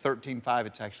 Corinthians 13:5.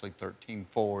 It's actually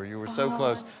 13:4. You were so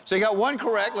close. So you got one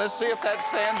correct. Let's see if that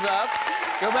stands up.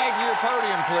 Go back to your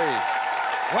podium, please.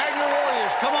 Wagner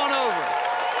Warriors, come on over.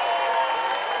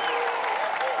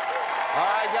 All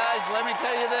right, guys, let me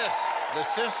tell you this. The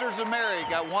Sisters of Mary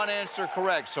got one answer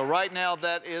correct. So right now,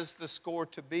 that is the score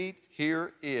to beat.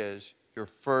 Here is your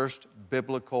first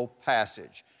biblical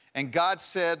passage. And God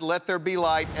said, let there be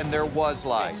light, and there was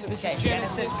light. Okay, so this is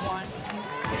Genesis 1.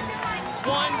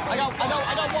 I got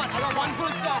one. I got 1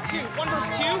 verse 2. 1 verse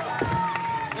 2.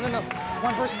 No.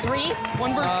 1 verse 3.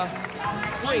 1 verse...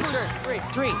 3, sure.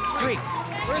 3.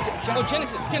 Where is it? Oh,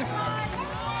 Genesis.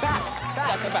 Back.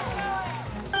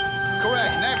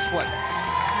 Correct. Next one.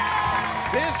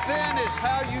 This then is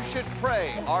how you should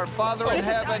pray. Our Father in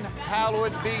heaven,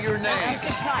 hallowed be your name.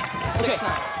 6, 9. 6,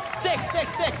 9.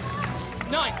 6.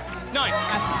 9.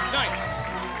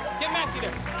 Get Matthew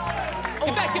there.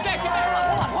 Get back.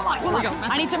 Hold on.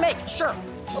 I need to make sure.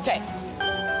 Okay.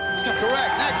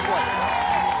 Correct. Next one.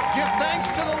 Give thanks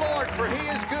to the Lord, for he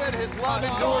is good. His love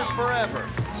endures forever.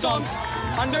 Psalms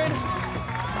 100.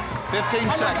 15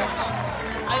 seconds.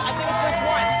 I think it's verse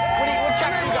 1. What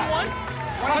chapter you got?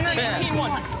 118.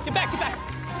 1. Get back.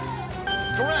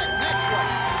 Correct. Next one.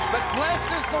 But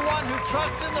blessed is the one who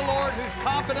trusts in the Lord, whose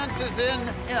confidence is in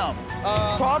him.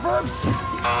 Proverbs?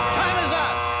 Time is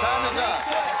up. Feels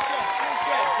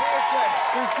good.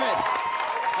 Feels good.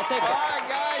 I'll take it. All right,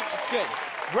 guys. That's good.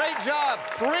 Great job.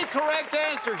 3 correct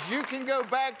answers. You can go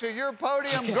back to your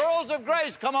podium. Okay. Girls of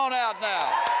Grace, come on out now.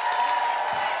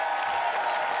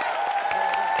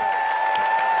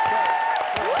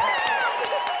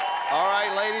 All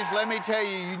right, ladies, let me tell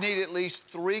you, you need at least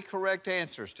 3 correct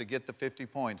answers to get the 50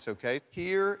 points, okay?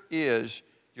 Here is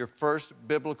your first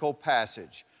biblical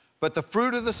passage. But the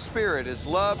fruit of the Spirit is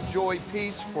love, joy,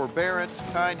 peace, forbearance,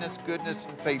 kindness, goodness,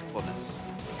 and faithfulness.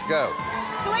 Go.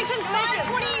 Galatians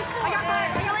 5:24. I got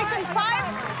 5. Galatians 5.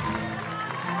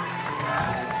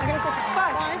 I got 5.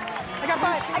 I got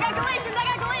 5. I got Galatians. I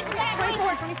got Galatians. I got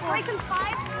 24. 24. Galatians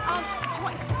 5.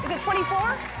 Is it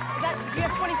 24? Is that? Do you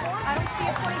have 24? I don't see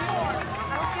a 24.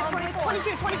 I don't see a 24.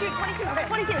 22. 22. 22. Okay.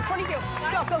 22. 22.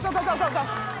 Go.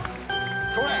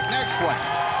 Correct. Next one.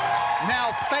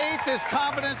 Now, faith is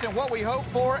confidence in what we hope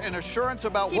for and assurance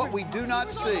about what we do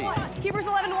not see. Hebrews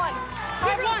 11:1.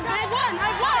 I have 1.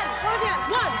 Go again.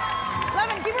 1.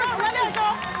 11. Hebrews 11.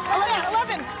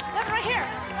 11 right here.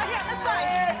 Right here. This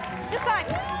side. This side.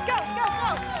 Go.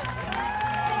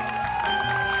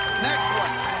 Next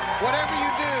one. Whatever you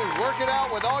do, work it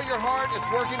out with all your heart. It's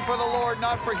working for the Lord,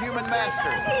 not for human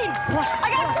masters. I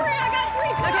got 3.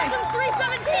 Colossians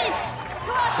 3:17.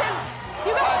 Colossians.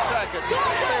 You got 5 seconds. 3,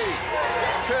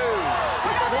 2,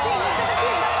 1.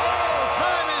 Oh,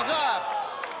 time is up.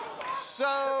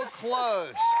 So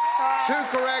close. 2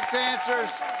 correct answers.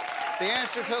 The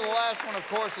answer to the last one, of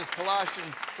course, is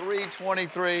Colossians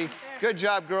 3:23. Good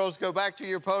job, girls. Go back to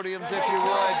your podiums if you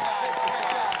would.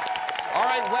 All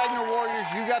right, Wagner Warriors,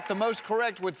 you got the most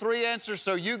correct with 3 answers,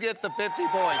 so you get the 50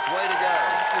 points. Way to go.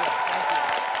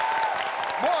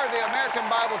 More of the American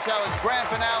Bible Challenge Grand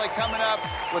Finale coming up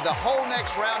with the whole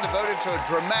next round devoted to a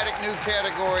dramatic new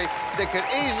category that could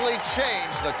easily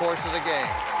change the course of the game.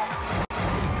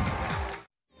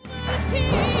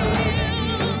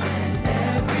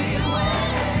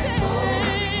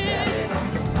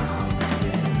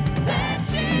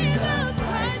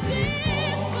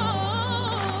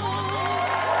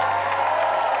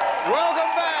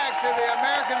 Welcome back to the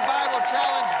American Bible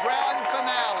Challenge Grand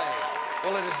Finale.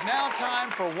 Well, it is now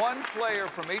time for one player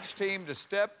from each team to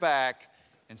step back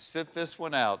and sit this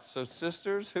one out. So,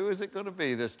 sisters, who is it going to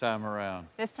be this time around?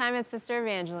 This time it's Sister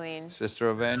Evangeline. Sister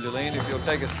Evangeline, if you'll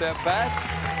take a step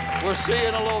back, we'll see you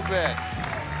in a little bit.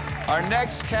 Our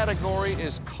next category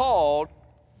is called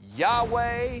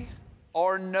Yahweh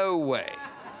or No Way.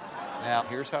 Now,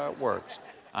 here's how it works.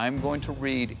 I'm going to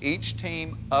read each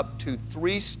team up to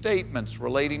 3 statements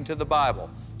relating to the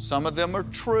Bible. Some of them are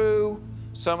true,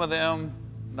 some of them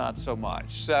not so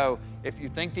much. So if you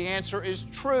think the answer is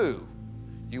true,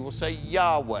 you will say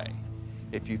Yahweh.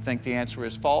 If you think the answer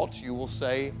is false, you will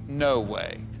say no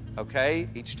way. Okay?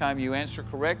 Each time you answer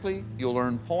correctly, you'll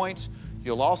earn points.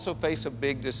 You'll also face a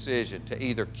big decision to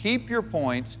either keep your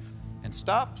points and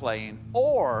stop playing,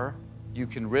 or you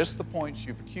can risk the points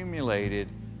you've accumulated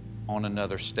on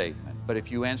another statement. But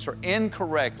if you answer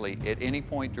incorrectly at any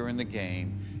point during the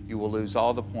game, you will lose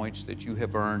all the points that you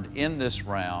have earned in this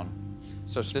round.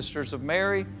 So, Sisters of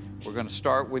Mary, we're going to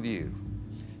start with you.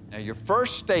 Now, your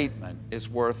first statement is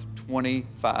worth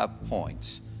 25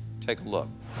 points. Take a look.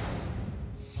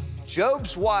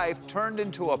 Job's wife turned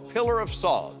into a pillar of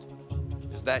salt.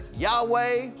 Is that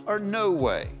Yahweh or no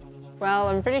way? Well,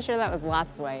 I'm pretty sure that was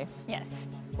Lot's wife. Yes.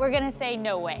 We're going to say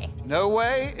no way. No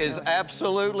way is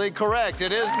absolutely correct.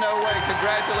 It is no way.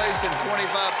 Congratulations,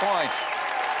 25 points.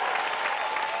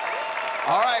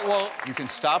 All right, well, you can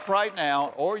stop right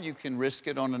now, or you can risk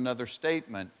it on another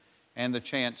statement and the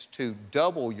chance to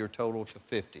double your total to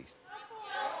 50.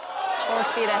 Full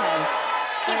speed ahead.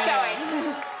 Keep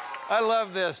going. I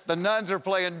love this. The nuns are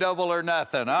playing double or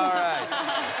nothing. All right.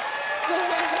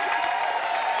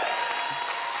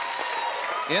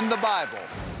 In the Bible,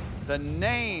 the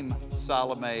name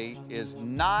Salome is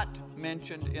not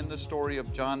mentioned in the story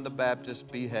of John the Baptist's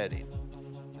beheading.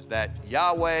 Is that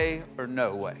Yahweh or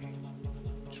no way?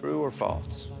 True or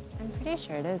false? I'm pretty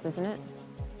sure it is, isn't it?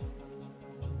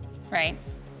 Right.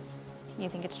 You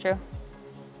think it's true?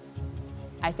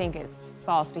 I think it's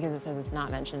false because it says it's not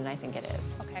mentioned, and I think it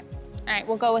is. Okay. All right,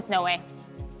 we'll go with no way.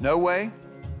 No way?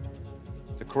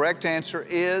 The correct answer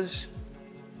is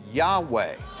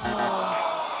Yahweh.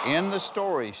 In the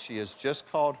story, she is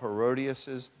just called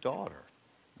Herodias' daughter,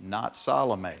 not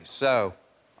Salome. So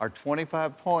our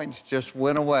 25 points just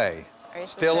went away.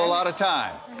 Still a lot of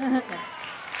time.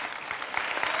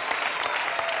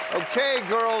 Okay,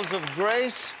 girls of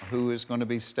grace. Who is going to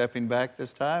be stepping back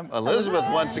this time? Elizabeth,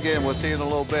 once again. We'll see you in a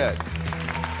little bit.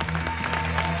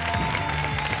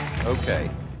 Okay,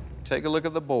 take a look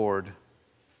at the board,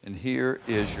 and here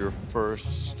is your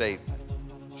first statement.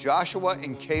 Joshua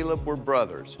and Caleb were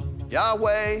brothers.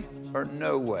 Yahweh or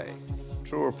no way?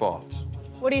 True or false?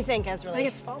 What do you think, Ezra? I think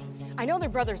it's false. I know they're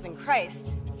brothers in Christ,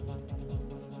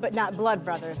 but not blood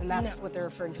brothers, and that's what they're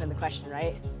referring to in the question,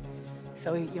 right?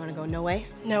 So you want to go no way?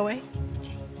 No way.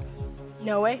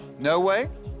 No way. No way?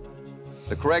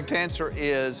 The correct answer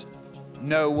is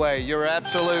no way. You're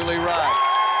absolutely right.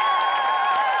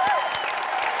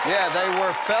 Yeah, they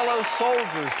were fellow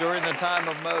soldiers during the time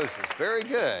of Moses. Very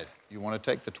good. You want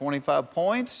to take the 25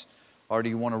 points, or do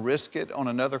you want to risk it on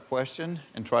another question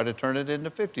and try to turn it into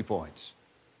 50 points?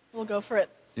 We'll go for it.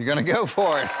 You're going to go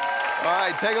for it. All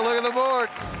right, take a look at the board.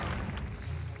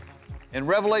 In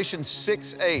Revelation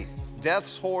 6:8,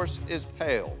 death's horse is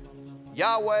pale.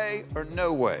 Yahweh or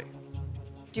no way?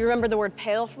 Do you remember the word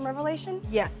pale from Revelation?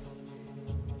 Yes.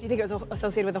 Do you think it was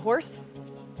associated with a horse?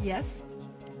 Yes.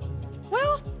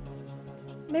 Well,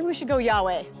 maybe we should go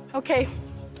Yahweh. Okay.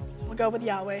 We'll go with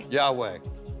Yahweh. Yahweh.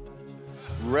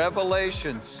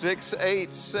 Revelation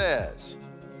 6:8 says,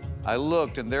 I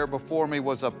looked, and there before me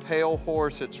was a pale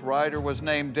horse. Its rider was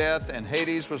named Death, and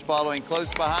Hades was following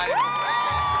close behind him.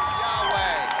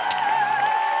 Yahweh.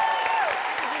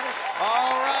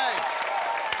 All right.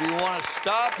 Do you want to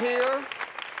stop here,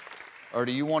 or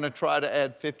do you want to try to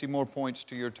add 50 more points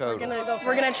to your total?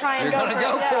 We're gonna try and You're go gonna for it.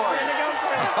 go Yeah, for we're it. gonna go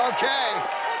for it. Okay.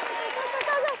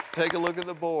 Take a look at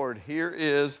the board. Here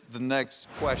is the next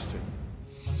question.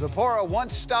 Zipporah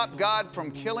once stopped God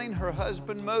from killing her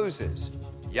husband Moses.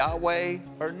 Yahweh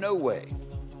or no way?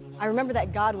 I remember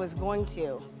that God was going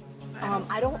to.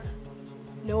 I don't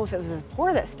know if it was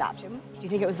Zipporah that stopped him. Do you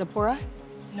think it was Zipporah?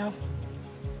 No.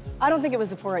 I don't think it was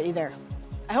Zipporah either.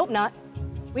 I hope not.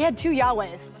 We had 2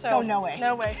 Yahwehs. Let's go no way.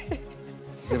 No way.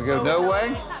 You gonna go no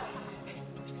way?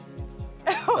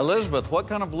 Elizabeth, what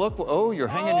kind of look? Oh, you're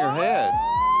hanging your head.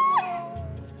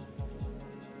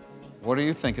 What are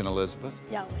you thinking, Elizabeth?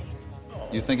 Yahweh.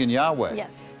 You thinking Yahweh?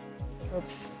 Yes.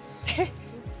 Oops.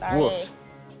 Sorry. Whoops.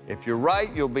 If you're right,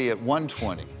 you'll be at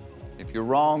 120. If you're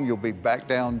wrong, you'll be back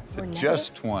down to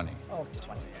just 20. Oh, to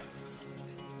 20.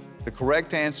 The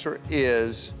correct answer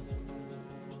is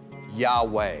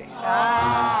Yahweh.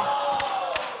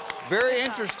 Very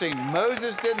interesting.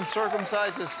 Moses didn't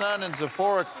circumcise his son, and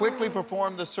Zipporah quickly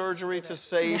performed the surgery to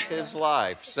save his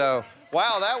life. So,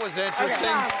 wow, that was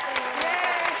interesting.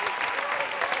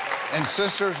 And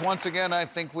sisters, once again, I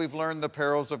think we've learned the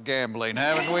perils of gambling,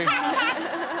 haven't we?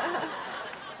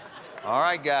 All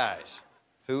right, guys.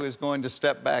 Who is going to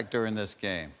step back during this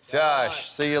game?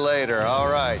 Josh, see you later. All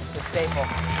right. It's a staple.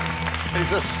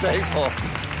 He's a staple.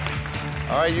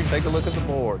 All right, you take a look at the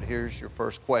board. Here's your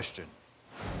first question.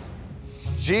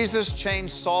 Jesus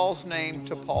changed Saul's name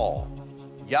to Paul.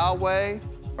 Yahweh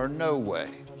or no way?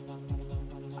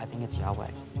 I think it's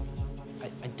Yahweh.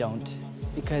 I don't,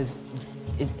 because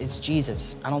it's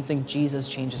Jesus. I don't think Jesus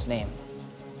changed his name.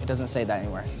 It doesn't say that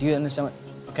anywhere. Do you understand what?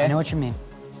 Okay. I know what you mean.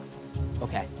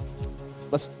 Okay.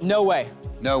 No way.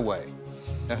 No way.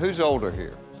 Now, who's older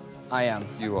here? I am.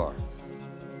 You are.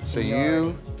 So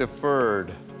you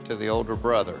deferred to the older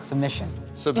brother. Submission.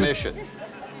 Submission.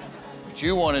 But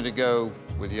you wanted to go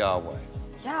with Yahweh.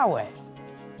 Yahweh.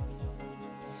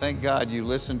 Thank God you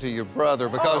listened to your brother,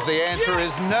 because the answer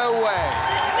is no way.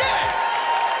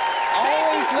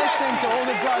 Always listen to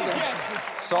older brother.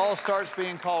 Saul starts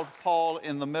being called Paul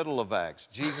in the middle of Acts.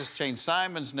 Jesus changed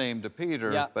Simon's name to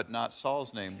Peter, but not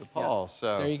Saul's name to Paul.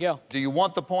 So there you go. Do you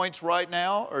want the points right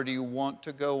now, or do you want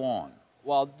to go on?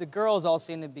 Well, the girls all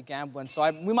seem to be gambling, so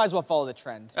we might as well follow the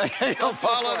trend. You'll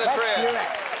follow the trend.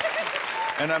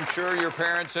 And I'm sure your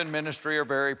parents in ministry are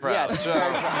very proud. Yes. So,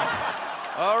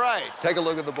 all right, take a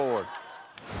look at the board.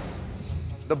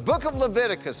 The book of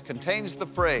Leviticus contains the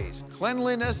phrase,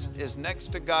 cleanliness is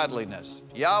next to godliness.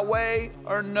 Yahweh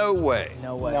or no way?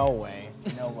 No way. No way.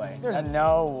 No way. There's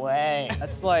no way.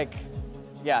 That's like,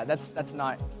 yeah, that's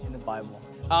not in the Bible.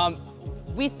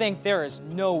 We think there is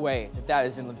no way that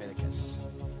is in Leviticus.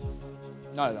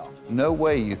 Not at all. No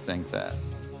way you think that.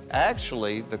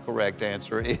 Actually, the correct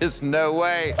answer is no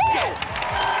way. Yes!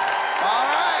 All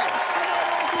right.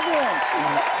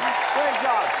 Great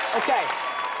job. Okay.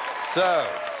 So,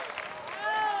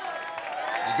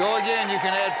 you go again, you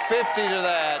can add 50 to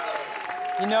that.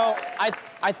 You know,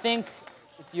 I think,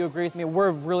 if you agree with me,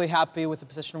 we're really happy with the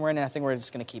position we're in, and I think we're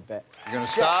just going to keep it. You're going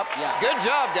to stop? Yeah. Good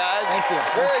job, guys. Thank you.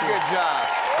 Very good job.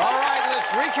 All right, let's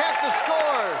recap the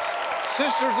scores.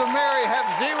 Sisters of Mary have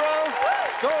 0.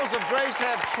 Girls of Grace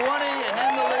have 20. And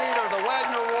in the lead are the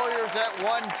Wagner Warriors at 110.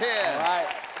 All right.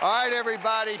 All right,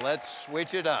 everybody, let's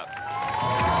switch it up.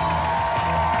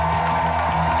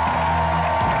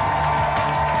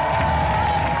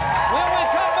 When we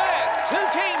come back, 2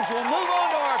 teams will move on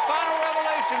to our final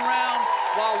revelation round.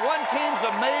 while one team's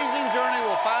amazing journey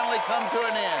will finally come to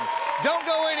an end. Don't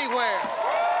go anywhere.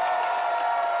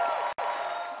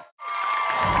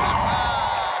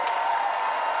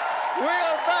 We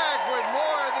are back with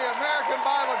more of the American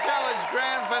Bible Challenge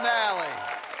Grand Finale.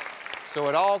 So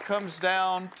it all comes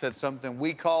down to something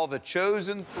we call the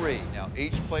chosen three. Now,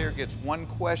 each player gets one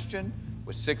question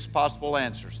with 6 possible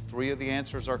answers. 3 of the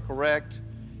answers are correct.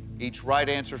 Each right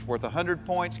answer is worth 100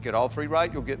 points. Get all 3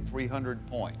 right, you'll get 300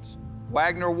 points.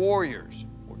 Wagner Warriors,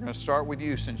 we're going to start with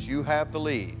you since you have the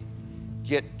lead.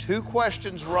 Get 2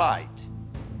 questions right,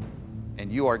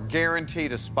 and you are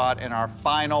guaranteed a spot in our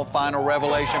final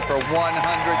revelation for $100,000.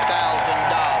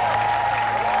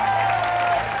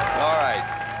 All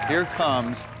right. Here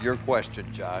comes your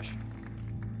question, Josh.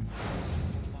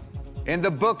 In the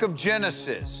book of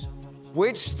Genesis,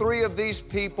 which 3 of these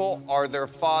people are their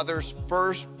father's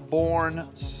firstborn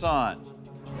son?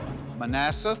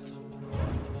 Manasseh,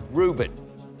 Reuben,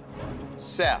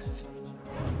 Seth,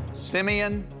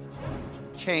 Simeon,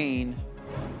 Cain,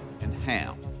 and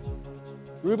Ham.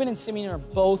 Reuben and Simeon are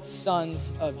both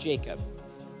sons of Jacob.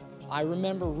 I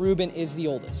remember Reuben is the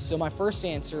oldest, so my first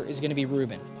answer is going to be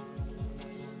Reuben.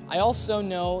 I also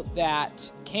know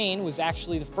that Cain was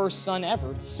actually the first son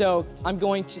ever, so I'm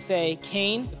going to say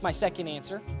Cain with my second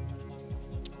answer.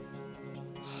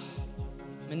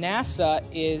 Manasseh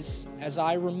is, as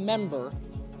I remember,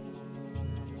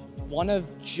 one of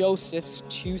Joseph's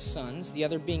 2 sons, the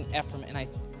other being Ephraim, and I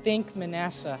think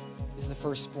Manasseh is the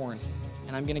firstborn,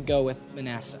 and I'm going to go with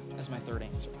Manasseh as my third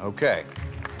answer. Okay.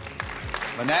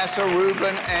 Manasseh,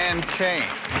 Reuben, and Cain.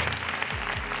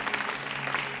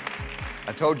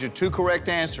 I told you 2 correct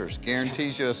answers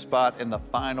guarantees you a spot in the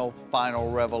final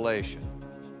revelation.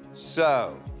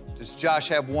 So, does Josh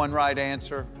have 1 right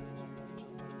answer?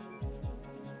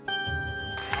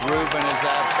 Reuben is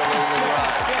absolutely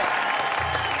right.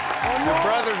 Your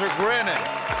brothers are grinning.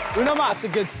 Uno mas.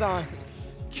 That's a good sign.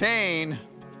 Cain,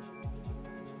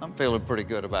 I'm feeling pretty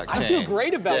good about Cain. I feel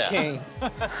great about Cain.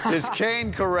 Is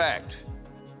Cain correct?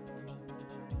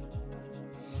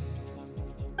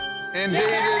 Indeed it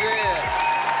is.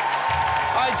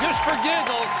 All right, just for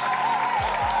giggles,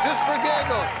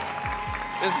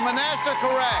 is Manasseh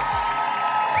correct?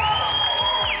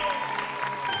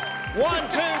 1,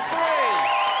 2, 3.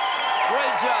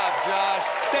 Great job, Josh.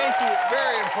 Thank you.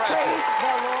 Very impressive. Praise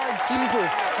the Lord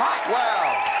Jesus.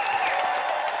 Wow.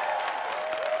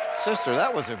 Sister,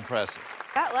 that was impressive.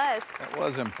 That was. That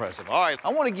was impressive. All right, I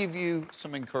want to give you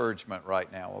some encouragement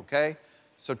right now, okay?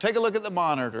 So take a look at the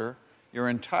monitor. Your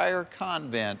entire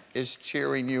convent is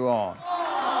cheering you on.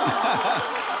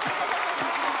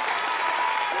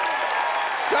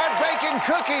 Start baking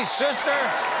cookies,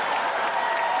 sisters.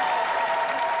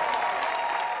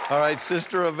 All right,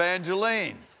 Sister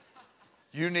Evangeline,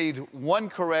 you need 1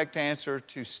 correct answer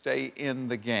to stay in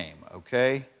the game,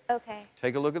 okay? Okay.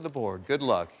 Take a look at the board. Good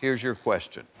luck. Here's your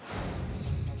question.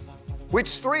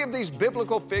 Which 3 of these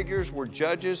biblical figures were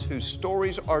judges whose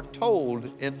stories are told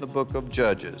in the book of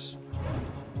Judges?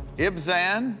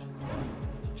 Ibzan,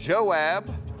 Joab,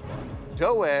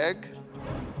 Doeg,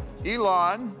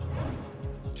 Elon,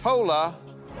 Tola,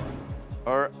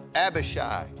 or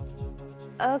Abishai?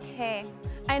 Okay.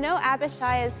 I know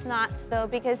Abishai is not, though,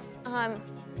 because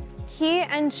he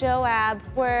and Joab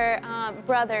were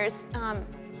brothers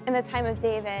in the time of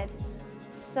David.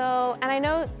 So, and I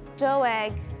know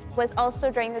Doeg was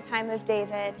also during the time of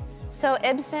David. So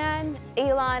Ibzan,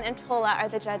 Elon, and Tola are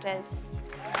the judges.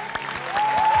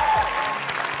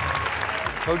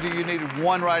 Told you needed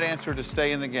 1 right answer to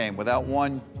stay in the game. Without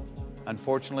 1,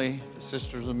 unfortunately, the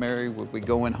Sisters of Mary would be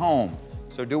going home.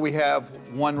 So do we have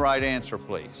 1 right answer,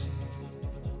 please?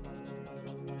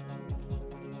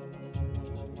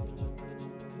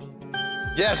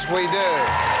 Yes, we do.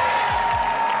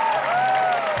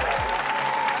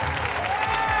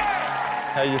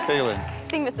 How you feeling?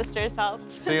 Seeing the sisters helped.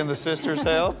 Seeing the sisters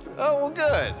helped? Oh, well,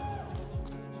 good.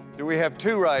 Do we have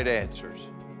 2 right answers?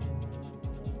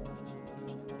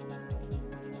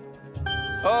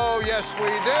 Oh, yes, we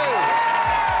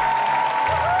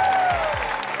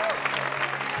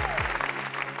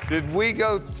do. Did we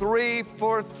go 3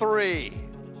 for 3?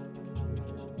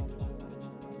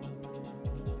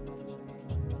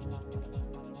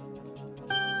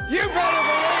 You better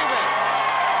believe it.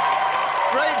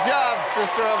 Great job,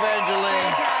 Sister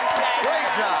Evangeline. Great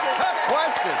job. Tough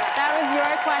question. That was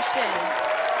your question.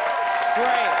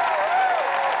 Great.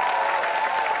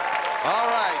 All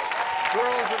right.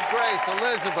 Girls of Grace,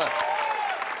 Elizabeth.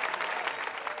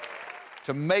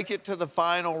 To make it to the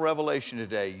final revelation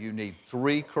today, you need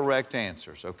 3 correct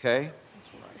answers, okay?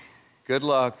 That's right. Good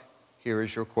luck. Here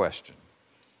is your question.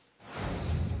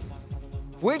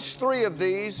 Which three of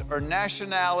these are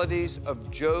nationalities of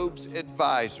Job's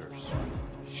advisors?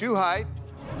 Shuhite,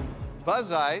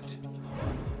 Buzite,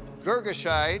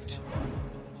 Girgashite,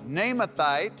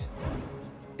 Namathite,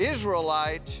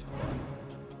 Israelite,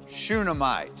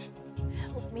 Shunammite.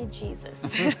 Help me, Jesus.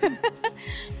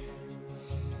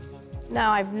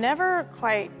 Now, I've never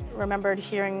quite remembered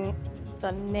hearing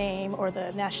the name or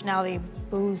the nationality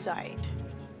Buzite.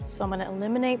 So I'm going to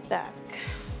eliminate that.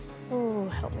 Ooh,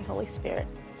 help me, Holy Spirit.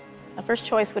 My first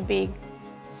choice would be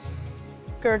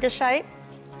Girgashite.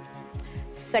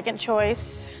 Second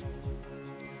choice,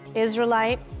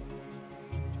 Israelite.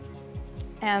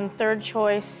 And third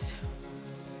choice,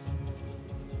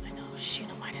 I know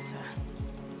Shunammite is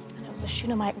I know it was a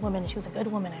Shunammite woman. She was a good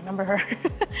woman. I remember her.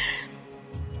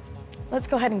 Let's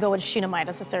go ahead and go with Shunammite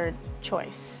as the third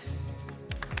choice.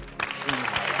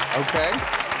 Okay.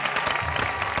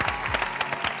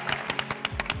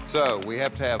 So we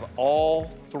have to have all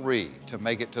three to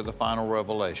make it to the final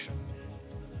revelation.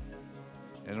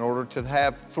 In order to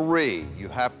have three, you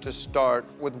have to start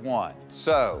with one.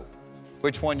 So,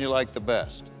 which one you like the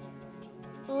best?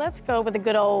 Let's go with the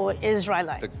good old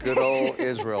Israelite. The good old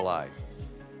Israelite.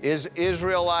 Is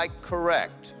Israelite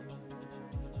correct?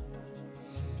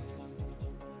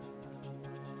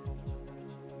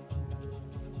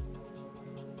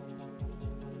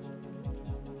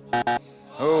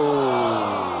 Oh.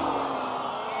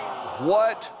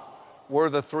 What were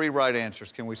the three right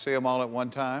answers? Can we see them all at one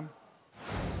time?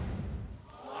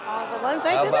 All the ones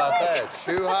I How didn't about make. that?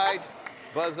 Shuhite,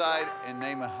 Buzite, and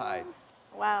Namathite.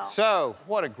 Wow. So,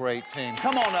 what a great team.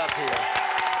 Come on up here.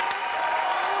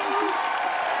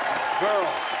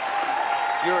 Girls,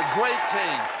 you're a great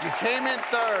team. You came in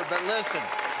third, but listen,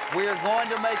 we are going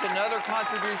to make another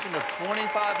contribution of $2,500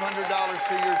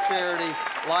 to your charity,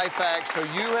 LifeAct. So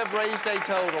you have raised a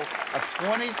total of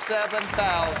 $27,500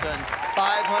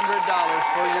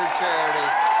 for your charity.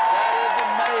 That is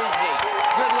amazing.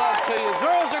 Good luck to you.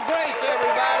 Girls of Grace,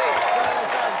 everybody.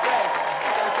 Girls of Grace.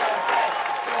 Girls of Grace.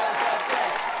 Girls of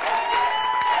Grace.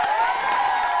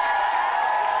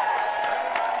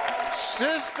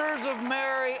 Sisters of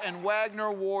Mary and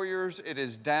Wagner Warriors, it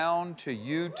is down to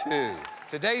you two.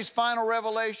 Today's final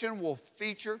revelation will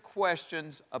feature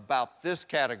questions about this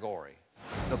category,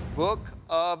 the Book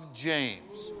of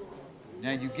James.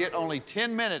 Now, you get only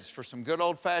 10 minutes for some good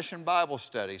old-fashioned Bible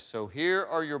study. So here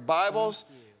are your Bibles.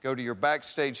 Go to your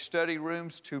backstage study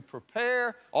rooms to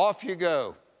prepare. Off you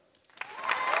go.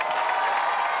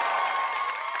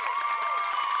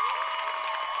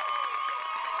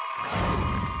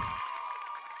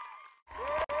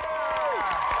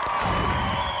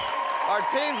 Our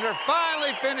teams are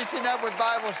finally finishing up with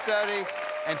Bible study,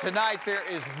 and tonight there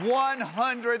is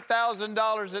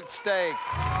 $100,000 at stake.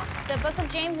 The book of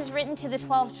James is written to the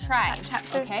 12 tribes.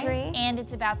 Chapter 3. And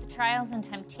it's about the trials and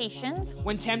temptations.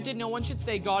 When tempted, no one should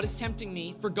say, God is tempting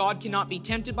me, for God cannot be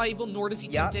tempted by evil, nor does he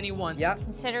tempt anyone.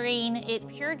 Considering it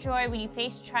pure joy when you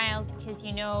face trials, because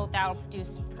you know that'll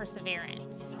produce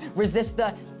perseverance. Resist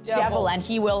the devil and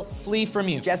he will flee from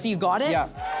you. Jesse, you got it? Yeah.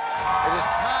 It is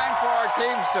time for our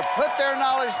teams to put their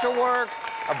knowledge to work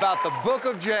about the Book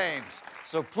of James.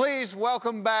 So please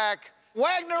welcome back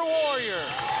Wagner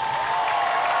Warriors.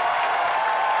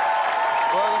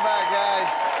 Welcome back, guys.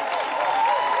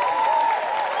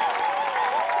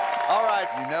 All right,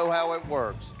 you know how it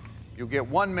works. You'll get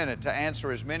 1 minute to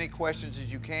answer as many questions as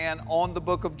you can on the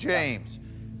Book of James.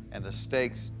 And the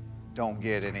stakes don't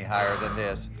get any higher than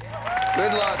this.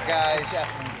 Good luck, guys.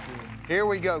 Here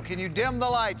we go. Can you dim the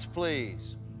lights,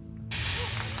 please?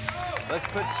 Let's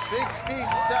put 60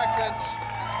 seconds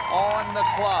on the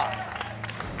clock.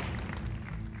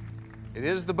 It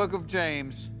is the Book of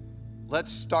James.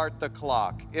 Let's start the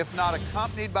clock. If not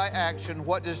accompanied by action,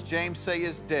 what does James say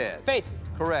is dead? Faith.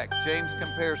 Correct. James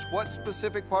compares what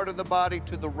specific part of the body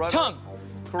to the rudder? Tongue.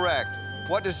 Correct.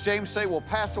 What does James say will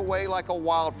pass away like a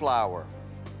wildflower?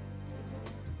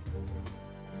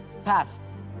 Pass.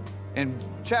 In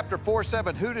chapter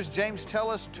 4:7, who does James tell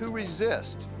us to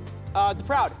resist? The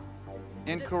proud.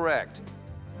 Incorrect.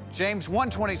 James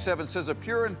 1:27 says a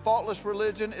pure and faultless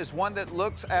religion is one that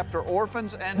looks after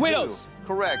orphans and widows. Who?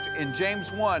 Correct. In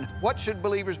James 1, what should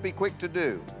believers be quick to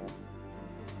do?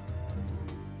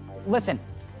 Listen.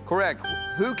 Correct.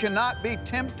 Who cannot be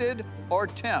tempted or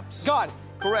tempts? God.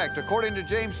 Correct. According to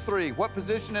James 3, what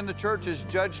position in the church is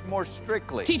judged more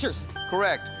strictly? Teachers.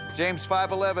 Correct. James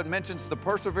 5:11 mentions the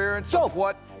perseverance of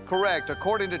what? Correct.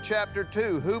 According to chapter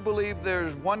 2, who believe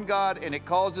there's one God and it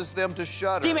causes them to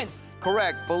shudder? Demons.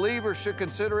 Correct. Believers should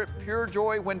consider it pure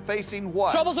joy when facing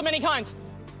what? Troubles of many kinds.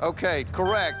 Okay,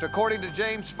 correct. According to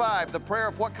James 5, the prayer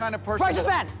of what kind of person? Righteous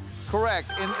man.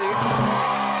 Correct. In the...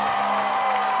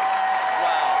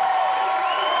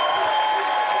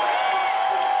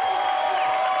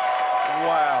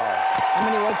 Wow. How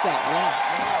many was that? Yeah.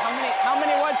 How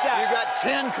many was that? You got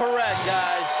 10 correct,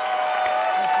 guys.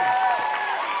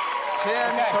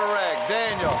 10 correct.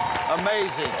 Daniel,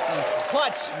 amazing.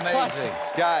 Clutch. Amazing.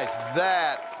 Guys,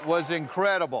 that was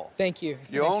incredible. Thank you.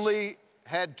 You only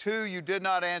had 2 you did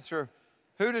not answer.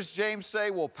 Who does James say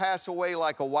will pass away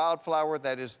like a wildflower?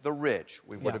 That is the rich.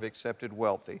 We would have accepted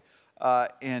wealthy.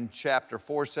 In chapter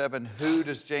 4:7, who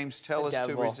does James tell us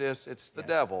to resist? It's the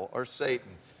devil or Satan.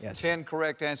 Yes. 10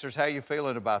 correct answers. How you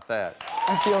feeling about that?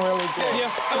 I feel really good. Yeah.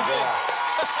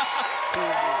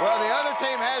 Well, the other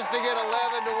team has to get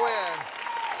 11 to win.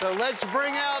 So let's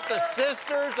bring out the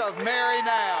Sisters of Mary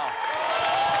now.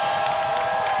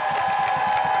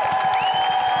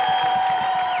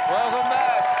 Welcome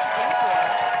back. Thank you.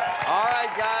 All right,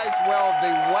 guys. Well,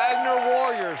 the Wagner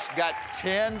Warriors got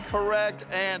 10 correct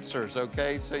answers,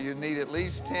 okay? So you need at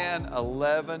least 10,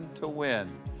 11 to win.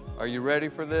 Are you ready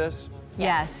for this?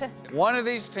 Yes. One of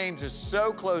these teams is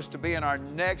so close to being our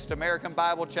next American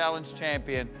Bible Challenge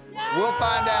champion. We'll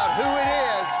find out who it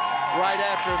is right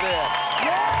after this.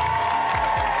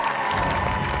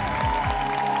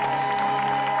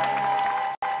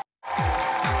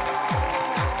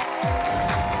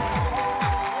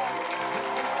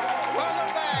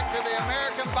 Welcome back to the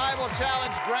American Bible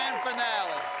Challenge Grand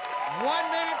Finale.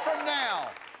 1 minute from now,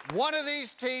 one of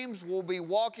these teams will be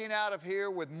walking out of here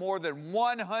with more than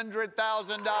 $100,000 for their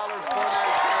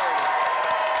charity.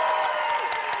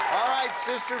 All right,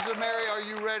 Sisters of Mary, are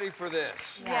you ready for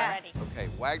this? Yes. Okay,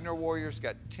 Wagner Warriors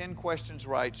got 10 questions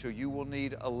right, so you will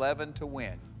need 11 to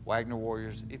win. Wagner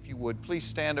Warriors, if you would, please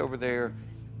stand over there.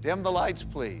 Dim the lights,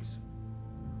 please.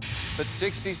 Put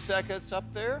 60 seconds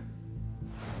up there.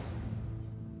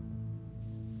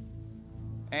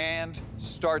 And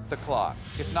start the clock.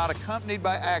 If not accompanied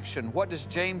by action, what does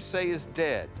James say is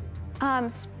dead?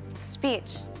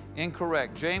 Speech.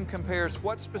 Incorrect. James compares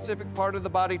what specific part of the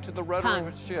body to the rudder of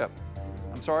its ship?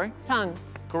 I'm sorry? Tongue.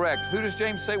 Correct. Who does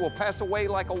James say will pass away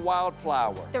like a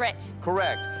wildflower? The rich.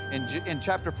 Correct. In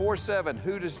chapter 4:7,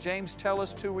 who does James tell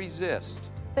us to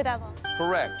resist? The devil.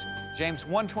 Correct. James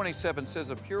 1:27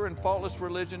 says a pure and faultless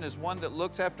religion is one that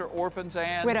looks after orphans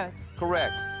and... Widows.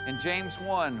 Correct. In James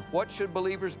 1, what should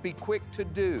believers be quick to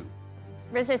do?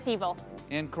 Resist evil.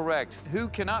 Incorrect. Who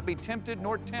cannot be tempted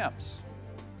nor tempts?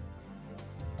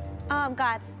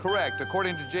 God. Correct.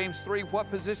 According to James 3, what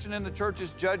position in the church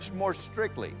is judged more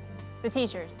strictly? The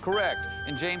teachers. Correct.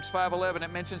 In James 5:11,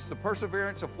 it mentions the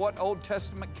perseverance of what Old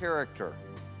Testament character?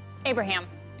 Abraham.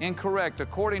 Incorrect.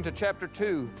 According to chapter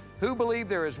 2, who believe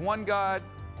there is one God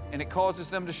and it causes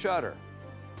them to shudder?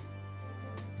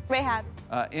 Rahab.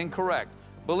 Incorrect.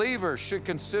 Believers should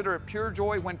consider it pure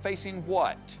joy when facing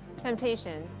what?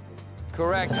 Temptations.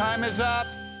 Correct. Time is up.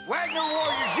 Wagner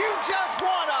Warriors, you just won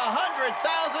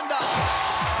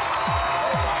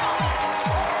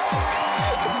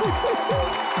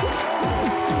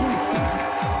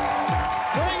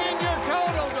bringing your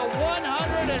total to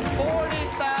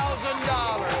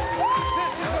 $140,000.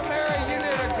 Sisters of Mary, you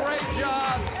did a great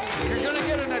job. You're going to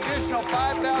get an additional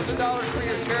 $5,000 for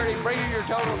your charity, bringing your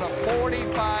total to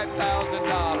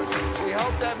 $45,000. We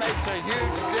hope that makes a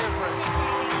huge difference.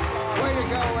 Way to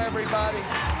go, everybody.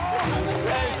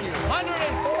 Thank you.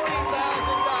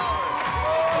 $140,000.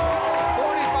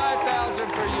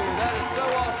 $45,000 for you. That is so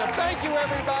awesome. Thank you,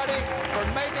 everybody, for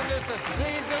making this a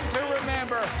season to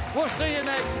remember. We'll see you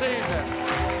next season.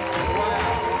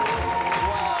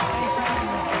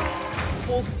 This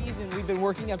whole season, we've been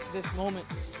working up to this moment,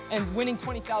 and winning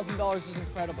 $20,000 was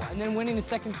incredible. And then winning the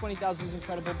second $20,000 was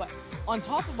incredible. But on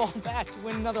top of all that, to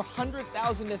win another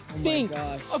 $100,000, to think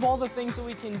of all the things that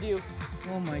we can do.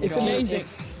 Oh my It's gosh. amazing.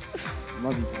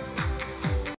 Love you.